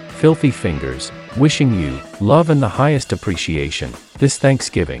 Seaman, Filthy Fingers, wishing you love and the highest appreciation this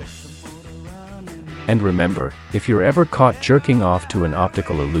Thanksgiving. And remember, if you're ever caught jerking off to an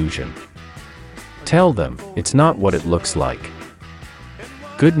optical illusion, tell them it's not what it looks like.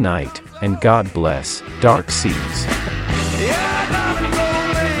 Good night, and God bless Dark Seas.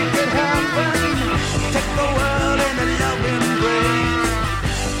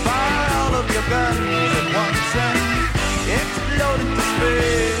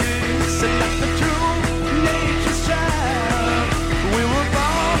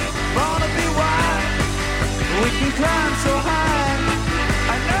 Climb so high,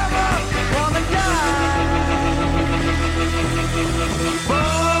 I never wanna die.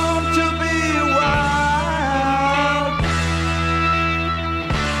 Born to be wild.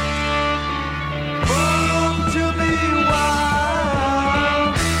 Born to be wild.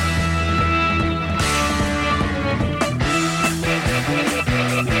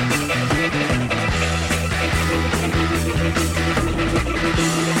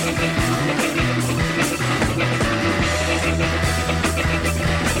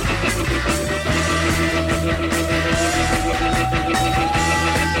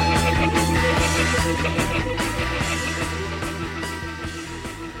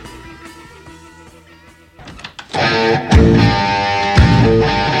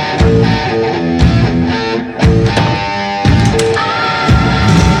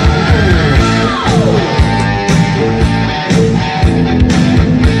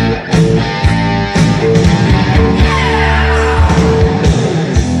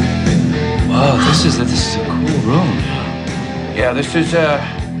 This is a cool room. Yeah, this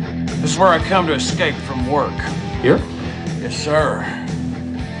is where I come to escape from work. Here? Yes, sir.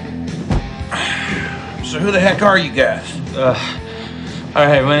 So who the heck are you guys? All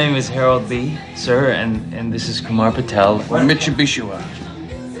right, my name is Harold Lee, sir, and this is Kumar Patel. Well, Mitsubishi.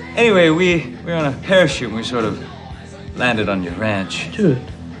 Anyway, we're on a parachute and we sort of landed on your ranch. Dude,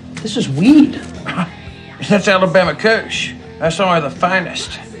 this is weed. That's Alabama Kush. That's only the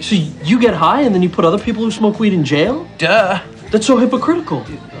finest. So you get high and then you put other people who smoke weed in jail? Duh. That's so hypocritical.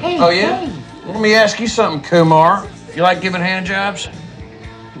 Hey, oh, yeah? Hey. Well, let me ask you something, Kumar. You like giving hand jobs?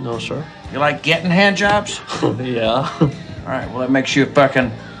 No, sir. You like getting hand jobs? Yeah. All right, well, that makes you a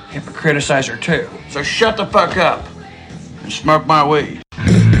fucking hypocriticizer, too. So shut the fuck up and smoke my weed.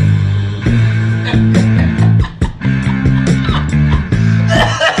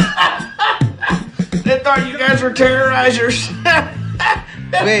 They thought you guys were terrorizers.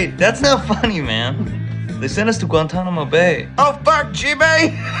 Wait, that's not funny, man. They sent us to Guantanamo Bay. Oh, fuck,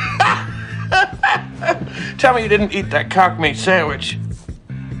 G-Bay. Tell me you didn't eat that cock meat sandwich.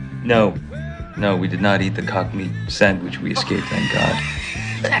 No, we did not eat the cock meat sandwich. We escaped, thank God.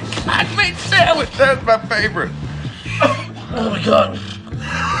 That cock meat sandwich, that's my favorite. Oh my God.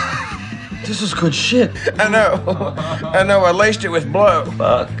 This is good shit. I know. I laced it with blow.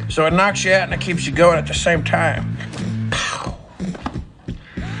 Fuck. So it knocks you out and it keeps you going at the same time.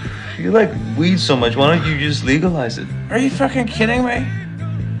 You like weed so much, why don't you just legalize it? Are you fucking kidding me?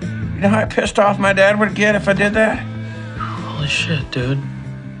 You know how pissed off my dad would get if I did that? Holy shit, dude.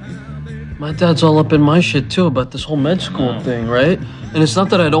 My dad's all up in my shit too about this whole med school thing, right? And it's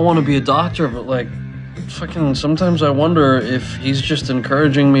not that I don't want to be a doctor, but like, fucking sometimes I wonder if he's just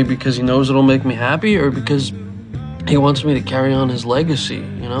encouraging me because he knows it'll make me happy or because he wants me to carry on his legacy,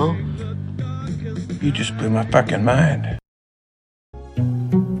 you know? You just blew my fucking mind.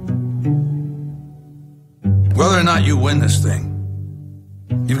 Whether or not you win this thing,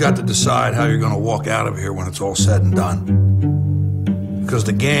 you've got to decide how you're going to walk out of here when it's all said and done. Because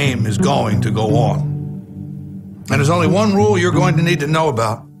the game is going to go on. And there's only one rule you're going to need to know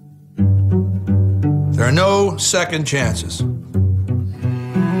about. There are no second chances.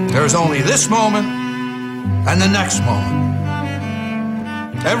 There is only this moment and the next moment.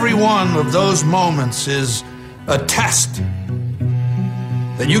 Every one of those moments is a test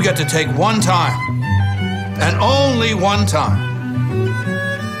that you get to take one time. And only one time.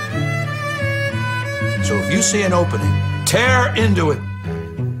 So if you see an opening, tear into it.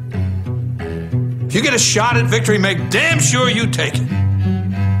 If you get a shot at victory, make damn sure you take it.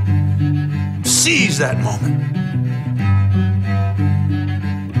 Seize that moment.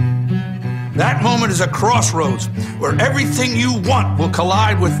 That moment is a crossroads where everything you want will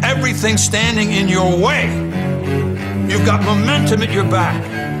collide with everything standing in your way. You've got momentum at your back.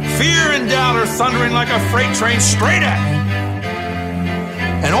 Fear and doubt are thundering like a freight train straight at you.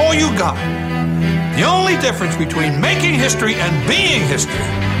 And all you got, the only difference between making history and being history,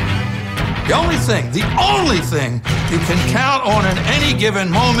 the only thing you can count on in any given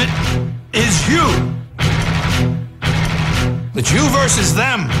moment is you. It's you versus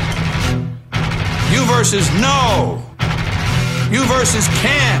them. You versus no. You versus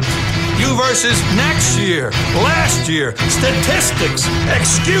can't. You versus next year, last year, statistics,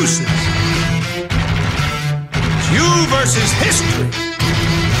 excuses. It's you versus history.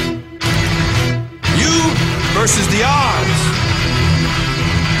 You versus the odds.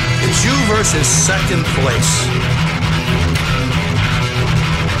 It's you versus second place.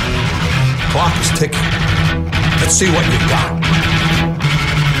 Clock is ticking. Let's see what you've got.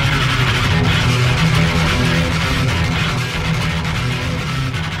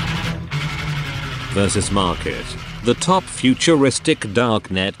 Versus Market, the top futuristic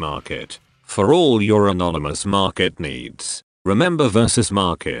darknet market for all your anonymous market needs. Remember Versus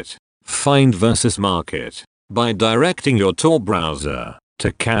Market. Find Versus Market by directing your Tor browser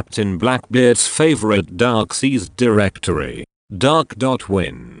to Captain Blackbeard's favorite Dark Seas directory,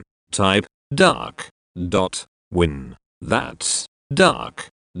 dark.win. Type dark.win. That's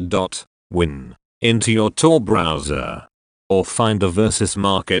dark.win into your Tor browser. Or find the Versus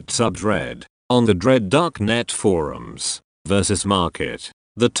Market subthread on the Dread Darknet forums. Versus Market,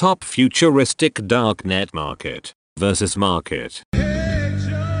 the top futuristic darknet market. Versus Market.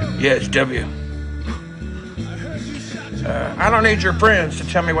 Yeah, it's W. I don't need your friends to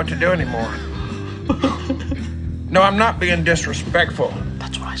tell me what to do anymore. No, I'm not being disrespectful.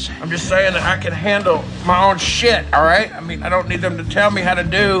 That's what I say. I'm just saying that I can handle my own shit, all right? I mean, I don't need them to tell me how to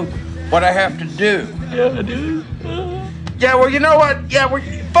do what I have to do. Yeah, I do. Yeah, well, you know what? Yeah,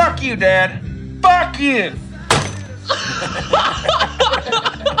 fuck you, Dad. Fuck you!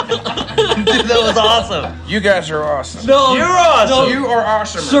 Dude, that was awesome. You guys are awesome. No, you're awesome. no. You are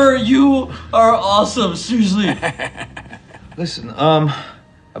awesome. Sir, you are awesome. Seriously. Listen,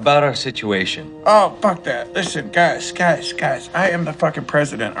 about our situation. Oh, fuck that. Listen, guys. I am the fucking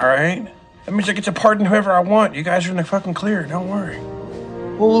president, all right? That means I get to pardon whoever I want. You guys are in the fucking clear. Don't worry.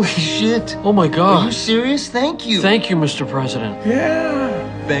 Holy shit. Oh my god. Are you serious? Thank you. Thank you, Mr. President. Yeah.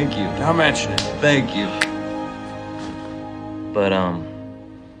 Thank you. Don't mention it. Thank you. But,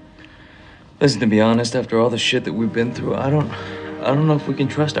 listen, to be honest, after all the shit that we've been through, I don't know if we can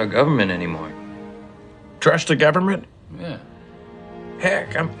trust our government anymore. Trust the government? Yeah.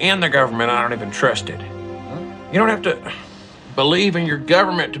 Heck, I'm in the government. I don't even trust it. You don't have to believe in your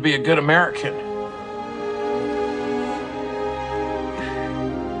government to be a good American.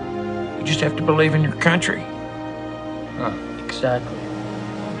 You just have to believe in your country. Huh. Exactly.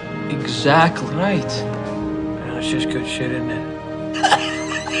 Exactly. Right. Well, it's just good shit, isn't it?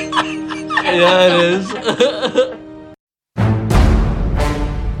 Yeah, it is.